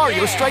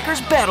 Mario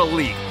Strikers Battle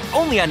League,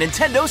 only on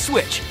Nintendo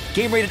Switch.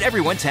 Game rated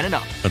everyone 10 and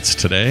up. That's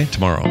today,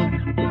 tomorrow.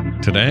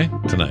 Today,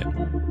 tonight.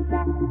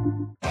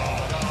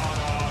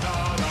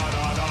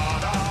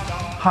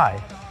 Hi,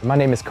 my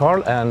name is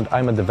Carl and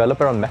I'm a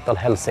developer on Metal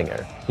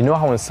Hellsinger. You know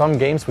how in some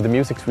games where the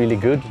music's really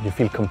good, you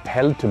feel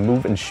compelled to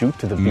move and shoot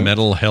to the beat?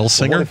 Metal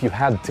Hellsinger? But what if you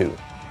had to?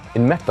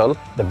 In Metal,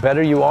 the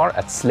better you are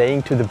at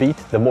slaying to the beat,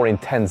 the more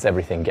intense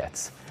everything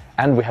gets.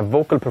 And we have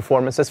vocal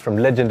performances from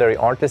legendary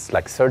artists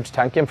like Serge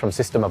Tankian from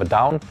System of a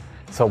Down.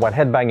 So while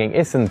headbanging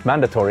isn't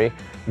mandatory,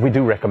 we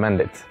do recommend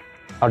it.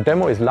 Our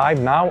demo is live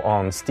now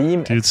on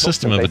Steam. Dude,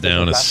 System of a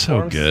Down is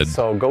so good.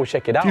 So go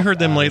check it out. Have you heard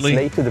them lately?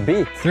 Slay to the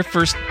beat. Their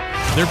first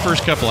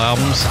couple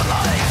albums.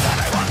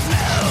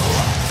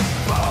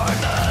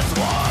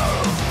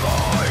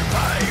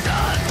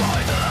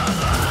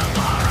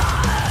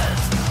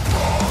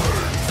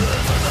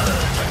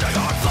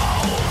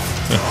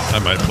 I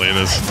might play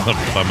this,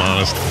 if I'm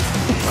honest.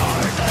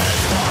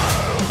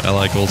 I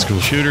like old school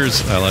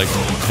shooters. I like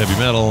heavy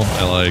metal.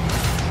 I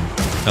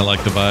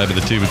like the vibe of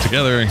the two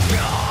together.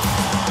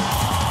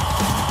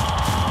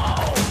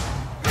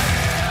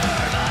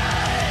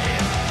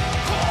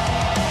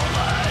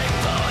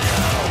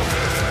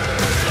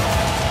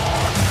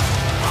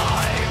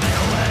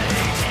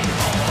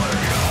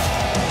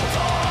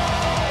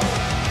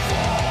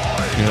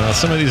 You know,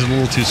 some of these are a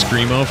little too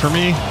screamo for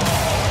me.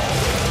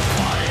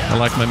 I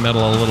like my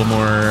metal a little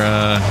more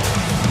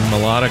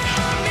melodic.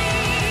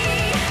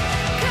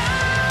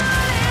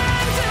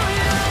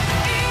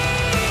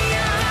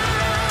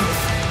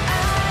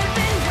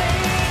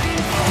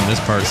 And this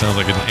part sounds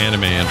like an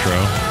anime intro.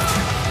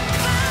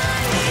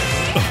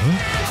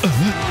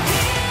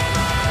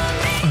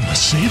 I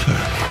must save her.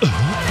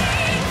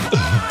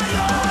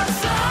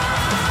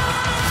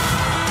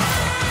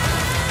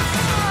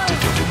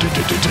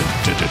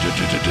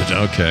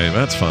 Okay,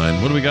 that's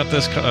fine. What do we got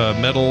this?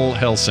 Metal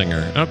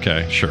Hellsinger.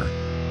 Okay, sure.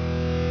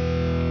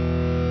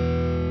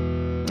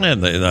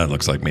 And that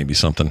looks like maybe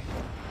something.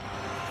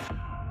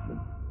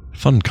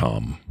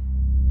 Funcom.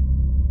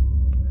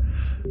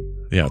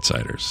 The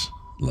Outsiders.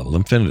 Level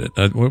Infinite.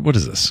 What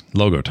is this?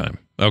 Logo time.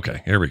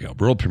 Okay, here we go.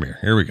 World premiere.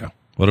 Here we go.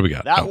 What do we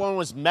got? That one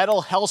was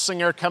Metal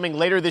Hellsinger, coming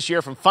later this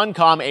year from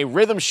Funcom, a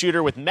rhythm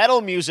shooter with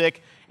metal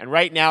music. And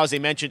right now, as I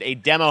mentioned, a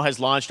demo has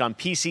launched on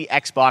PC,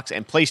 Xbox,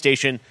 and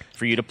PlayStation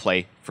for you to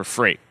play for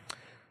free.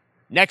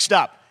 Next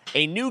up,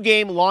 a new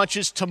game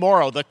launches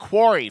tomorrow, The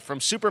Quarry from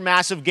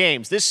Supermassive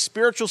Games. This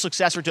spiritual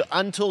successor to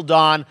Until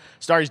Dawn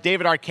stars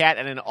David Arquette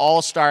and an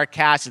all-star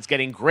cast. It's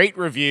getting great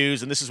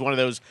reviews, and this is one of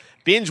those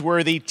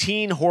binge-worthy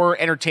teen horror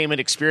entertainment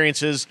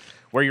experiences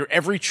where your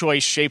every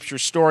choice shapes your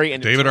story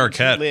and David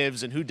Arquette who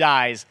lives and who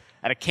dies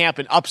at a camp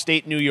in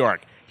upstate New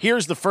York.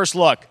 Here's the first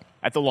look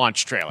at the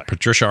launch trailer.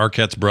 Patricia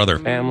Arquette's brother.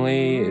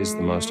 Family is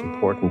the most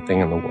important thing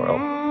in the world.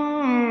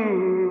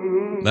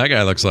 That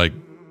guy looks like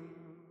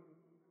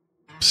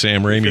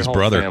Sam Raimi's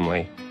brother.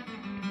 Family,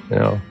 you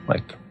know,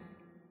 like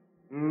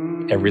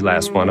every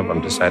last one of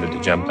them decided to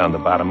jump down the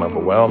bottom of a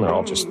well, and they're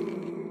all just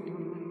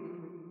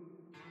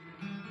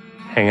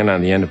hanging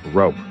on the end of a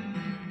rope.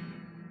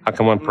 How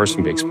can one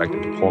person be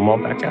expected to pull them all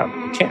back out?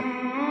 You can't.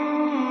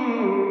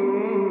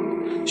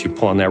 So you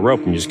pull on that rope,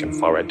 and you're just going to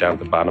fall right down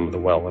to the bottom of the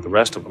well with the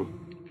rest of them.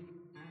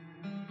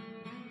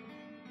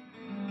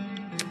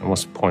 And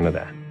what's the point of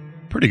that?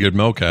 Pretty good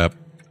mocap.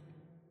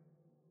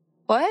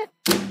 What?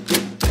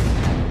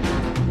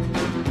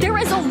 There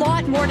is a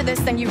lot more to this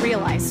than you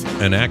realize.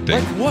 And acting.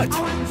 Like what?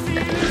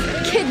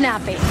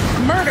 Kidnapping,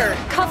 murder,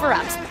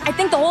 cover-ups. I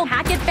think the whole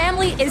Hackett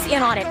family is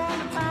in on it.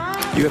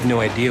 You have no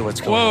idea what's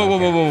going on.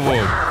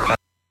 Whoa.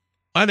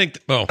 I think...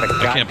 I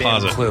can't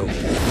pause it. Clue.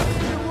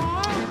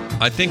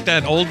 I think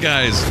that old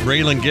guy's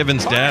Raylan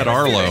Givens' dad,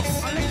 Arlo.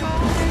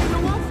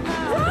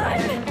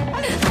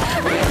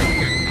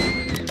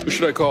 Who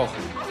should I call?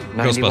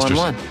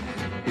 Ghostbusters.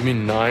 You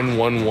mean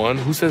 911?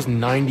 Who says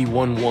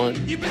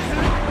 911?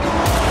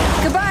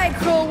 Goodbye,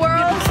 cruel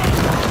world.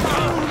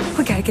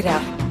 We gotta get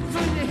out.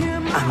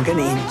 I'm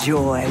gonna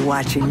enjoy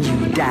watching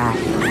you die.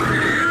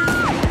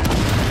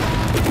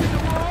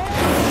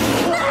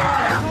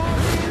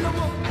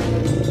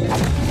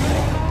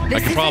 I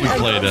could probably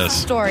play this.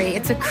 Story.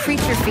 It's a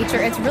creature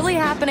feature. It's really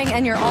happening,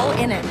 and you're all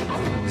in it.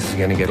 This is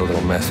gonna get a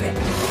little messy.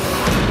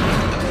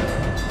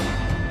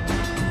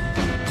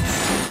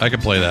 I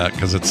could play that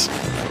because it's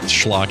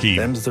schlocky.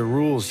 Them's the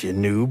rules, you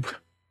noob.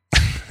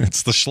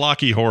 It's the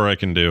schlocky horror I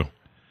can do.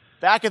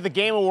 Back at the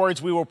Game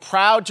Awards, we were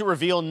proud to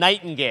reveal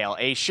Nightingale,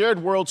 a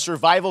shared world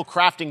survival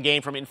crafting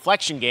game from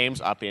Inflection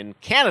Games up in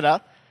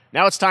Canada.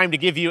 Now it's time to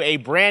give you a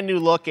brand new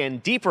look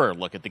and deeper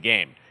look at the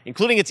game,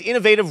 including its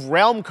innovative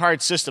realm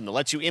card system that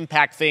lets you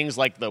impact things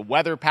like the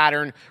weather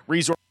pattern,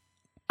 resource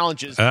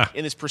challenges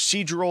in this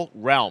procedural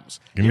realms.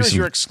 Here's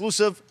your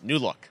exclusive new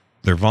look.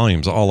 Their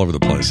volume's all over the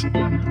place.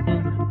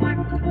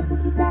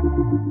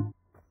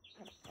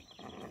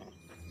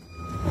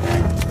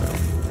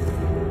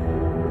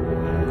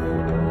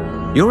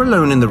 You're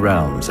alone in the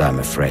realms, I'm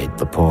afraid.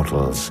 The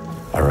portals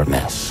are a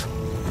mess.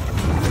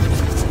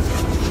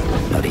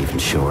 Not even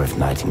sure if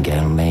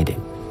Nightingale made it.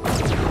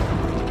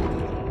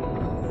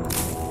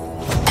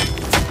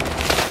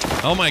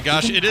 Oh my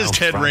gosh, it is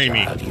Ted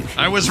Raimi.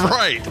 I was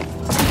right.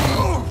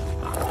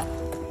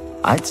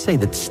 I'd say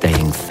that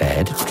staying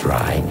fed,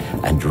 dry,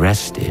 and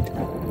rested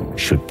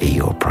should be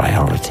your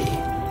priority.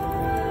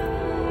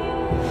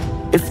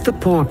 If the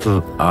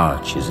portal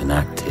arch is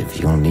inactive,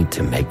 you'll need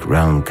to make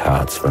realm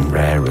cards from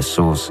rare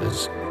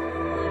resources.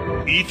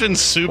 Ethan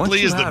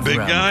Suplee is the big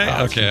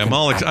guy? Okay,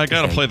 I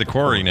gotta play the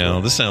quarry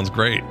now. This sounds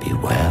great.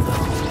 Beware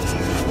though.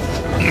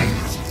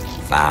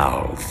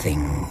 Foul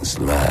things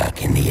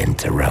lurk in the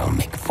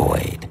interrealmic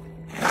void,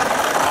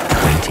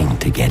 waiting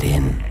to get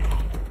in.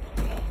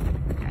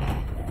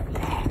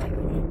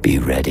 Be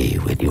ready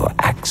with your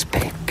axe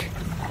pick.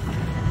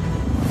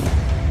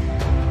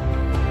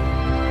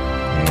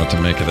 I don't know what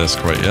to make of this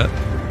quite yet.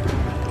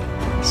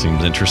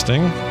 Seems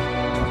interesting.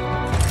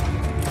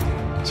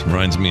 This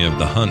reminds me of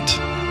The Hunt.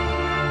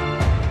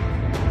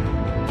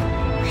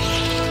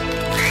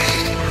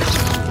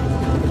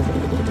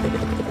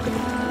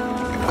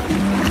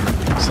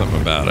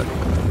 Something about it.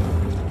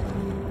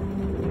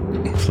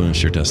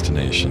 Influence your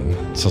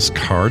destination. So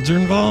cards are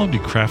involved? You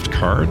craft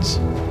cards?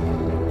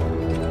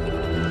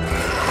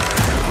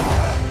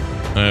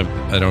 I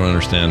don't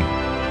understand.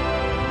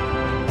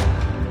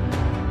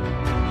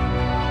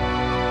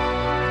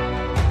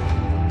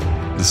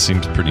 This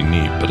seems pretty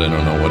neat, but I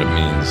don't know what it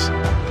means.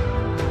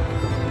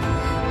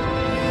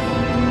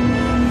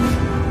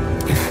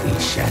 If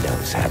these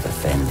shadows have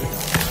offended,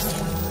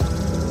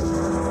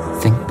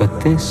 think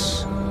but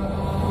this.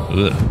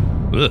 Ugh.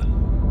 Ugh.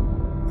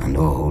 And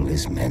all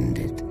is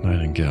mended.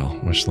 Nightingale,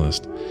 wish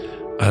list.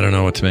 I don't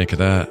know what to make of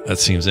that. That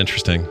seems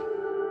interesting.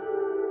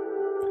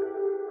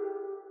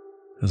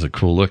 There's a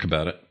cool look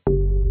about it.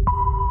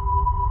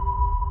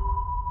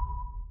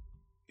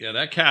 Yeah,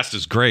 that cast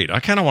is great. I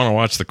kind of want to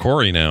watch The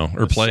Quarry now,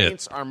 or play it.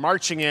 Saints are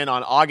marching in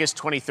on August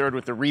 23rd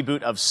with the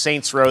reboot of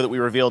Saints Row that we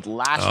revealed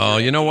last year. Oh,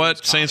 you know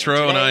what? Saints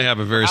Row and I have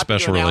a very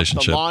special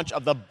relationship. The launch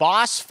of the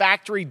Boss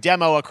Factory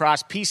demo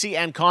across PC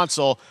and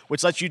console,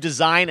 which lets you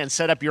design and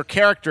set up your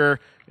character.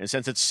 And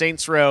since it's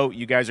Saints Row,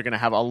 you guys are going to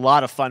have a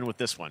lot of fun with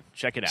this one.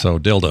 Check it out. So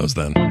dildos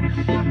then.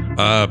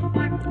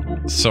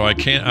 So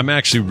I'm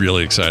actually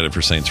really excited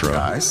for Saints Row.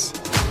 Guys.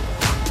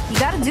 You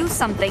gotta do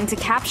something to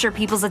capture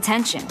people's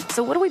attention.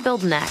 So what do we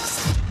build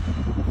next?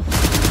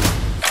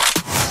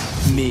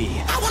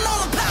 Me.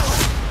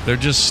 They're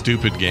just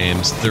stupid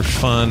games. They're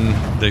fun.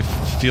 They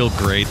feel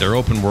great. They're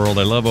open world.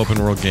 I love open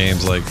world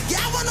games. Like,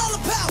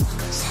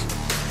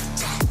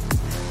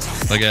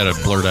 I gotta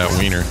blurt out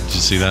wiener. Did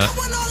you see that?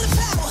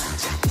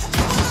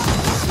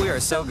 We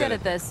are so good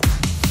at this.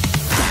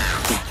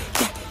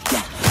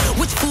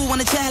 Which fool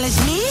wanna challenge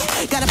me?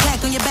 Got a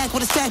pack on your back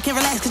with a strap, can't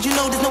relax cause you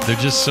know there's no. They're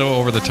just so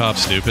over the top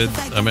stupid.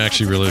 I'm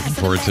actually really looking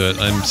forward to it.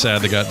 I'm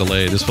sad they got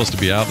delayed. It's supposed to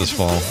be out this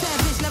fall.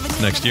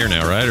 Next year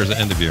now, right? Or is it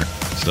end of year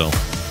still?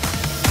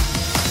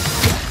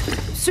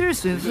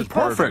 Seriously, this is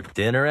perfect.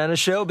 Dinner and a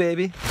show,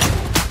 baby.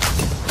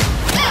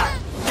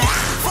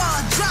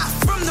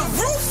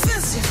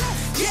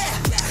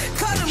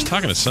 I was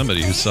talking to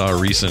somebody who saw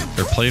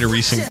played a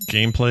recent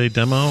gameplay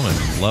demo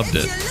and loved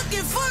it.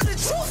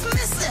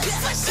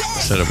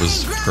 Said it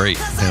was great,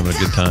 having a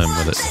good time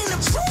with it.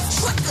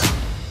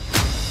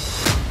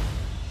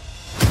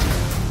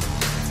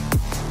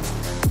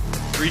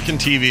 Freaking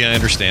TV, I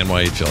understand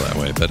why you'd feel that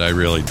way, but I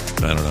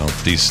don't know.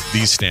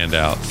 These stand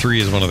out. 3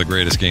 is one of the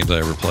greatest games I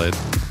ever played.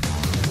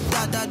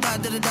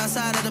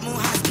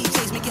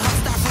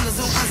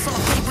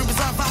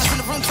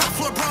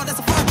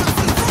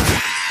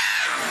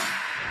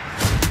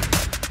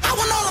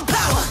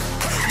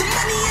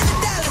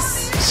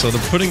 So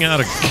they're putting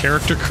out a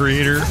character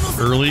creator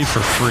early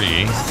for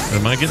free.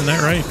 Am I getting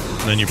that right?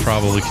 And then you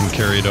probably can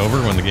carry it over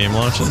when the game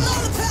launches.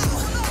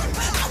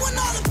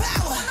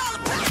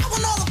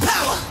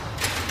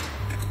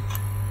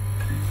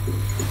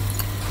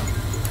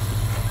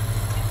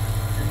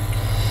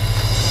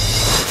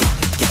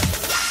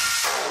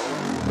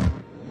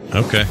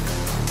 Okay.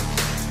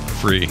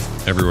 Free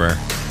everywhere.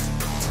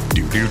 What's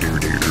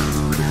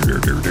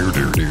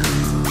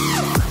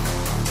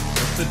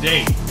the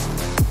date?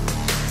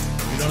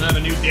 We don't have a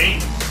new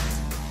date.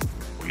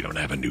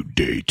 don't have a new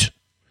date.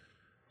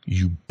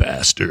 You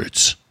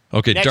bastards.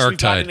 Okay, Next, we've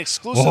got Darktide. an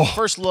exclusive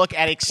first look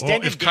at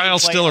extended if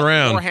Kyle's gameplay still of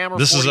around, Warhammer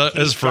this is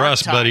 40K's for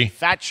us, Darktide, buddy.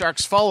 Fat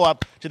Shark's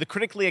follow-up to the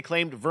critically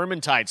acclaimed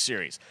Vermintide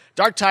series.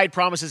 Darktide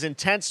promises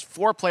intense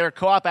 4-player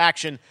co-op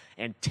action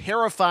and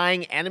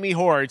terrifying enemy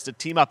hordes to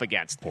team up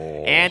against.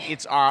 And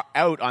it's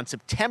out on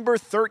September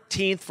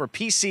 13th for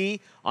PC,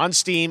 on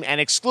Steam,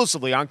 and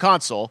exclusively on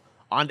console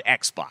on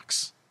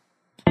Xbox.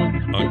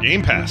 On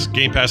Game Pass.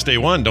 Game Pass Day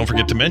 1. Don't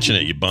forget to mention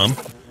it, you bum.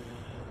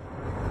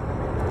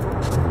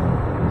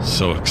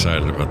 So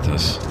excited about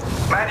this.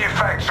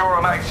 Manufacturer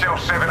of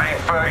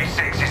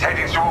HL1736 is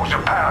heading towards a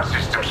power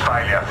systems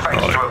failure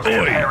thanks to a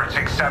bit of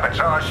heretic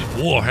sabotage.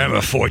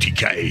 Warhammer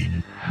 40k.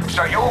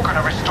 So you're going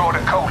to restore the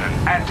coolant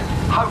and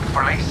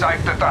hopefully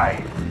save the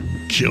day.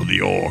 Kill the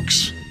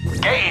orcs.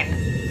 Get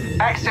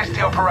in, access the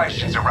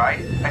operations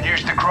array, and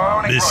use the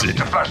cryonic rods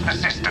to flush the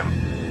system.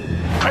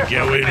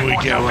 Go in, we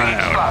before go something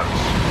out.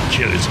 explodes.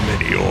 Kill as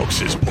many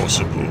orcs as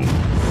possible.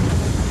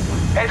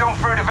 Head on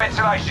through the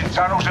ventilation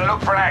tunnels and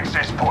look for an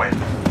access point.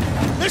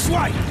 This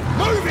way!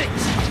 Move it!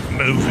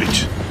 Move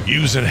it.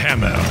 Use a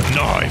hammer, a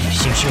knife,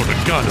 some sort of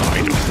gun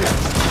item.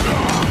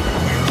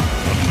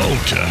 A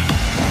bolter.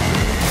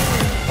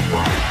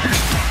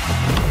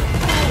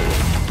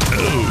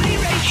 Oh,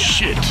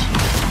 shit.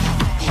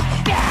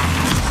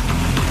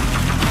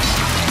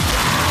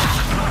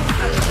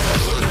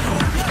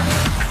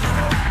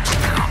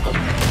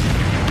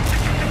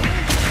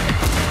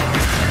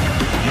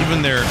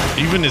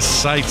 Even his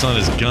sights on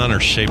his gun are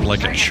shaped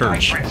like a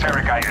church.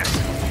 Interrogators.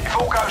 If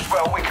all goes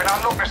well, we can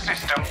unlock the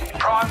system,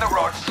 prime the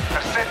rods,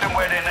 and send them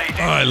where they're needed.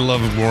 I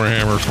love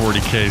Warhammer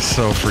 40k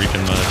so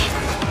freaking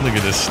much. Look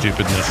at this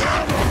stupidness.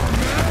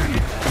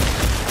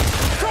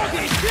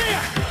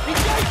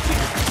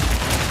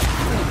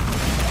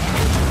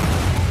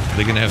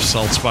 They gonna have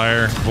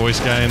Saltspire voice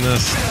guy in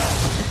this?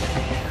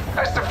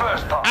 That's the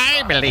first part.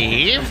 I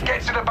believe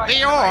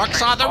the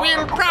orcs are the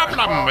real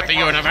problem with the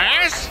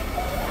universe.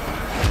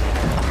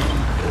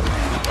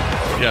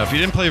 Yeah, if you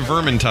didn't play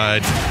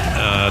Vermintide,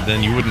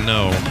 then you wouldn't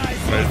know.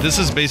 This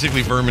is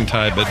basically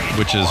Vermintide, but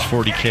which is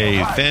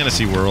 40k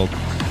fantasy world.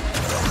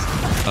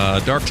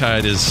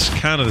 Darktide is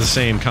kind of the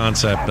same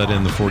concept, but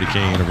in the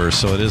 40k universe.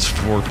 So it is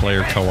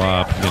 4-player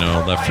co-op,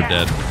 Left 4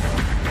 Dead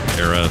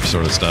era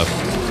sort of stuff.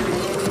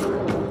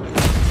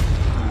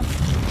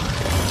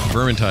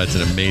 Vermintide's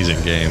an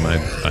amazing game. I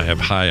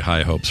have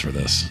high hopes for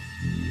this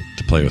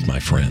to play with my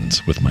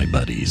friends, with my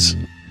buddies.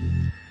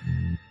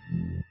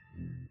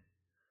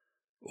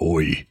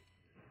 Oi,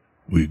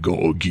 we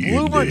go again.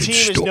 Bloober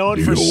Team is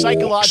known for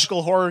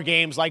psychological horror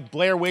games like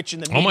Blair Witch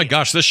and The Menu. Oh my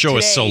gosh, this show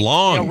is so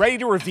long. Ready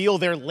to reveal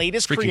their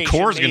latest Freaking creation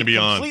Core's gonna be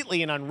on.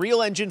 completely in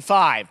Unreal Engine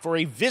 5 for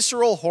a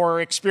visceral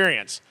horror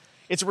experience.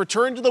 It's a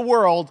return to the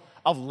world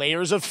of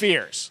Layers of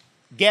Fears.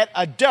 Get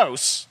a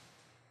dose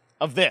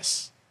of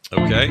this.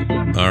 Okay,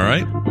 all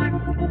right.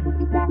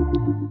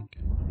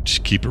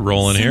 Just keep it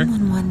rolling here.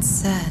 Someone once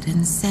said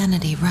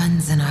insanity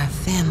runs in our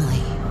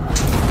family.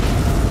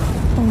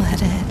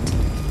 Let it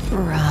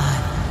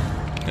run.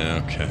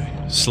 Okay.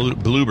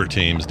 Bloober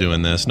Team's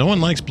doing this. No one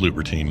likes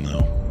Bloober Team,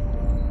 though.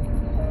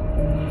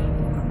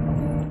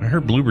 I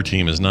heard Bloober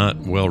Team is not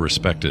well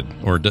respected,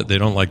 or they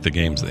don't like the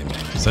games they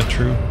make. Is that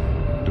true?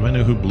 Do I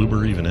know who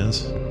Bloober even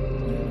is?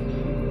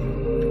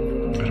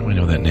 How do I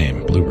know that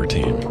name? Bloober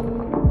Team.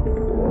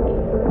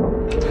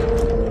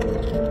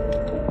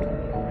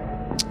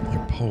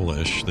 They're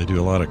Polish. They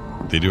do a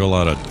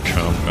lot of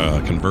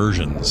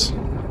conversions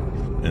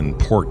and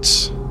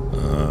ports.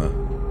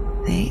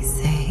 They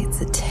say it's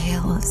a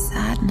tale of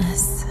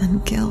sadness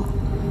and guilt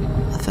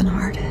of an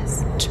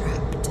artist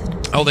trapped in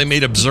a... Oh, they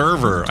made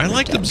Observer. I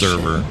liked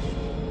Observer.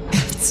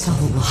 It's a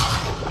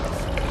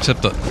lie.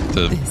 Except the...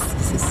 This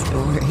is a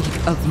story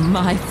of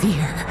my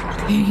fear,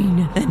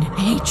 pain, and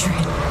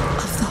hatred,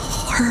 of the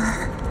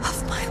horror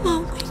of my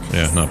loneliness.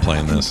 Yeah, not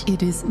playing this.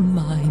 It is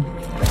mine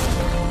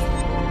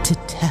to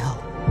tell.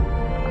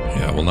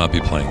 Yeah, we'll not be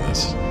playing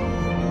this.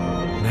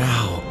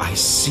 Now I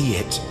see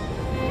it.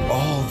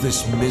 All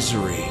this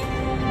misery,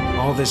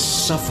 all this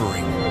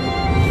suffering.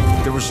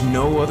 There was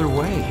no other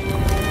way.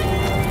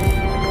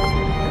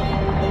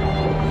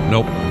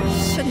 Nope.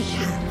 Should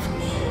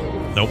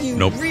have. Nope. You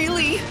nope.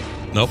 really?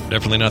 Nope.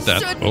 Definitely not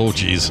that. Shouldn't. Oh,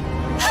 jeez.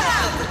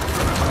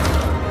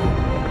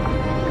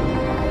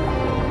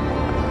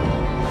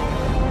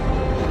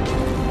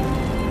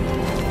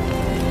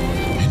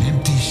 An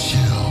empty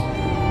shell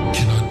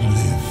cannot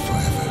live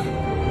forever.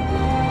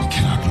 It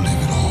cannot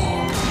live at all.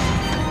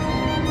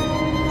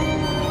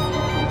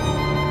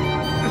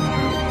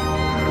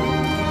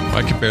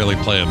 I could barely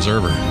play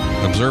Observer.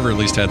 Observer at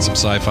least had some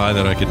sci-fi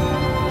that I could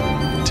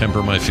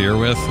temper my fear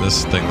with.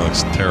 This thing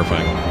looks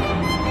terrifying.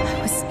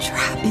 I was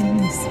trapped in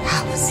this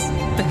house,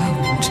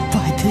 bound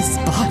by this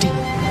body.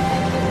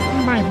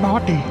 My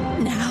body.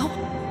 Now,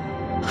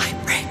 I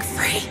break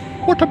free.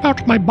 What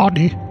about my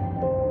body?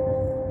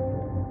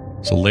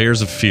 So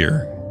Layers of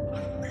Fear.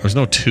 There's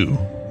no 2.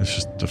 It's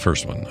just the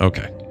first one.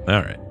 Okay.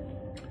 All right.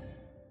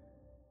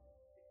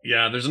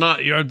 Yeah, there's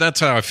not. That's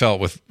how I felt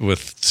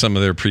with some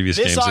of their previous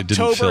This games. They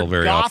didn't October, feel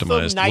very Gotham optimized, a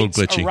little Knights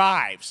glitchy.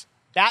 arrives.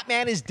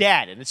 Batman is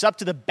dead, and it's up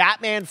to the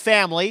Batman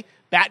family,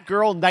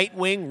 Batgirl,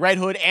 Nightwing, Red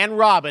Hood, and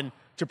Robin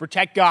to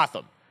protect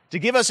Gotham. To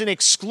give us an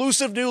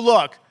exclusive new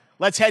look,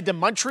 let's head to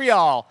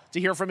Montreal to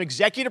hear from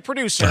executive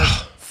producer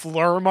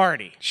Fleur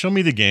Marty. Show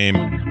me the game.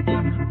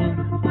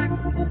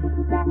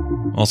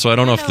 Also, I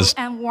don't know if this.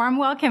 And warm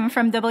welcome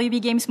from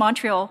WB Games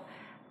Montreal.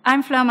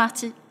 I'm Fleur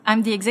Marty.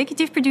 I'm the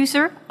executive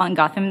producer on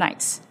Gotham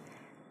Knights.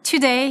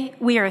 Today,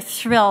 we are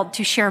thrilled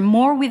to share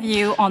more with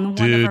you on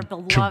one of our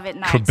beloved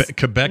Knights.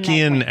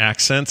 Quebecian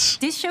accents.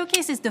 This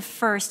showcase is the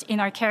first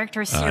in our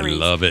character series. I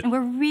love it. And we're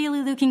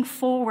really looking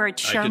forward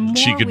to share more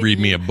She could with read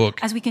you me a book.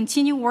 as we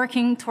continue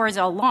working towards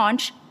our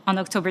launch on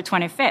October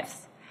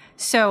 25th.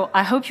 So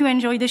I hope you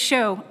enjoy the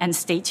show and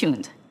stay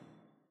tuned.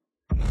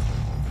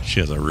 She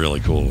has a really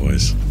cool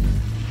voice.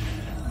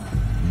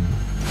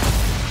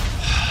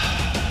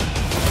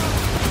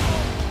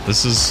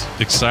 This is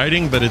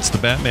exciting, but it's the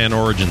Batman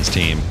Origins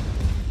team.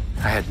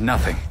 I had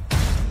nothing.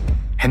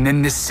 And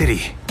then this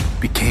city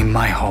became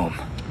my home.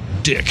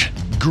 Dick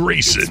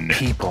Grayson. Its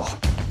people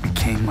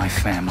became my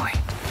family.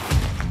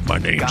 My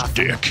name's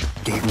Gotham Dick.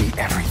 Gave me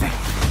everything.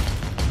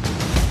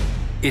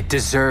 It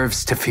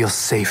deserves to feel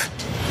safe.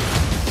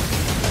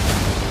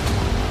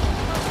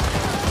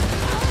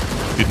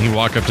 Didn't he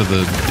walk up to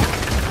the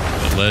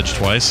ledge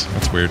twice?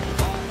 That's weird.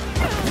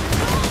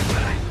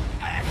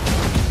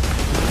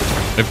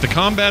 If the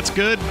combat's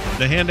good,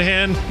 the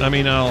hand-to-hand, I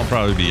mean, I'll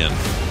probably be in.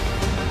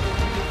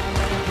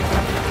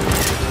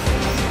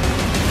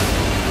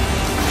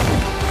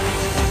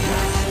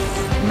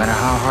 No matter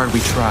how hard we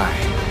try,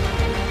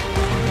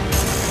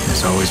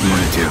 there's always more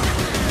to do.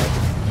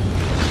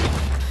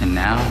 And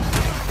now,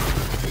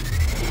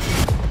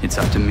 it's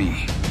up to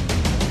me.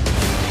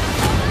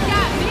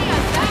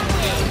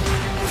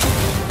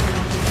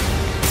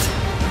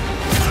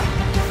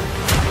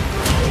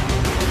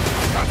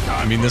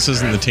 I mean, this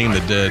isn't the team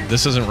that did.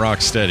 This isn't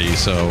Rocksteady,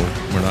 so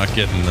we're not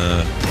getting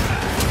the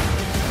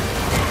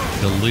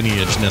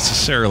lineage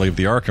necessarily of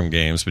the Arkham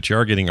games, but you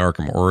are getting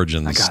Arkham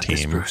Origins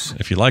team.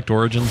 If you liked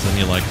Origins, then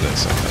you like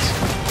this, I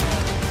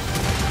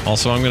guess.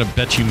 Also, I'm going to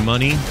bet you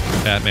money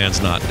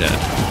Batman's not dead.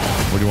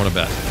 What do you want to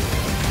bet?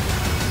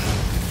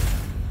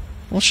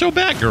 Well, show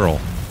Batgirl.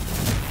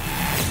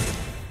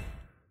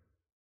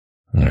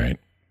 All right.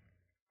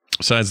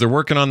 Besides, they're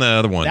working on the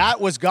other one. That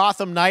was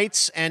Gotham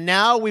Knights, and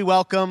now we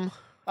welcome...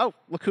 Oh,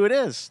 look who it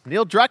is.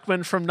 Neil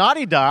Druckmann from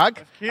Naughty Dog,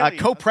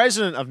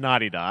 co-president of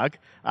Naughty Dog.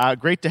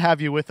 Great to have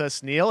you with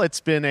us, Neil.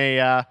 It's been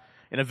an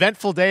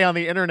eventful day on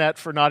the internet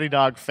for Naughty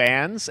Dog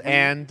fans.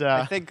 And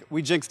I think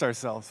we jinxed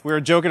ourselves. We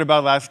were joking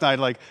about last night,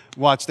 like,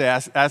 watch the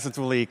assets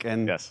will leak,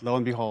 and lo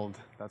and behold,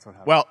 that's what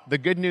happened. Well, the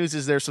good news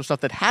is there's some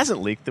stuff that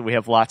hasn't leaked that we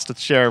have lots to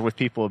share with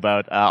people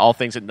about all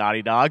things at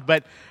Naughty Dog.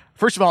 But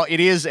first of all, it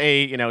is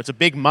it's a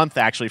big month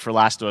actually for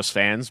Last of Us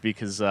fans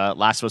because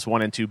Last of Us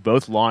 1 and 2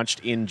 both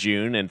launched in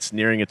June, and it's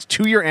nearing its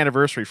 2-year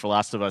anniversary for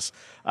Last of Us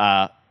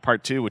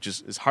Part 2, which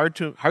is hard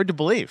to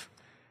believe.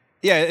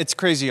 Yeah, it's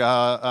crazy.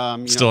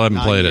 Still haven't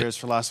 9 played it. years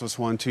for Last of Us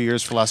 1, 2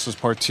 years for Last of Us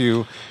Part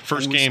 2.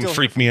 First And we game still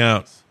freaked me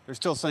out. They're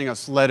still sending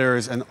us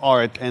letters and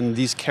art, and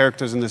these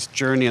characters and this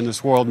journey and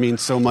this world mean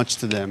so much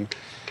to them.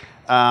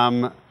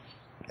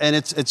 And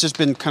it's just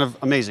been kind of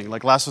amazing.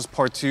 Like Last of Us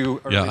Part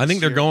 2. Yeah, I think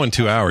they're going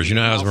 2 hours. You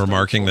know how I was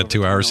remarking that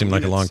 2 hours seemed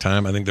like a long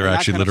time? I think they're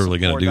actually literally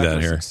going to do that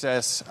here.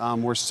 Success,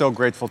 we're so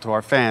grateful to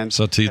our fans.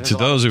 So to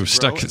those who've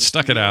stuck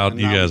it out,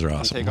 you guys are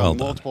awesome. Take Well on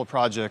done. multiple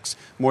projects,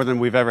 more than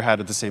we've ever had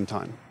at the same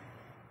time.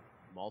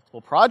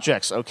 Multiple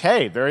projects.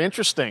 Okay, very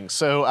interesting.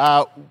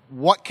 So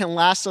what can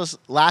Last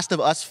of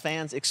Us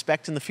fans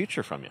expect in the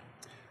future from you?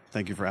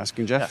 Thank you for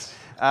asking, Jeff.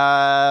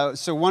 Yes.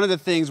 So one of the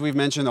things we've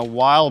mentioned a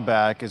while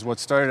back is what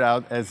started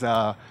out as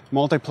a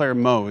multiplayer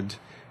mode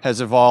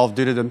has evolved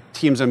due to the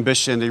team's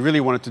ambition. They really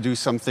wanted to do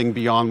something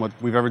beyond what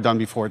we've ever done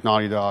before at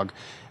Naughty Dog.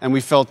 And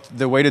we felt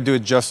the way to do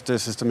it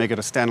justice is to make it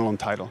a standalone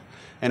title.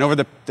 And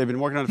they've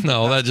been working on it for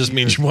No, that just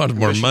means you wanted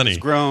more money. It's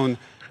grown.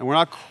 And we're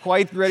not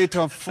quite ready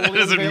to fully That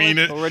doesn't mean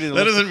it. That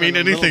That doesn't mean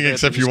anything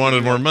except you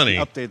wanted more money.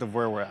 Update of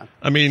where we're at.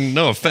 I mean,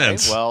 no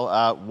offense. Okay,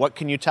 well, what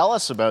can you tell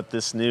us about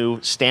this new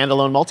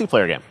standalone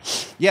multiplayer game?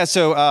 Yeah,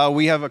 so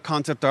we have a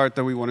concept art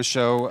that we want to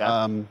show.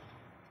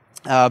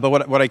 But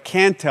what I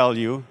can tell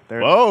you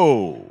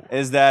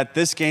is that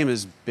this game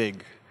is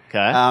big.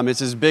 Okay.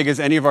 It's as big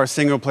as any of our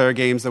single-player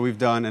games that we've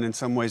done, and in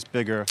some ways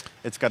bigger.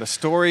 It's got a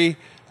story.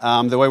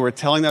 The way we're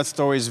telling that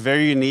story is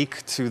very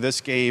unique to this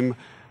game.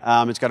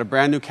 It's got a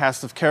brand new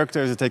cast of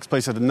characters. It takes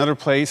place at another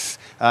place,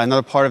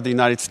 another part of the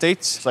United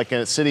States. It's like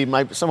a city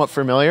might be somewhat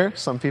familiar,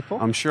 some people.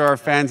 I'm sure our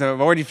fans have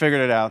already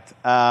figured it out.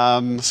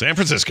 San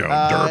Francisco,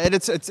 derp. And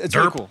it's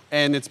really cool.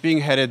 And it's being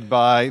headed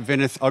by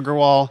Vinith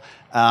Agarwal,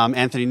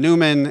 Anthony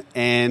Newman,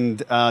 and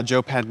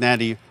Joe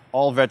Padnatti,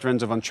 all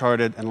veterans of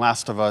Uncharted and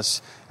Last of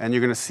Us. And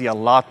you're going to see a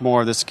lot more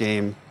of this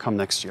game come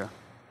next year.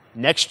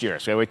 Next year.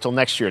 So I wait till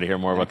next year to hear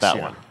more about that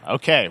year. one.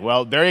 Okay.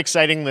 Well, very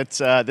exciting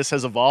that this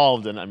has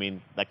evolved. And I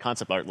mean, that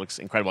concept art looks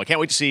incredible. I can't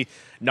wait to see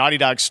Naughty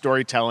Dog's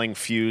storytelling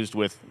fused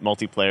with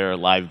multiplayer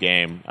live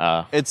game.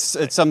 It's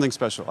something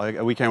special.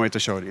 We can't wait to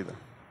show it either.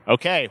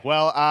 Okay.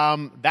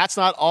 Well, that's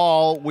not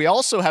all. We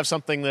also have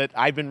something that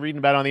I've been reading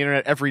about on the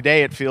internet every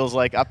day. It feels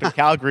like up in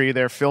Calgary,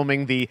 they're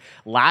filming the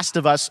Last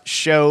of Us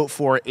show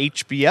for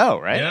HBO,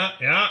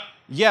 right?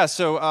 Yeah,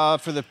 so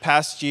for the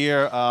past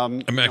year...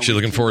 I'm actually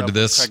looking forward to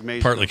this,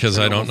 partly because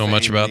I don't know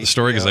much about the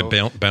story because I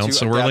bounced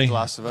so early.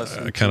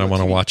 I kind of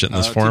want to watch it in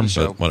this form,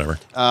 but whatever.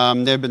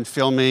 They've been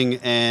filming,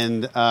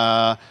 and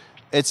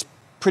it's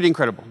pretty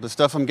incredible. The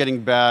stuff I'm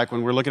getting back,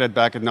 when we're looking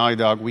back at Naughty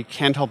Dog, we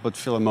can't help but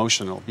feel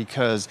emotional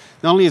because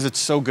not only is it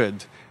so good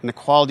and the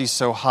quality is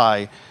so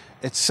high,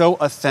 it's so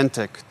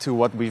authentic to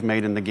what we've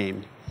made in the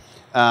game.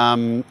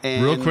 And,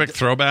 real quick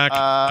throwback.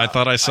 I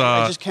thought I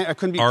saw I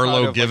couldn't be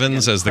Arlo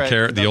Givens as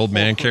the old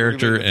man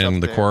character in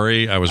The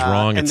Quarry. I was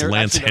wrong. It's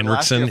Lance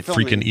Henriksen.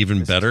 Freaking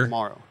even better.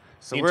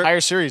 So the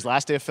entire series,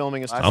 last day of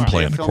filming is tomorrow. I'm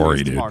playing The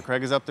Quarry, dude.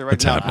 Craig is up there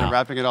right now. They're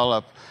wrapping it all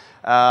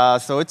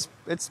up. So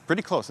it's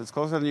pretty close. It's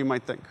closer than you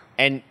might think.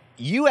 And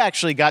you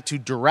actually got to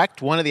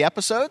direct one of the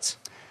episodes?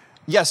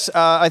 Yes,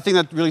 I think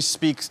that really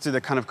speaks to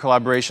the kind of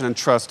collaboration and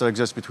trust that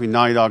exists between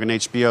Naughty Dog and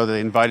HBO. They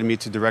invited me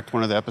to direct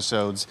one of the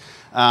episodes.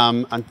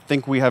 I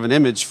think we have an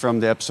image from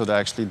the episode I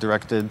actually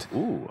directed.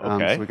 Ooh,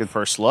 okay. So we could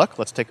first look.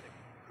 Let's take...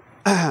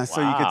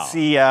 So you could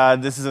see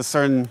this is a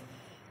certain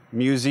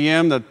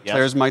museum that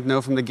players might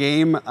know from the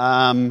game.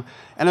 And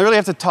I really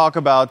have to talk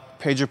about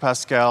Pedro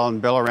Pascal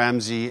and Bella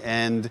Ramsey,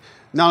 and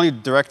not only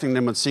directing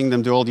them but seeing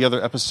them do all the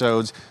other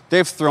episodes.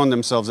 They've thrown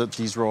themselves at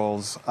these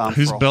roles.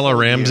 Who's Bella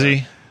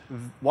Ramsey?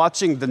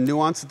 Watching the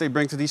nuance that they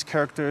bring to these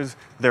characters,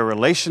 their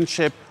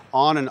relationship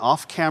on and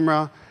off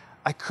camera,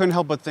 I couldn't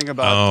help but think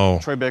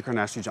about Troy Baker and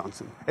Ashley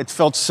Johnson. It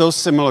felt so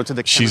similar to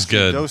the She's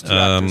good. those two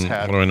actors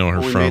had. What do I know her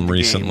when we from made the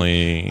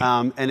recently?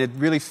 game. And it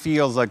really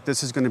feels like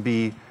this is going to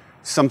be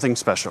something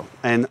special.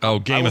 And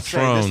Game of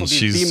Thrones.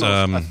 She's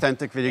the most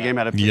authentic video game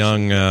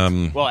adaptation.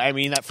 Young. Well, I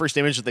mean, that first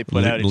image that they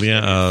put out,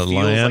 Lyanna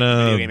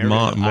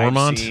Mormont.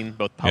 I've seen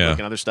both public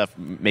and other stuff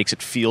makes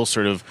it feel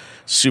sort of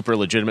super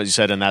legitimate, as you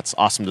said, and that's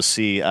awesome to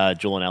see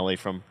Joel and Ellie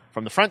from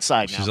the front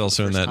side. She's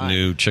also in that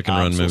new Chicken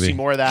Run movie. We'll see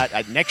more of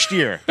that next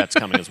year. That's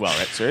coming as well,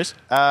 right? Serious?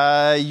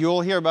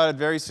 You'll hear about it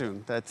very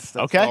soon. That's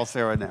okay. All I'll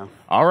say right now.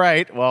 All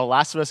right. Well,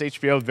 Last of Us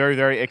HBO, very,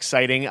 very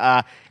exciting.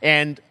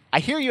 And I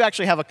hear you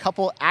actually have a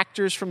couple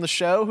actors from the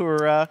show who are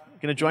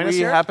going to join us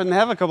here. We happen to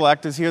have a couple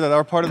actors here that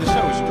are part of the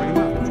show. We should bring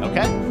them up.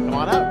 Okay, come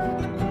on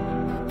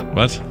up.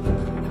 What?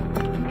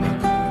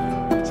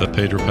 Is that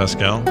Pedro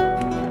Pascal?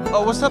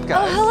 Oh, what's up,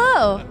 guys?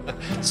 Oh,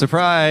 hello.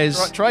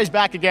 Surprise. Troy's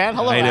back again.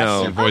 Hello, I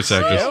know. Ashley. Voice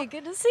actors. Hey,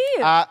 good to see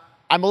you. I'm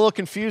a little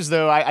confused,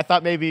 though. I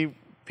thought maybe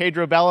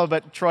Pedro Bella,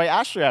 but Troy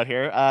Ashley out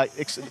here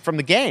from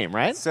the game,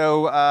 right?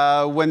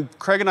 So when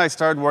Craig and I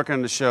started working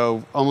on the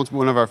show, almost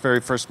one of our very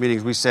first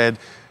meetings, we said,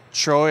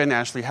 Troy and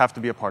Ashley have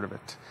to be a part of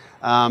it.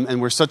 And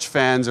we're such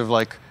fans of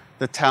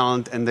the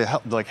talent and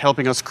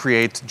helping us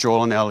create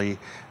Joel and Ellie.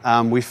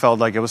 We felt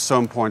like it was so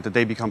important that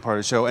they become part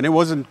of the show. And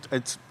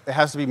it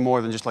has to be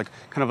more than just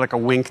kind of a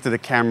wink to the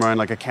camera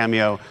and a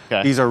cameo.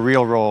 Okay. These are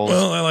real roles.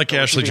 Well, I like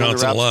Ashley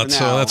Johnson a lot,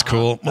 so that's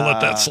cool. We'll let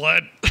that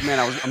slide. Man,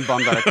 I'm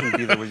bummed that I couldn't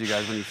be there with you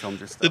guys when you filmed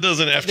your stuff. It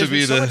doesn't have to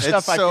be so much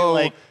stuff I feel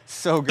like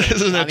so good. It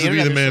doesn't have to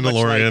be the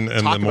Mandalorian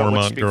and the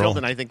Mormont girl.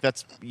 And I think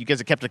you guys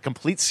have kept a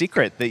complete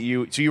secret that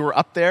you were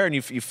up there and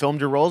you filmed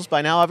your roles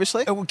by now,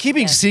 obviously. Well,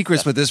 keeping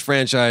secrets with this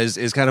franchise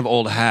is kind of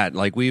old hat.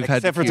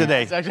 Except for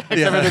today.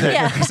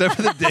 Except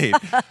for the date.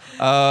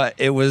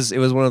 It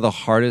was one of the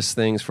hardest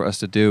things for us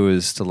to do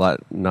is to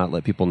not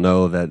let people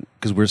know that,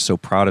 because we're so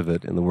proud of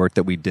it and the work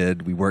that we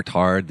did. We worked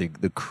hard.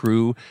 The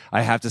crew.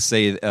 I have to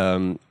say,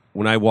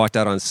 when I walked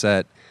out on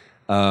set,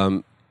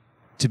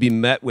 to be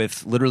met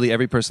with literally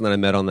every person that I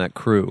met on that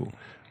crew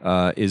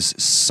is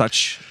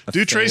such a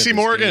fan Tracy of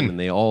this Morgan, game, and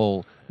they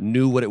all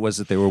knew what it was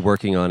that they were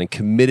working on and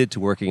committed to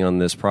working on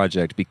this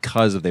project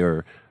because of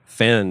their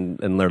fan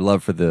and their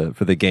love for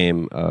the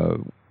game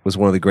was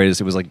one of the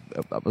greatest. It was like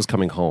I was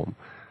coming home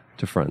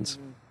to friends.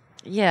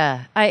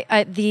 Yeah,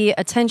 I the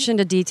attention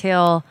to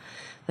detail,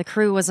 the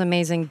crew was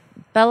amazing.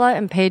 Bella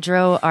and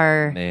Pedro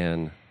are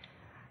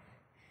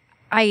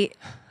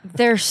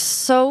they're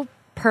so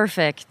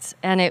perfect,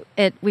 and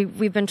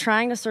we've been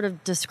trying to sort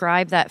of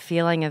describe that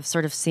feeling of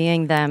sort of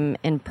seeing them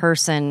in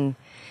person.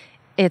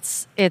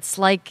 It's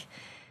like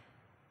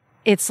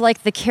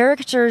the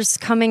characters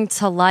coming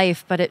to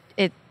life, but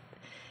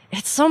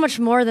it's so much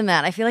more than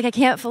that. I feel like I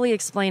can't fully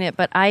explain it,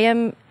 but I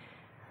am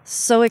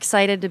so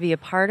excited to be a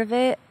part of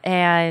it,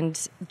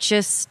 and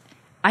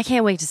I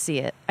can't wait to see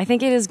it. I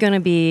think it is going to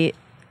be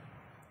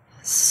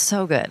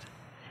so good.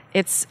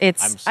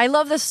 I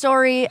love the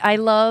story. I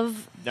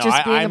love being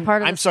a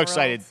part of it. I'm so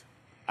excited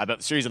about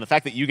the series and the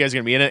fact that you guys are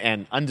going to be in it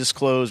and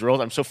undisclosed roles.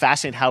 I'm so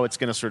fascinated how it's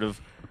going to sort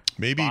of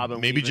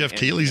Maybe Jeff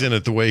Keighley's in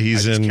it the way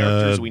he's in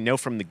characters we know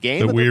from the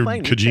game. the weird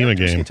Kojima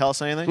game. Can you tell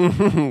us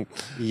anything?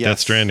 Death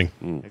Stranding.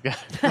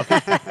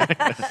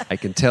 I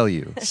can tell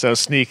you. So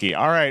sneaky.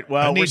 All right.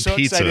 Well, I need we're so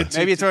pizza. excited.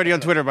 Maybe it's already on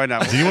Twitter by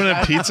now. Do you want to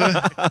have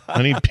pizza?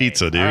 I need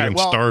pizza, dude. All right, I'm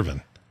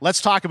starving. Let's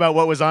talk about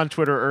what was on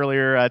Twitter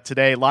earlier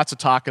today. Lots of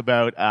talk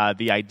about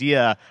the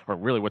idea, or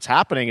really what's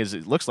happening is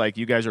it looks like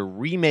you guys are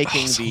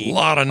remaking a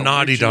lot of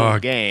Naughty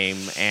Dog game,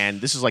 and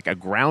this is like a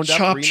ground-up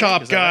Chop, remake.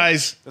 chop, Is that right?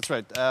 guys. That's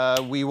right.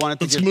 We wanted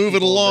to Let's give move it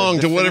people along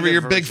the to whatever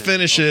your definitive big version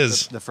finish of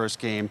is. The first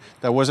game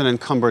that wasn't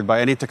encumbered by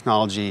any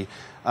technology.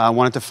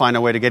 Wanted to find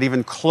a way to get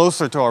even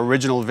closer to our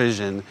original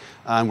vision,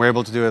 and we're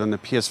able to do it on the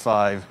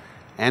PS5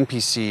 and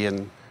PC.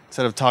 And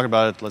instead of talking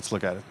about it, let's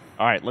look at it.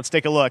 All right, let's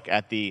take a look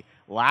at The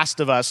Last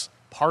of Us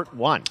Part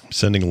 1. I'm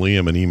sending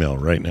Liam an email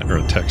right now, or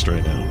a text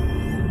right now.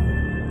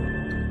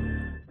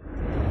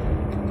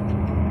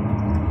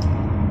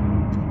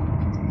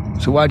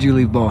 So why'd you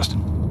leave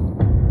Boston?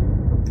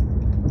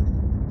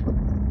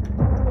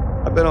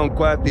 I've been on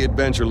quite the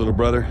adventure, little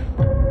brother.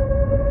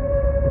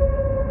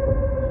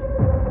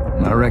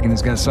 I reckon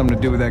it's got something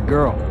to do with that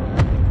girl.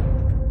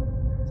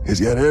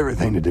 It's got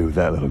everything to do with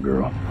that little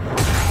girl.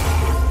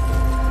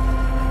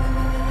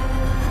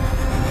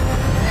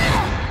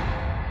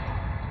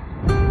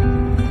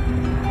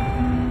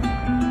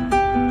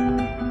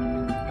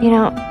 You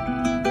know,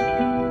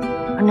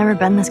 I've never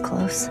been this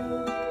close.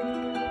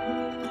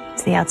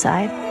 It's the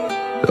outside.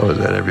 So is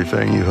that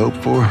everything you hoped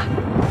for?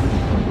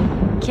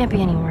 Can't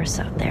be any worse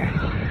out there.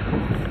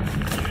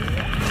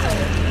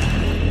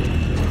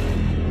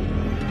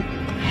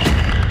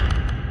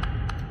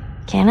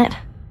 Can it?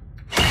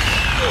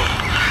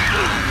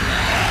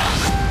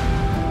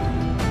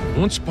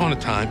 Once upon a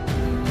time,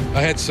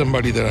 I had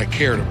somebody that I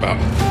cared about.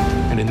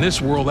 And in this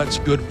world, that's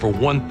good for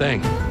one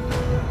thing.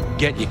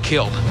 Get you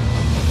killed.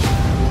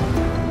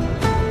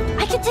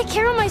 I can take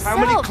care of myself.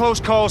 How many close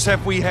calls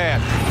have we had?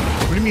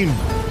 What do you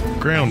mean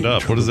ground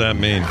up? What does that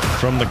mean?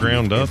 From the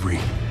ground up? Every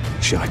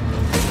shot.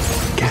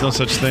 There's no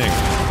such thing.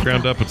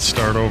 Ground up would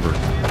start over.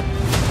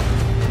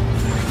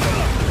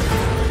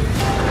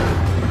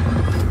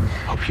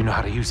 Hope you know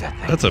how to use that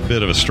thing. That's a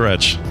bit of a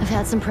stretch. I've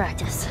had some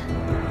practice.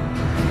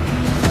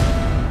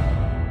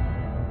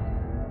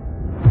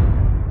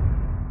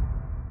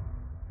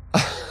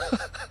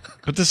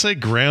 But to say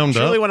ground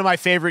Truly up one of my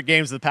favorite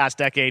games of the past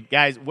decade.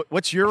 Guys,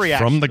 what's your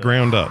reaction? from the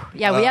ground up.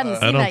 Yeah, we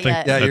hadn't seen that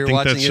yet. Yeah, I you're think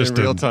watching that's it just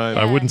in real time.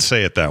 I wouldn't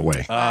say it that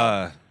way.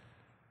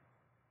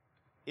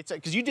 It's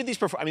because you did these.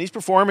 These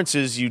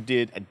performances you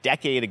did a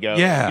decade ago.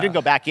 Yeah. You didn't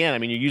go back in. I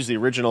mean, you used the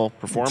original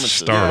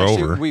performances.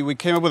 Actually, we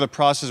came up with a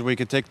process where we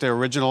could take the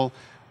original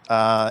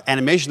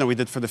animation that we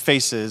did for the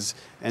faces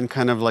and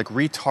kind of like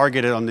retarget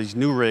it on these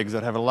new rigs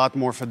that have a lot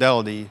more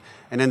fidelity.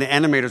 And then the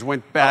animators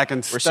went back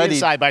and We're studied. seeing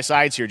side by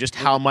sides here just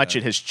how much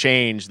it has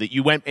changed. That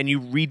you went and you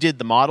redid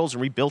the models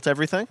and rebuilt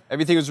everything.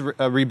 Everything was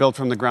rebuilt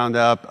from the ground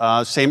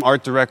up. Same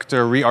art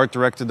director, re-art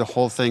directed the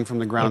whole thing from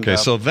the ground up. Okay,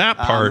 so that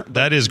part,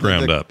 that is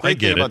ground the up. I great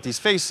get thing it. about these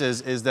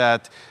faces is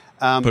that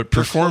But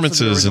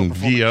performances and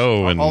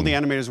VO and all the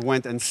animators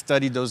went and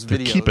studied those They're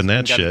videos keeping that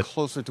and got shit.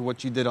 closer to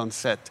what you did on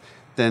set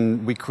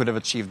than we could have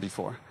achieved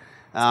before.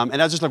 And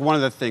that's just like one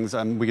of the things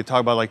we could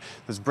talk about, like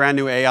this brand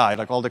new AI,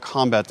 like all the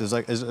combat is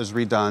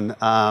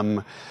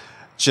redone.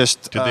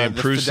 Did they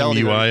improve some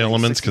UI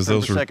elements? 'Cause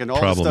those were all the stuff you're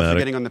problematic.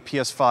 getting on the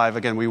PS5.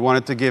 Again, we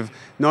wanted to give,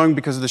 knowing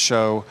because of the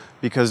show,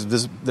 because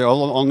they're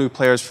all new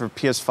players for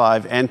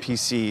PS5 and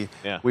PC.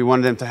 Yeah. We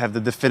wanted them to have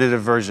the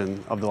definitive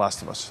version of The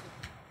Last of Us.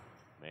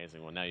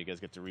 Amazing. Well, now you guys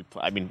get to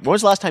replay. I mean, when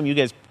was the last time you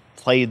guys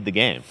played the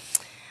game?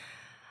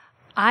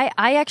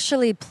 I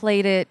actually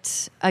played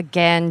it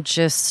again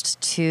just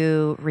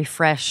to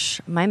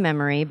refresh my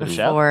memory The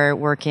show? before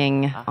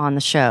working on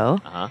the show.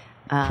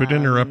 Quit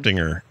interrupting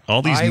her.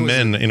 All these I was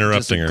men just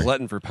interrupting a her.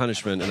 glutton for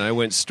punishment, and I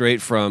went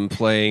straight from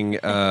playing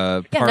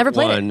never part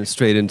played one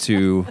straight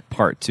into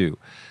part two.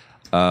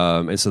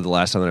 And so the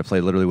last time that I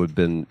played literally would have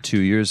been 2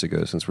 years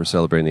ago, since we're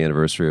celebrating the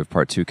anniversary of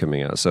part two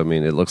coming out. So I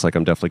mean, it looks like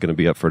I'm definitely going to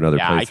be up for another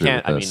Yeah, I playthrough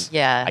can't. with I this.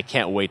 mean, I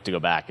can't wait to go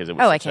back because it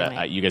was. Oh, I such can't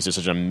wait. you guys did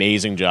such an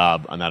amazing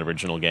job on that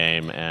original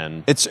game,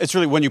 and It's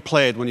really, when you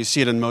play it, when you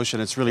see it in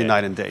motion, it's really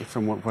night and day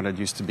from what it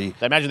used to be.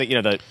 I imagine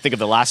that think of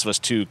The Last of Us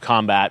 2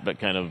 combat, but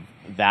kind of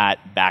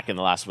that back in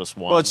The Last of Us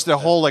 1. Well, it's the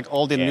whole, like,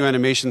 all the new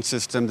animation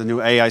system, the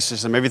new AI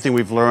system, everything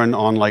we've learned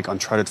on, like,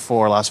 Uncharted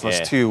 4, Last of Us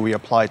Yeah. 2, we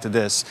apply to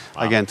this,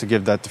 again, to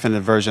give that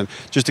definitive version.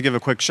 Just to give a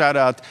quick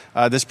shout-out,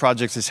 this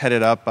project is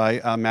headed up by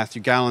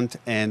Matthew Gallant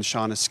and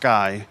Shauna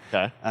Skye.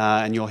 Okay.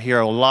 And you'll hear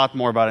a lot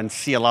more about it and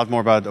see a lot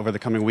more about it over the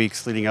coming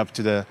weeks leading up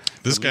to the...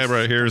 This guy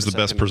right here is the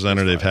best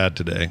presenter they've had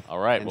today. All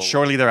right. And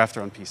shortly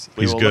thereafter on PC.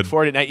 We He's will good. look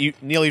forward to it.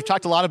 Now, Neil, you've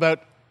talked a lot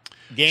about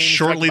games.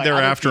 Shortly directed by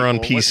other thereafter on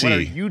people. What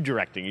are PC. you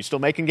directing? You still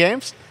making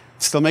games?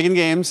 Still making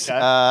games.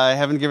 I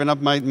haven't given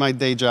up my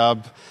day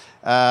job.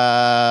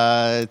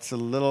 It's a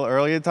little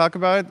early to talk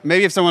about it.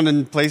 Maybe if someone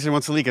in PlayStation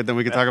wants to leak it, then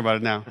we can talk about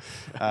it now.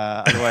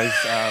 Otherwise,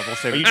 we'll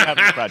save it. You have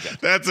a new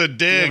project. That's a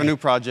dig. We have a new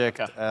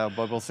project,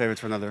 but we'll save it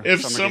for another.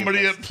 If Summer somebody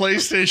Game at Fest.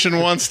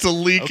 PlayStation wants to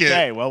leak it.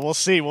 Okay, well, we'll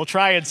see. We'll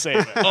try and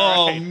save it.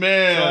 Oh,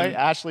 man. Troy,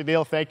 Ashley,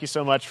 Neil, thank you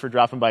so much for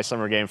dropping by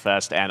Summer Game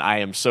Fest, and I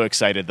am so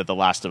excited that The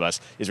Last of Us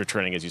is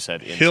returning, as you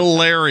said. In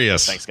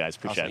Hilarious. September. Thanks, guys.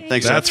 Appreciate it.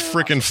 Thanks. That's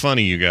freaking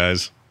funny, you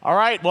guys. All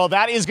right, well,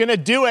 that is going to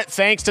do it.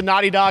 Thanks to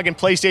Naughty Dog and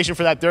PlayStation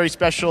for that very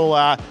special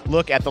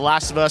look at The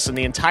Last of Us and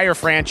the entire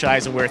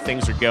franchise and where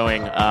things are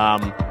going.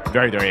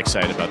 Very, very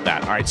excited about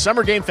that. All right,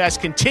 Summer Game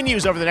Fest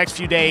continues over the next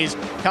few days.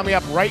 Coming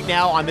up right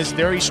now on this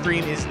very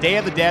stream is Day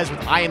of the Des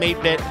with I Am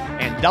 8-Bit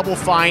and Double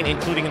Fine,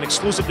 including an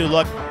exclusive new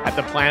look at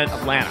the Planet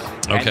Atlanta.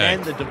 Okay.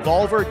 And then the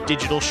Devolver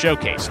Digital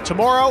Showcase.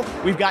 Tomorrow,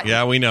 we've got...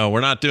 Yeah, we know.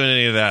 We're not doing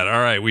any of that. All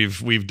right,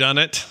 we've done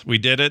it. We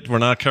did it. We're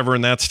not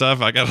covering that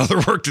stuff. I got other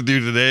work to do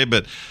today,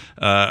 but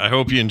I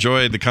hope you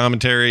enjoyed the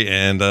commentary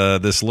and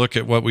this look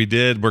at what we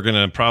did. We're going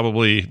to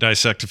probably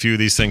dissect a few of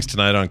these things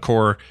tonight on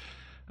Core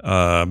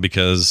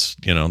because,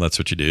 that's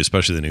what you do,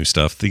 especially the new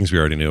stuff. Things we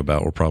already knew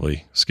about, we'll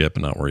probably skip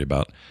and not worry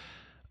about.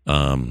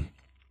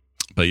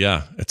 But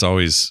yeah, it's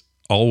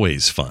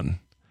always fun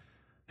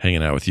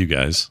hanging out with you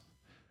guys.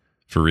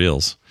 For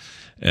reals.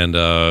 And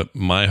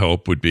my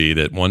hope would be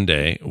that one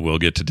day we'll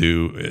get to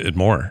do it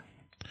more.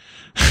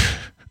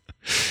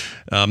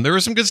 There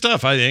was some good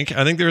stuff, I think.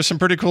 I think there was some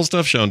pretty cool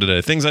stuff shown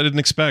today. Things I didn't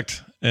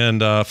expect.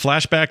 And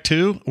Flashback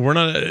 2,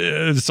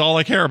 it's all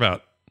I care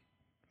about.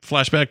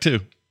 Flashback 2.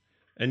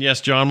 And yes,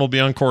 John will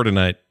be on Core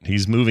tonight.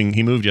 He's moving.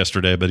 He moved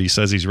yesterday, but he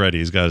says he's ready.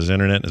 He's got his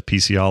internet and his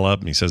PC all up,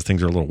 and he says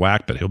things are a little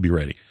whack, but he'll be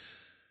ready.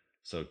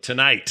 So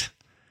tonight...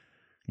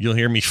 you'll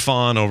hear me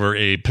fawn over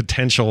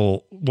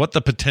what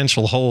the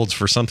potential holds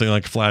for something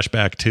like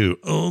Flashback 2.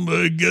 Oh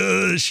my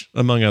gosh.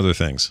 Among other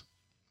things.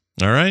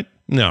 All right?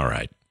 All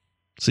right.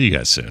 See you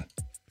guys soon.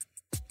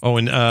 Oh,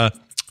 and what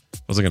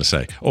was I going to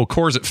say? Oh,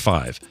 Core's at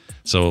 5.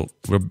 So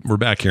we're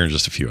back here in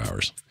just a few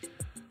hours. So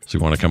if you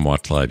want to come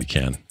watch live, you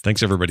can.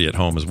 Thanks everybody at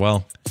home as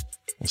well.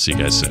 We'll see you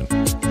guys soon.